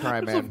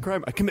crime man.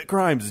 Crime. I commit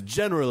crimes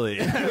generally.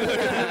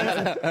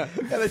 Yeah,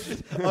 that's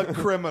just a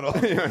criminal.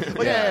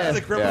 Yeah.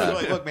 The criminal Yeah. is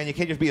like, look, man, you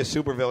can't just be a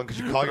supervillain because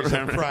you call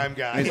yourself a crime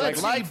guy.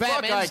 Let's like, see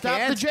fuck, Batman I stop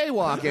can't. the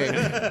jaywalking.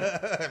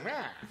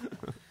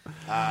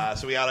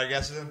 So we got our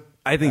guesses in?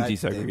 I think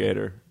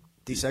desegregator.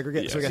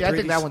 Desegregate. So we got See, I three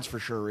think that Des- one's for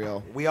sure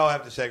real. We all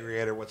have the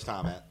segregator. What's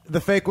Tom at?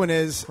 The fake one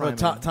is Crime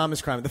Tom, Man. Tom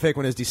is Crime. The fake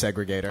one is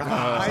Desegregator.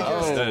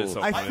 That is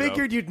so I funny,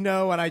 figured you'd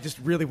know, and I just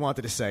really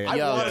wanted to say it.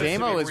 Yo, wanted it to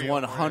Damo be is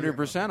real.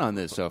 100% on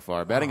this so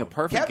far, batting a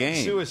perfect Captain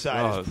game. Suicide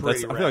Oh, is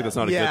pretty I feel like that's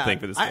not a Yeah. good thing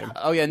for this game.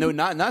 Oh yeah, no,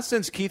 not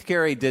since Keith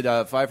Carey did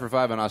 5 for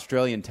 5 on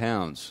Australian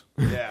towns.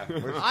 Yeah.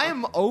 I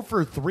am 0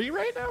 for 3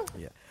 right now.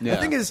 Yeah. Yeah.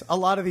 The thing is, a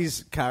lot of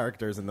these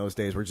characters in those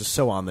days were just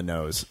so on the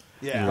nose.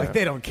 Yeah. Like,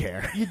 they don't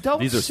care. You don't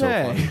These are so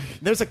say. funny.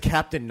 There's a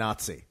Captain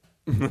Nazi.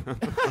 Hang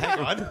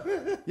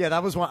on. Yeah,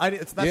 that was one.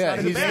 That's Yeah, not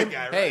in the he's bad name.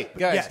 guy, right? Hey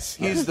guys, Yes.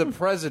 he's the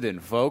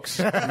president, folks.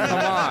 Come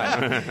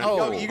on.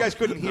 Oh, You guys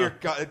couldn't hear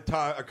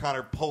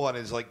Connor pull on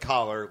his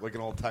collar like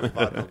an old time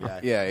vaudeville guy.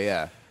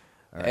 yeah.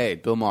 Hey,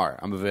 Bill Maher,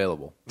 I'm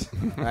available.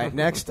 All right,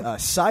 next,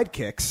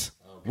 sidekicks.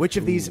 Which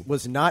of these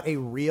was not a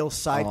real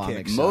sidekick?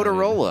 excited.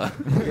 Motorola.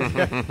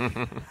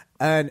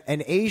 An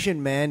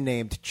Asian man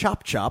named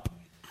Chop Chop,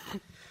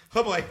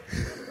 Oh boy.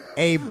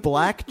 a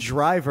black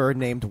driver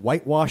named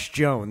Whitewash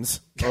Jones,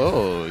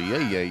 Oh,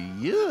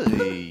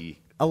 yeah.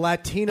 a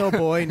Latino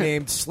boy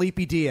named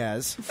Sleepy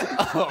Diaz,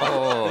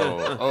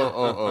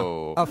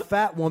 Oh. a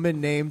fat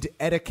woman named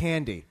Etta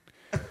Candy.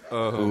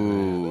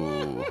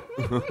 Ooh.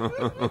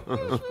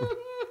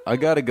 I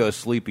gotta go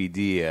Sleepy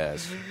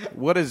Diaz.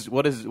 What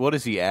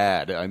does he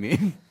add? I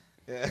mean,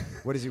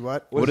 What is he?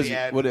 What? What what does is he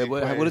add what to the is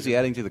he equation?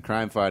 adding to the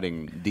crime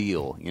fighting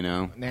deal? You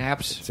know,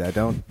 Naps. See, I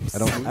don't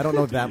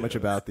know that much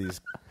about these.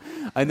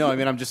 I know. I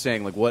mean, I'm just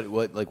saying, what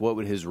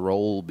would his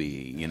role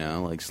be? You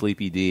know, like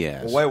Sleepy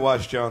Diaz. Well,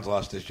 Whitewash Jones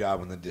lost his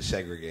job when the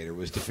desegregator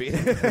was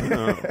defeated.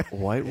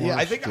 Whitewash Yeah,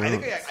 I think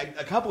Jones.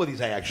 a couple of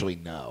these I actually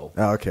know.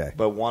 Oh, okay.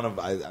 But One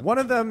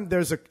of them,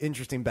 there's an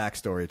interesting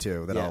backstory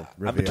too that I'll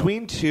reveal.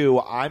 between two,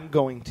 I'm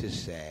going to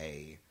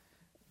say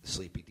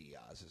Sleepy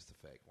Diaz is the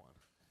fake one.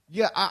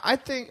 Yeah, I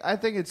think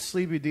it's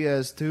Sleepy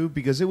Diaz too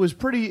because it was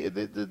pretty.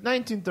 The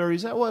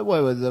 1930s. What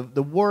was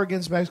the war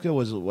against Mexico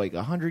was like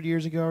 100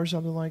 years ago or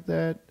something like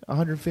that.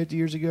 150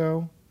 years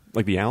ago.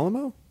 Like the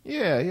Alamo?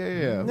 Yeah.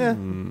 Yeah,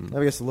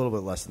 I guess a little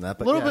bit less than that,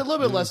 but A little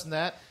bit less than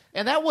that.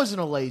 And that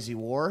wasn't a lazy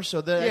war, so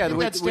I think the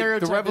that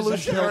stereotype the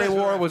Revolutionary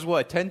War was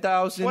what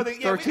 10,000,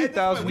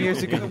 13,000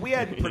 years ago. We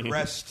hadn't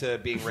progressed to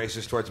being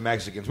racist towards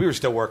Mexicans. We were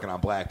still working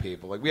on black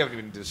people. Like we haven't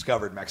even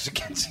discovered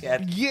Mexicans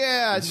yet.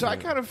 Yeah, so I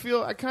kind of feel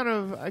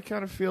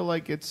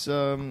like it's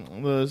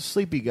the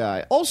sleepy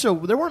guy. Also,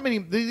 there weren't many.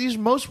 These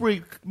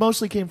mostly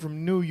came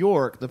from New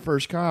York. The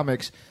first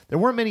comics. There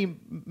weren't many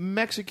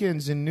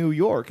Mexicans in New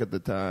York at the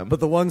time.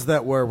 But the ones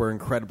that were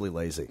incredibly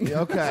lazy.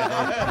 Okay,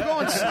 I'm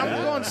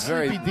going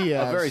Sleepy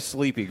Diaz. A very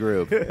sleepy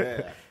group.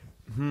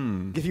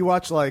 If you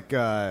watch like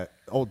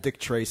old Dick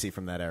Tracy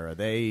from that era,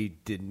 they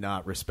did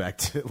not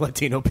respect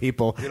Latino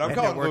people. Dude, I'm and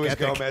calling their work Luis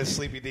ethic. Gomez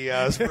Sleepy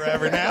Diaz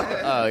forever now.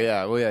 Oh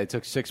yeah, well yeah, it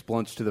took 6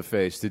 blunts to the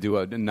face to do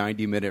a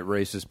 90-minute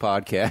racist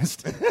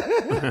podcast.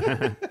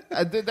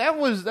 That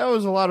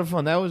was a lot of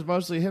fun. That was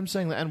mostly him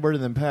saying the N-word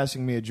and then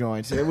passing me a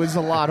joint. It was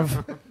a lot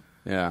of.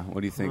 Yeah, what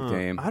do you think,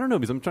 Dame? I don't know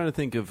because I'm trying to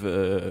think of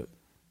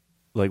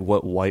like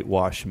what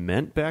whitewash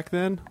meant back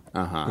then,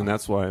 and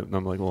that's why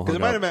I'm like, well, Because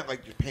it might have meant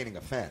like just painting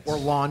a fence. Or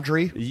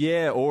laundry.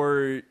 yeah,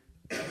 or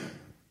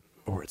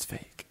it's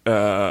fake.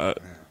 I'll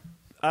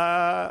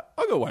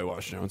go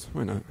whitewash Jones.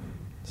 Why not?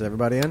 Is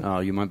everybody in? Oh,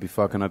 you might be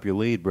fucking up your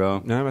lead,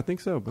 bro. No, I think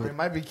so. They But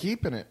might be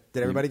keeping it.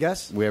 Did everybody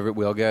guess? We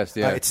all guessed,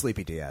 yeah. It's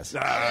Sleepy Diaz.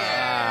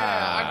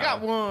 I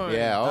got one.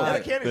 Yeah,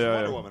 Etta Candy's Yeah,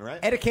 Wonder yeah. Woman, right?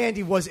 Etta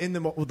Candy was in the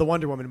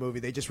Wonder Woman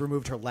movie. They just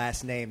removed her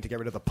last name to get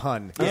rid of the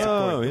pun. Yeah.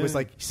 Oh, It yeah. was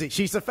like,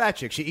 she's a fat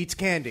chick. She eats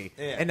candy.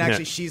 Yeah. And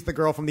actually, Yeah. she's the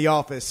girl from The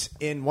Office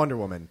in Wonder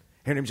Woman.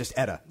 Her name's just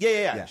Etta.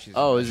 Yeah. She's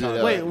Oh, is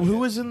it? Wait,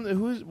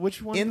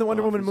 which one? In the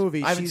Wonder Woman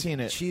movie, I haven't she's, seen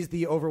it. she's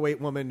the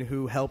overweight woman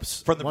who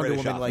helps From the Wonder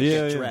British Woman Office. like Yeah,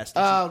 get yeah. dressed.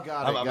 Oh,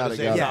 got I'm it. going to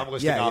say Yeah, Tom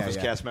listing yeah, Office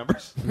yeah. cast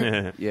members.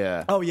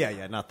 Yeah. Oh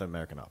yeah, not the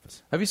American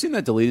Office. Have you seen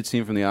that deleted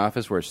scene from The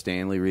Office where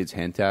Stanley reads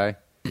hentai?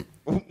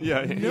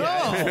 yeah,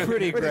 It's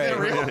pretty great.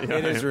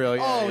 It is real.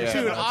 Yeah, Oh, yeah.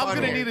 dude, I'm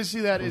going to need to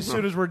see that as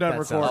soon as we're done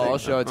That sounds recording. I'll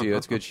show it to you.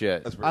 It's good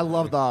shit. I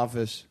love The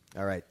Office.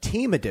 All right,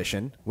 Team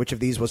Edition. Which of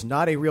these was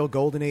not a real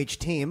Golden Age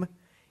team?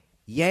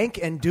 Yank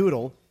and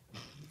Doodle,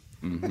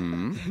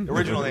 The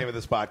original name of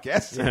this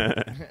podcast.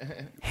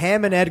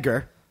 Ham and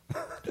Edgar,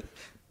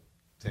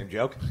 Same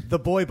joke. the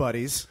Boy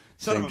Buddies,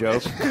 Same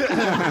joke.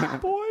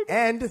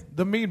 and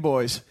The Mean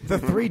Boys. the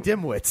Three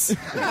Dimwits.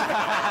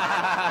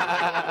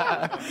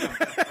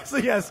 So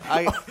yes,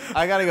 I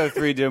gotta go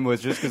 3 dimwits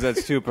just because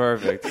that's too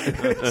perfect.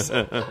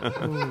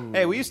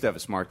 Hey, we used to have a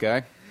smart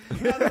guy.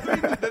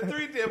 The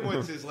Three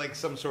Dimwits is like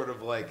some sort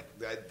of like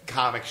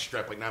comic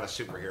strip, like not a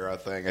superhero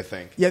thing, I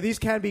think. yeah, these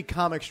can be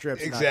comic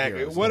strips. not Exactly.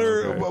 heroes. What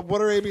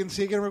are A, B, and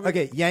C again? real quick?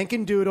 Okay, Yank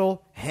and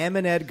Doodle, Ham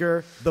and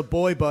Edgar, the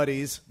Boy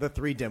Buddies, the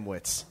Three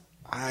Dimwits.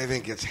 I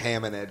think it's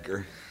Ham and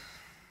Edgar.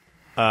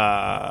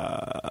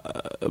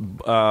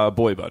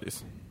 boy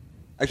buddies.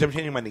 Actually, I'm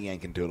changing mine to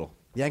Yank and Doodle.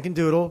 Yank and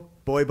Doodle,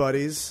 Boy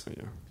Buddies.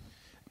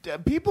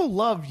 People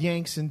loved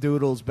Yanks and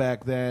Doodles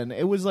back then.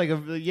 It was like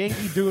the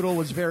Yankee Doodle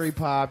was very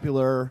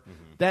popular.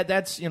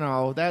 That's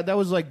that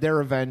was like their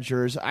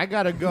adventures. I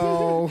gotta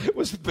go. It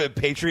was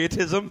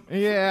patriotism.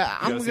 Yeah,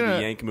 I'm I'm see the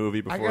gonna. Yank movie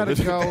I before gotta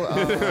this.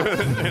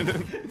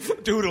 go.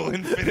 Doodle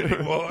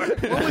Infinity War.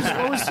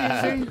 What was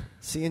C&D?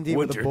 C&D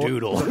Winter with the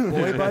Doodle. the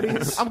Boy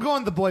Buddies I'm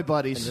going the Boy and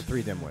Buddies. the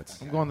Three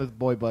Dimwits. I'm going the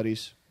Boy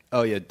Buddies.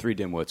 Oh yeah, 3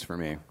 dimwits for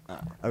me.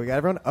 Oh, we got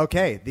everyone?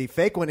 Okay, the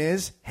fake one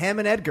is Ham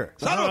and Edgar.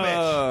 Son of a bitch.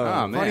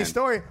 Oh man. Funny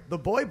story. The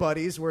Boy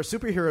Buddies were a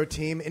superhero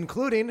team,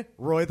 including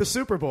Roy the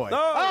Superboy.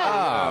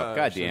 Oh,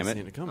 God damn Seen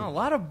it. it coming. Oh, a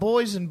lot of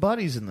boys and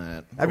buddies in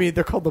that. I mean,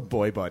 they're called the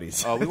Boy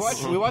Buddies. Oh, we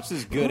watched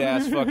this good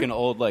ass fucking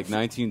old like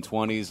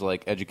 1920s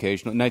like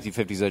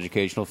 1950s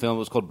educational film. It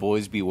was called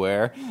Boys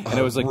Beware, and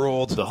it was like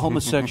ruled. the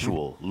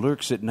homosexual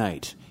lurks at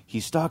night. He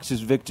stalks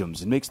his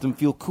victims and makes them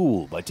feel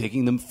cool by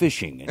taking them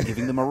fishing and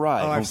giving them a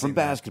ride home from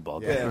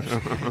basketball games.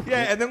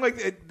 Yeah, and then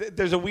like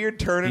there's a weird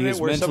turn in He it is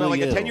where someone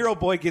like mentally a ill. 10-year-old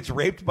boy gets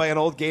raped by an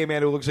old gay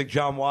man who looks like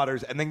John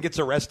Waters, and then gets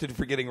arrested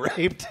for getting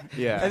raped.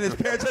 Yeah. and his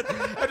parents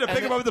have to pick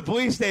him up at the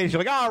police station.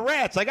 Like, oh,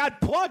 rats! I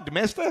got plugged,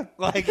 Mister.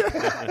 Like,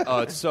 Oh,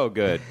 it's so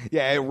good.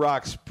 yeah, it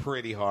rocks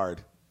pretty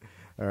hard.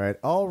 All right,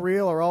 all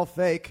real or all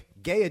fake?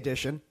 Gay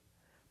edition.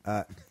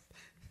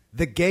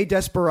 The Gay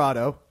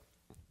Desperado,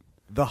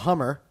 the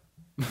Hummer,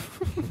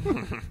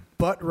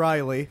 Butt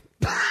Riley,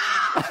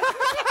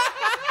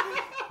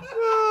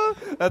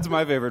 That's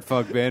my favorite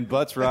funk band,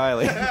 Butts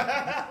Riley.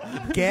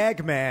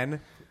 Gag Man,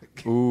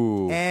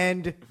 Ooh.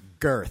 and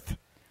Girth.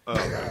 Oh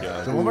my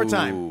god. So one more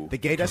time. Ooh. The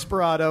Gay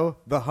Desperado,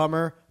 the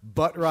Hummer,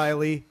 Butt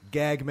Riley,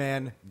 Gag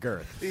Man,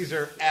 Girth. These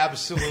are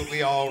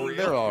absolutely all real.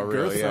 They're all real,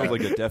 Girth yeah. sounds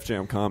like a Def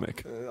Jam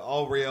comic.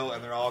 all real,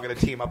 and they're all going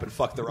to team up and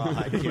fuck the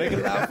rawhide. Make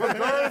it loud for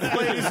Girth,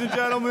 ladies and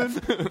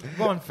gentlemen. I'm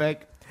going fake.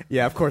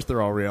 Yeah, of course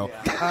they're all real.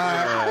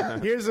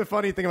 Here's the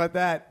funny thing about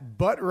that.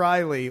 Butt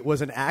Riley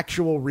was an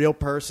actual real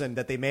person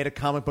that they made a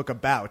comic book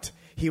about.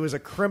 He was a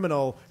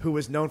criminal who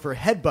was known for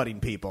headbutting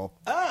people.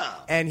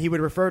 Oh. And he would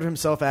refer to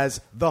himself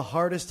as the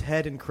hardest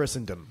head in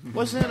Christendom.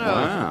 Wasn't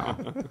Wow.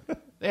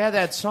 they had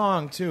that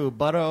song too,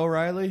 Butta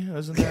O'Reilly?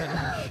 Wasn't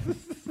that?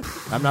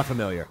 I'm not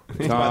familiar.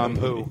 Tom,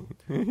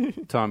 Pooh.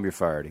 Tom, you're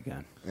fired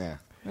again. Yeah.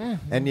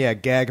 And yeah,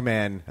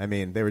 Gagman, I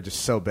mean, they were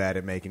just so bad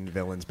at making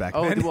villains back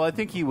Oh, then. well, I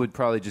think he would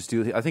probably just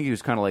do. I think he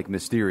was kind of like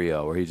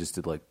Mysterio, where he just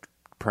did like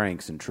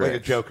pranks and tricks,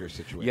 Like a Joker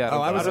situation. Yeah,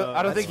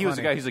 I don't think he was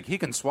funny. a guy who's like he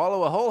can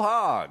swallow a whole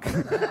hog. He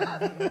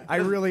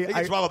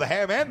can swallow the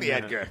ham and the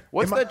Edgar.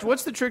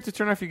 What's the trick to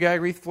turn off your gag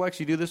reflex?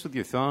 You do this with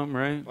your thumb,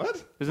 right?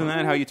 What? Isn't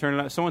that how you turn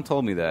it off? Someone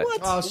told me that.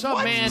 Oh,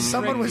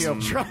 someone was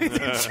trying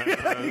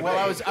to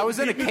Well, I was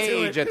in a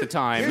cage at the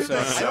time, so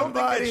I don't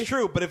think that's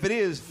true, but if it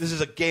is, this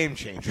is a game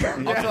changer.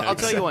 I'll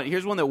tell you one.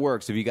 Here's one that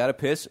works. If you got to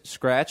piss,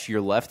 scratch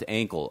your left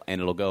ankle and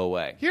it'll go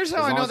away. Here's how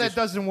As I long know as that it's-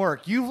 doesn't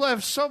work. You've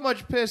left so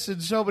much piss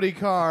in so many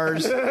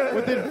cars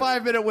within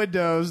 5-minute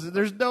windows.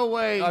 There's no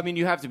way. I mean,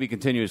 you have to be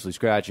continuously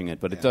scratching it,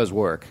 but it does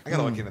work. I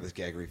gotta look into this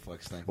gag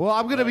reflex thing. Well,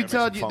 I'm going to be make some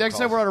telling you phone next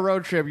time calls. we're on a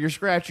road trip, you're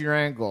scratching your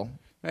ankle.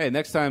 Hey,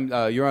 next time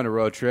you're on a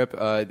road trip,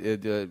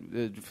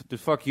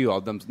 fuck you.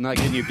 I'm not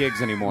getting you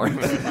gigs anymore. I've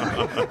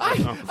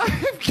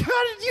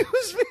gotten you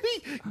as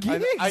many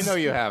gigs. I know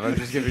you have. I'm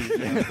just giving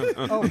you.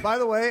 Oh, by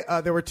the way,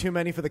 there were too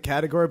many for the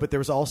category, but there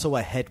was also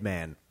a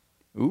headman.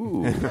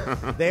 Ooh.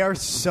 They are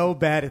so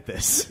bad at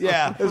this.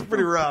 Yeah, it was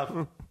pretty rough.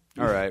 All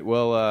right.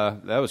 Well,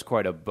 that was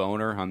quite a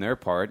boner on their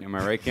part. Am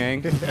I right,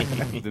 gang?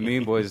 The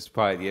Mean Boys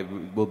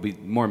will be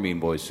more Mean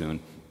Boys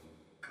soon.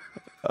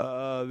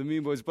 The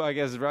Mean Boys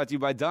podcast is brought to you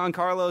by Don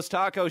Carlos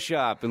Taco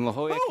Shop in La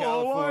Jolla,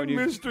 California.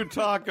 Mr.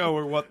 Taco,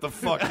 or what the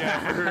fuck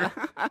ever.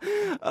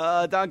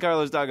 Don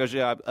Carlos Taco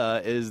Shop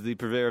is the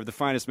purveyor of the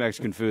finest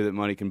Mexican food that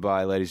money can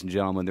buy, ladies and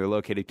gentlemen. They're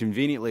located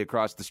conveniently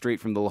across the street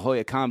from the La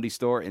Jolla Comedy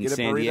Store in Get a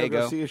San burrito,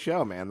 Diego. Go see a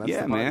show, man. That's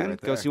Yeah, the party man.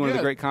 right Go there. see one of the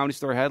Yeah. great Comedy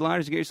Store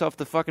headliners. You get yourself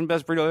the fucking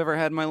best burrito I've ever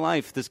had in my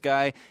life. This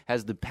guy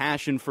has the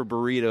passion for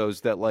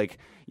burritos that, like,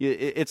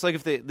 it's like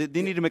if they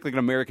need to make like an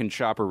American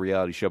Chopper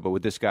reality show, but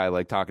with this guy,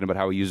 like, talking about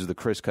how he uses the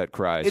Chris Cut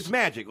cries. It's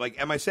magic. Like,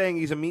 am I saying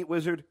he's a meat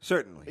wizard?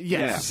 Certainly.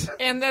 Yes.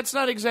 And that's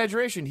not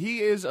exaggeration.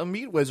 He is a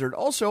meat wizard.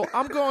 Also,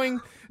 I'm going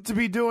to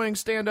be doing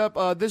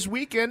stand-up this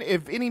weekend.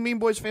 If any Mean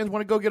Boys fans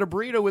want to go get a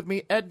burrito with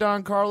me at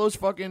Don Carlos,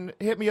 fucking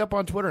hit me up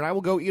on Twitter, and I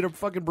will go eat a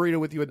fucking burrito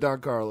with you at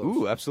Don Carlos.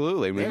 Ooh,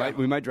 absolutely. We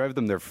might drive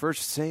them their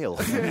first sale.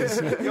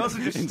 He also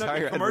just stuck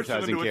Entire a commercial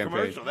advertising into a campaign.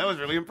 commercial. That was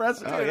really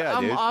impressive. Oh, yeah,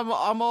 dude.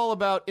 I'm all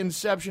about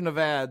inception of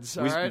ads,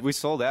 all right? We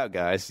sold out,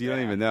 guys. You don't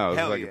even know. It was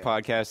Hell like yeah.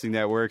 podcasting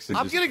networks. And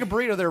I'm just, getting a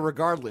burrito there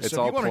regardless. It's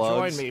So if you all want to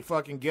plugs. join me,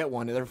 fucking get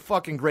one. They're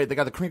fucking great. They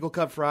got the crinkle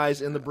cut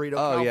fries in the burrito.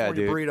 Oh, yeah, California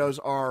dude. burritos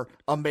are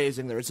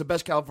amazing there. It's the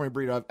best California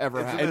burrito I've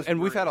ever had. and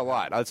we've had a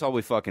lot. That's all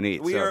we fucking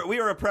eat. We so.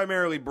 are a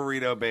primarily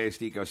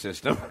burrito-based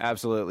ecosystem.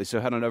 Absolutely. So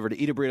head on over to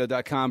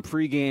eataburrito.com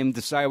pregame,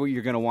 decide what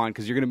you're going to want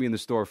because you're going to be in the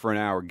store for an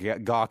hour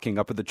gawking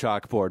up at the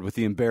chalkboard with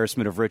the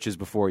embarrassment of riches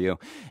before you.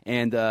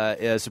 And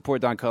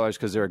support Don Colors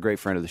because they're a great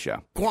friend of the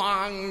show.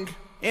 Guang.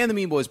 And the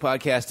Mean Boys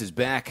podcast is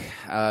back.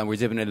 We're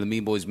dipping into the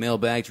Mean Boys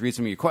mailbag to read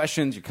some of your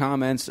questions, your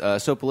comments.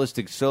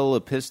 Soapalistic,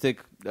 solapistic,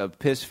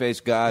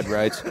 piss-faced God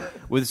writes,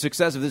 with the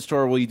success of this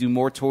tour, will you do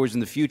more tours in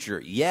the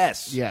future?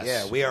 Yes. Yes.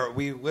 Yeah,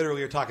 we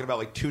literally are talking about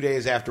like 2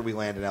 days after we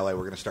land in LA, we're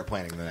going to start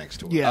planning the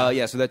next tour.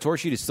 Yeah. So that tour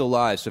sheet is still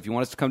live. So if you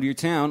want us to come to your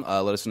town,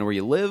 let us know where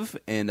you live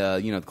and,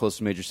 the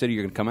closest major city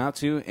you're going to come out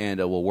to, and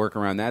we'll work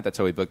around that. That's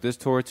how we booked this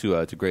tour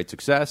to great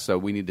success. So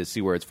we need to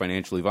see where it's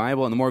financially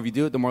viable. And the more of you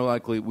do it, the more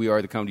likely we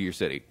are to come to your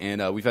city.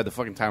 And we've had the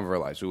fucking time of our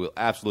lives, so we'll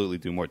absolutely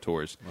do more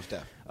tours. Most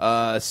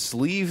definitely.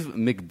 Sleeve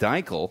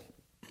McDykel,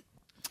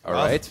 all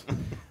right,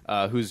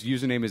 whose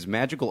username is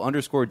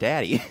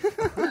magical_daddy.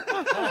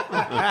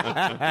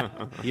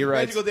 He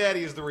writes, Magical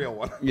Daddy is the real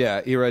one.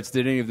 yeah, he writes,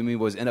 did any of the Mean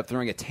Boys end up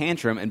throwing a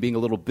tantrum and being a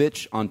little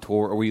bitch on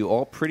tour, or were you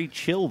all pretty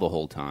chill the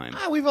whole time?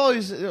 We've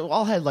always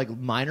all had like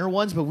minor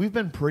ones, but we've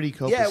been pretty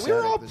copacetic. Yeah, we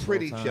were all this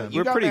pretty whole chill. time. You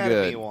We're got pretty mad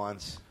good. at me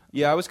once.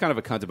 Yeah, I was kind of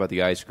a cunt about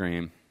the ice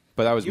cream,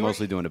 but I was You were-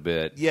 mostly doing a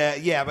bit.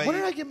 Yeah, but When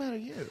did I get mad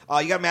at you?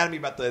 you got mad at me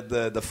about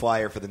the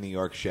flyer for the New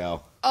York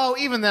show. Oh,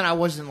 even then I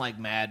wasn't like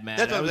mad.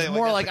 That's what I I'm was saying,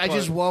 more like, like that's I the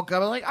just quote. woke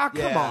up and like, oh,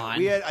 come on.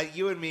 We had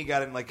you and me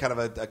got in like kind of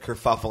a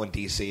kerfuffle in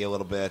DC a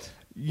little bit.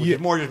 Which is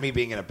more just me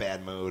being in a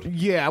bad mood.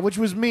 Yeah, which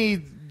was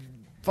me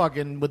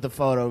fucking with the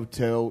photo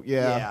too.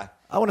 Yeah.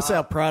 I want to say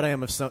how proud I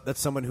am of that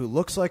someone who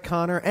looks like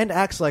Connor and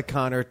acts like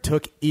Connor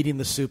took eating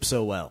the soup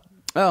so well.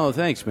 Oh,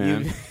 thanks,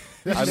 man.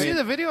 Did you see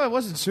the video? I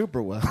wasn't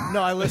super well.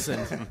 No, I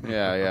listened.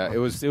 Yeah, it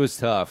was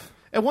tough.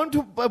 At one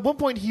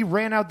point, he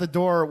ran out the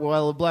door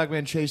while a black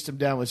man chased him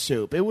down with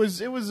soup. It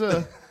was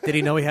a Did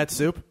he know he had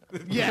soup?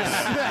 yes.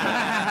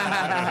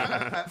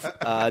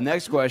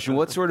 Next question.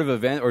 What sort of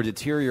event or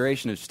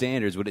deterioration of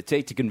standards would it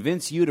take to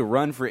convince you to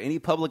run for any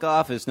public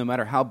office, no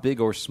matter how big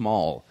or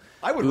small?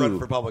 I would run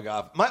for public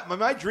office.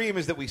 My dream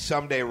is that we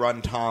someday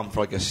run Tom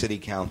for like a city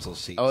council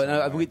seat. Oh, and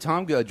I believe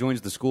Tom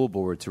joins the school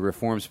board to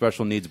reform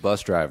special needs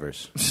bus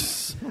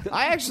drivers.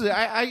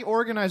 I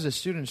organized a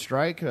student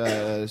strike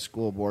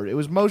school board. It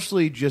was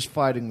mostly just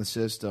fighting the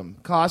system.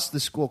 Cost the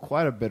school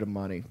quite a bit of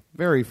money.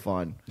 Very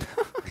fun.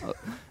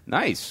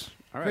 Nice.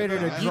 All right.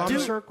 Created a drum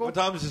circle. What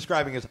Tom is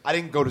describing is I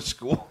didn't go to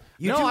school.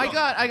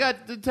 I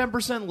got the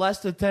 10%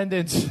 less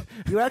attendance.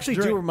 You actually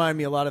do remind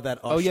me a lot of that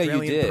Oh, yeah, you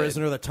Australian did.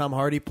 prisoner that Tom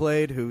Hardy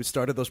played who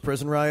started those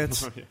prison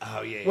riots.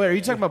 Oh yeah. Wait, are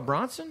you talking about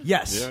Bronson?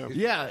 Yes.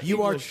 Yeah,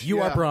 You are English, you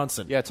are yeah.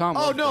 Bronson. Yeah, Tom.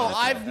 Oh loves no, that.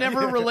 I've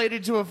never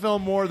related to a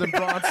film more than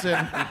Bronson.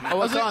 I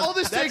was like, all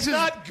this takes is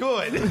not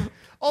good.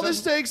 all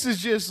this takes is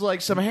just like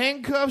some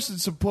handcuffs and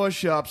some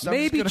push-ups. I'm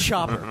Maybe just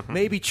Chopper.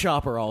 Maybe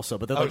Chopper also,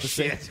 but they're like the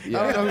same.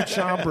 gonna, I don't know who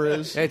Chomper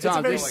is. Hey, It's a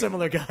Tom, very did-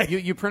 similar guy.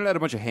 You printed out a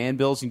bunch of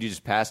handbills and you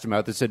just passed them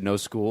out that said no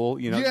school.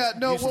 You know, Yeah,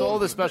 no, you stole well-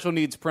 the special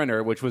needs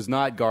printer, which was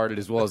not guarded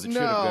as well as it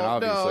should have been.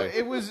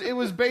 Obviously, No, it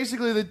was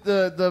basically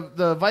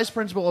the vice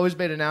principal always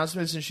made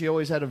announcements, and she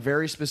always had a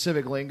very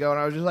specific lingo, and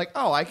I was just like,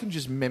 oh, I can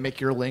just mimic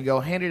your lingo.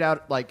 Handed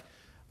out like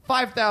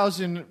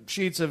 5,000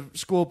 sheets of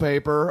school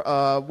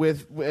paper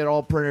with it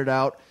all printed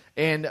out,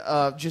 and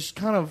just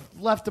kind of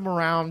left them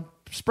around,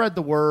 spread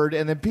the word,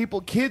 and then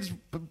kids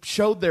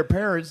showed their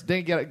parents,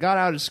 got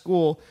out of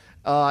school,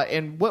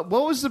 and what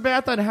was the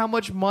math on how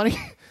much money?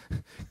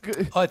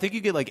 I think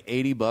you get like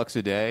 $80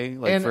 a day,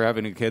 like And- for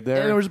having a kid And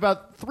there. there was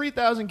about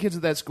 3,000 kids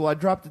at that school. I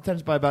dropped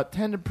attendance by about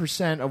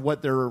 10% of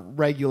what their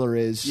regular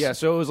is. Yeah,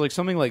 so it was like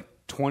something like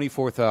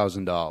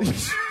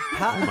 $24,000.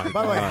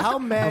 By the way, how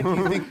mad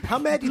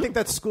do you think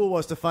that school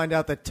was to find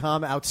out that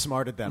Tom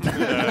outsmarted them?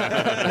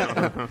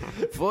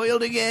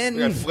 Foiled again.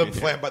 We got flim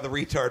flam by the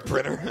retard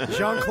printer.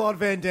 Jean-Claude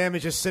Van Damme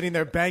is just sitting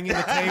there banging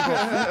the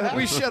table.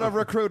 We should have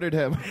recruited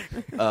him.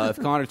 If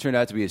Connor turned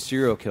out to be a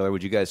serial killer,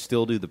 would you guys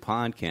still do the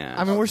podcast?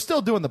 I mean, we're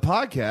still doing the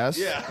podcast.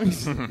 Yeah.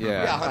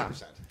 yeah. Yeah,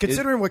 100%.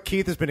 Considering what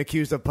Keith has been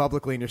accused of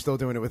publicly, and you're still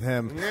doing it with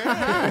him.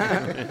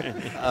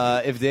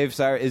 If Dave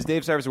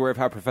Cyrus aware of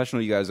how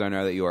professional you guys are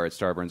now that you are at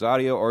Starburns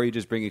Audio, or are you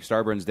just bringing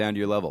Starburns down to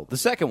your level? The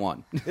second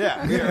one.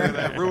 Yeah, we're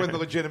going to ruin the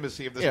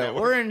legitimacy of this Yeah,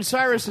 network. we're in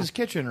Cyrus's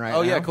kitchen right now.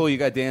 Oh yeah, cool. You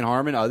got Dan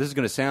Harmon. Oh, this is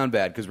going to sound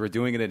bad because we're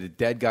doing it at a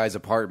dead guy's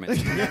apartment.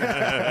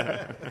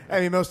 I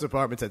mean, most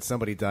apartments had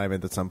somebody die in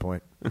at some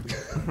point.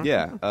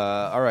 Yeah.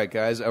 All right,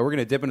 guys. We're going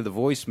to dip into the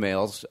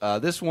voicemails.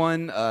 This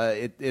one,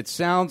 it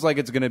sounds like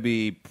it's going to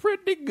be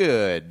pretty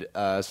good.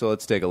 So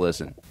let's take a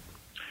listen.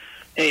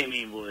 Hey,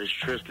 me boys,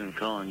 Tristan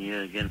calling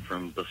you again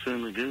from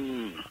Buffoon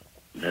Lagoon,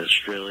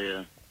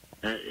 Australia.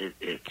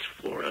 It's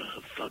Florida.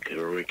 Fuck, who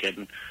are we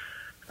kidding?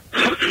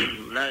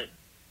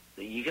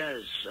 You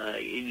guys,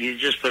 you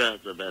just put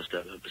out the best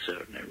of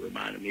episode, and it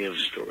reminded me of a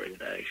story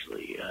that I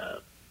actually,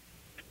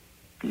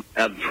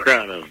 I'm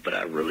proud of, but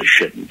I really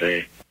shouldn't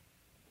be.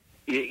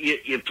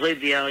 You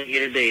played the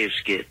Alligator Dave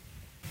skit,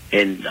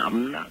 and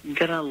I'm not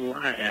gonna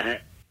lie,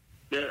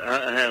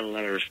 I had a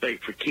lot of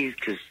respect for Keith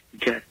because,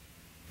 god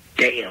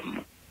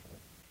damn,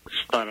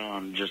 spot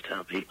on just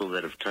how people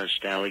that have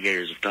touched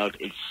alligators have talked.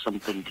 It's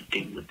something to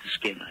do with the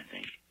skin, I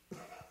think.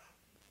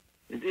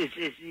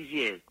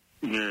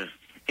 Yeah.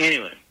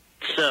 Anyway,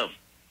 so,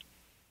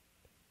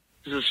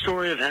 there's a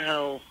story of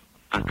how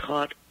I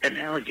caught an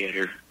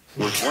alligator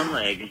with one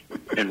leg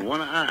and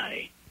one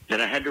eye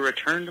that I had to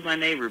return to my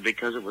neighbor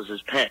because it was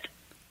his pet.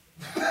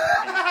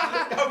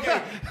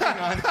 Okay, hang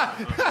on.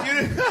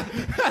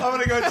 I'm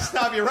going to go and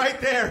stop you right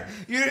there.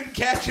 You didn't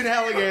catch an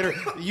alligator.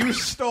 You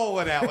stole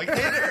an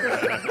alligator.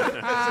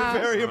 That's a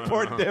very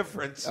important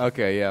difference.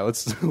 Okay, yeah.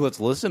 Let's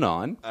listen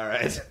on. All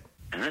right.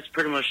 And that's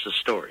pretty much the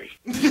story.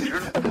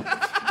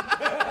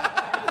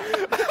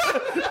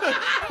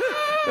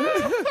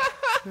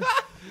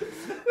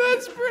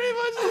 That's pretty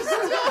much the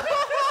story.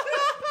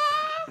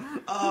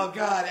 Oh,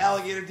 God,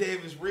 Alligator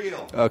Dave is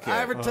real. Okay.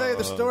 I ever tell you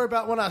the story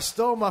about when I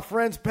stole my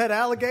friend's pet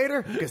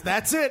alligator? Because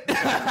that's it.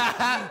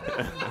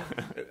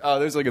 Oh,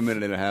 there's like a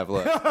minute and a half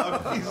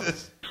left.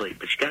 Jesus. But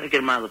you gotta get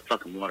him out of the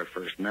fucking water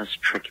first, and that's the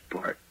tricky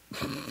part.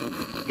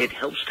 It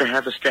helps to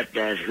have a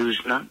stepdad who's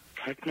not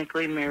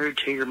technically married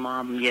to your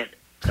mom yet,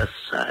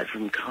 aside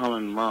from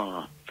common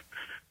law.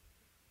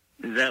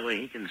 That way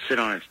he can sit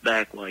on its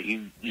back while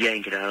you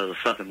yank it out of the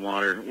fucking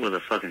water with a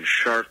fucking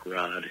shark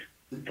rod.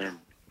 And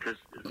because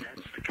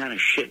that's the kind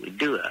of shit we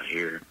do out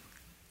here.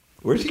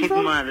 Where's he Keep in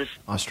from? mind,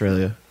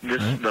 Australia.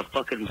 the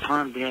fucking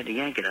pond we had to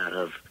yank it out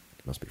of,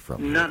 Must be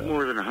from not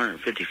more than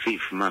 150 feet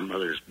from my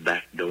mother's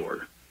back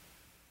door.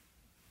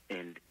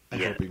 And I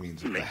yeah, hope he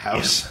means the make-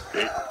 house.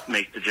 yeah,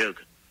 make the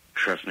joke.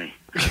 Trust me.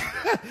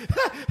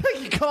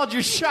 You called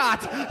your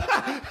shot.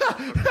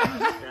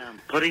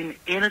 Putting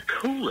in a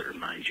cooler,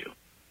 mind you.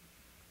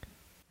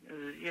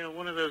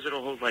 One of those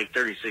that'll hold like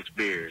 36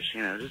 beers.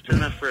 Just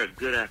enough for a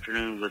good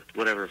afternoon with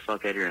whatever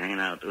fuckhead you're hanging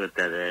out with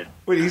that day.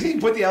 Wait, he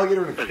put the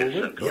alligator in a Look at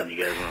cooler? something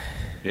you guys want.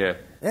 Yeah.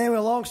 Anyway,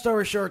 long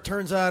story short,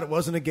 turns out it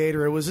wasn't a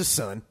gator, it was his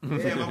son.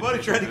 Yeah, my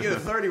buddy tried to get a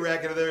 30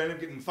 rack out of there and ended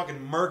up getting fucking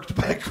murked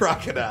by a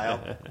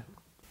crocodile.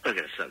 I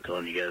gotta stop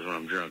calling you guys when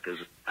I'm drunk, because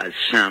I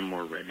sound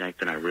more redneck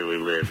than I really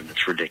live, and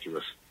it's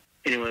ridiculous.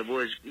 Anyway,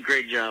 boys,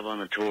 great job on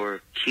the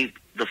tour. Keep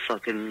the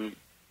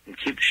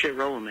shit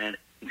rolling, man.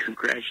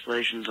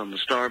 Congratulations on the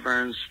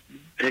Starburns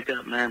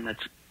pickup, man.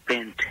 That's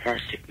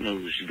fantastic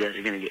news. You guys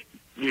are gonna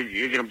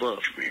you're gonna blow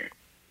up from here.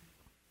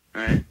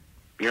 All right.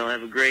 Y'all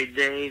have a great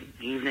day,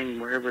 evening,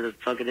 wherever the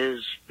fuck it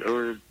is,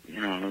 or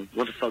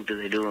what the fuck do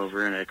they do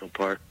over in Echo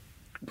Park?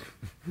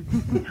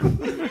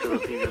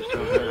 Filipinos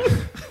don't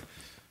have.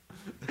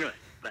 Anyway,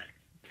 back.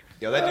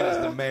 Yo, that dude is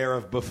the mayor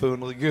of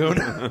Buffoon Lagoon.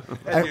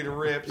 That dude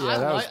rips. Yeah,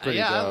 that was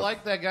pretty I dope.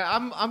 like that guy.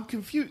 I'm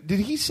confused. Did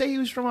he say he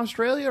was from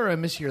Australia, or I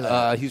mishear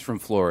that? He's from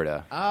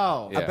Florida.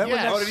 Oh, I bet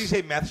yes. Oh, did he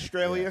say Meth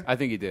Australia? I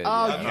think he did.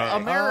 Oh, yeah.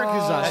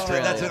 America's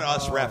Australia. That's an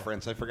Us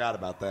reference. I forgot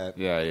about that.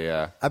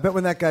 Yeah. I bet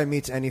when that guy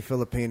meets any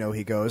Filipino,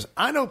 he goes,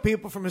 "I know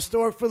people from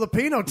historic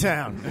Filipino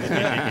town."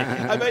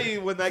 I bet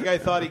you when that guy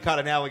thought he caught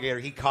an alligator,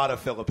 he caught a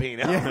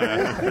Filipino.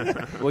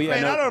 Well, yeah,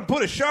 Man, no- I don't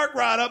put a shark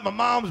rod up my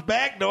mom's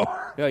back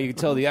door. Yeah, you can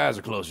tell the eyes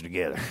are closer together.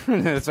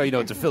 That's how you know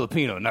it's a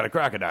Filipino, not a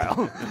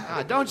crocodile.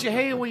 Don't you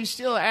hate it when you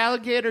steal an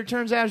alligator? It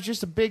turns out it's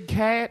just a big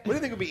cat. What do you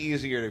think would be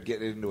easier to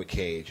get into a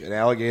cage, an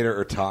alligator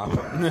or Tom?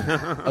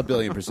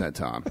 1,000,000,000%,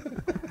 Tom.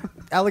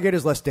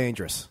 Alligator's less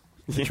dangerous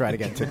to try to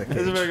get into the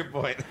That's a cage. very good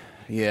point.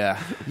 Yeah.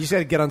 You just got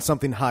to get on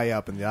something high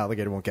up, and the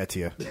alligator won't get to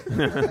you.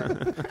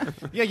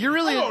 Yeah, you're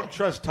really. I don't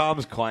trust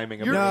Tom's climbing.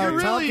 You're, No, you're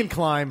Tom really, can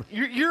climb.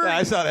 You're, Yeah,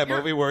 I saw that you're-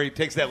 movie where he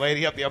takes that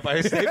lady up the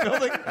Empire State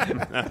Building.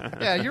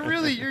 Yeah, you're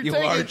really. You're You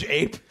taking, large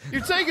ape.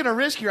 You're taking a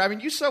risk here. I mean,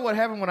 you saw what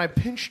happened when I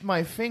pinched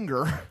my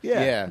finger.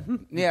 Yeah.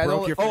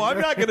 Broke your Oh, I'm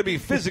not going to be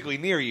physically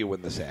near you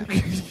when this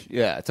happens.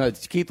 Yeah.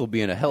 Keith will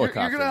be in a You're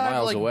helicopter gonna have to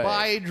miles away.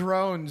 buy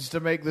drones to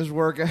make this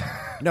work.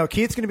 No,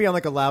 Keith's going to be on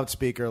like a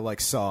loudspeaker,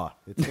 like Saw.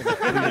 It's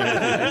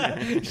gonna,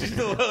 She's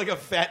like a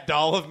fat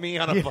doll of me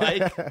on a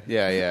bike.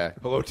 Yeah.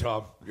 Hello,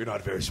 Tom. You're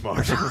not very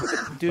smart.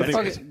 Dude,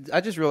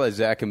 I just realized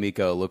Zach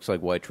Amico looks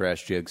like white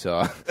trash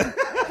Jigsaw.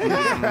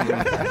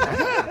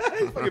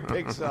 Fucking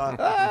pig saw.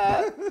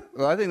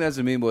 Well, I think that's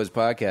the Mean Boys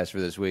podcast for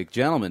this week.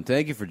 Gentlemen,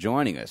 thank you for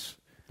joining us.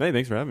 Hey,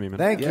 thanks for having me, man.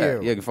 thank Yeah,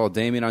 you. you can follow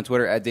Damien on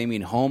Twitter at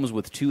Damien Holmes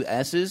with 2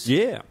 S's.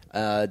 Yeah.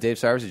 Dave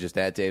Cyrus is just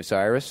at Dave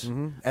Cyrus.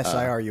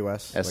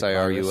 SIRUS.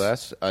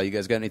 SIRUS. You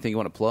guys got anything you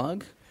want to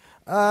plug?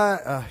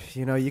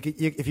 You know,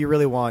 if you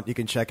really want, you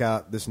can check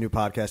out this new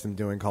podcast I'm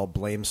doing called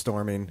Blame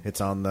Storming.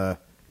 It's on the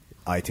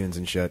iTunes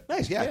and shit.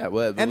 Nice, yeah. Yeah,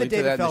 well, And the link to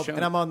that David in the show. Feldman,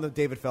 and I'm on the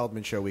David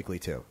Feldman show weekly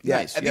too.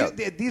 Nice. And Yeah.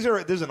 This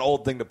is an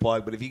old thing to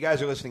plug, but if you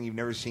guys are listening, you've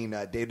never seen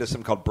Dave does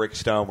something called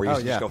Brickstone, where you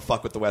used to yeah. just go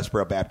fuck with the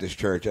Westboro Baptist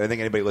Church. And I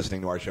think anybody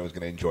listening to our show is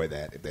going to enjoy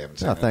that if they haven't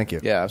seen Oh, it. thank you.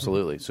 Yeah,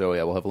 absolutely. So,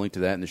 yeah, we'll have a link to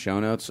that in the show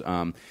notes.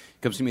 Come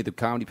see me at the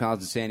Comedy Palace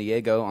in San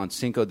Diego on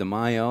Cinco de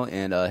Mayo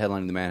and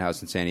headlining the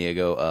Madhouse in San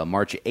Diego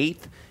March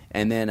 8th.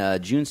 And then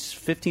June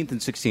 15th and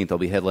 16th, I'll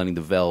be headlining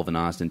the Velve in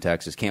Austin,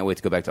 Texas. Can't wait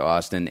to go back to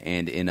Austin.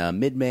 And in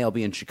mid-May, I'll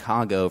be in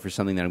Chicago for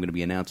something that I'm going to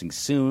be announcing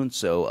soon.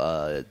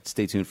 So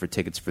stay tuned for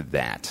tickets for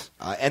that.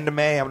 End of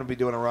May, I'm going to be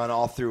doing a run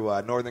all through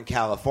Northern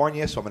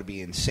California. So I'm going to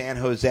be in San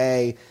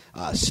Jose,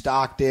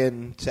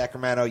 Stockton,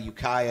 Sacramento,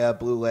 Ukiah,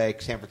 Blue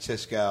Lake, San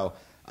Francisco.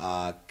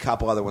 A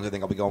couple other ones I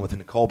think I'll be going with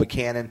Nicole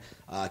Buchanan.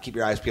 Keep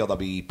your eyes peeled. I'll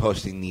be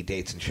posting the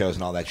dates and shows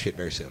and all that shit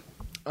very soon.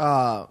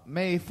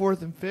 May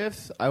 4th and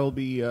 5th, I will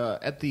be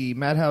at the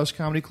Madhouse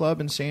Comedy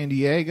Club in San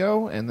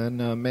Diego, and then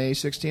May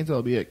 16th,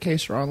 I'll be at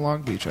Caser on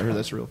Long Beach. I heard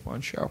that's a real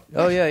fun show.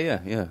 Oh, yeah.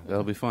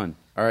 That'll be fun.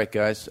 All right,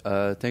 guys.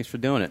 Thanks for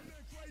doing it.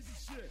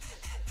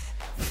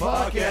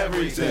 Fuck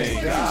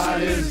everything.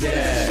 God is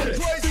dead.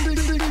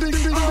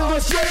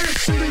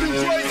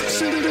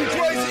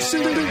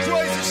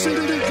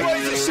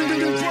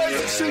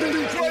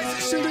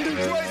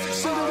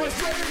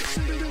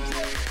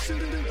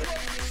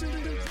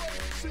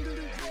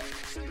 Crazy.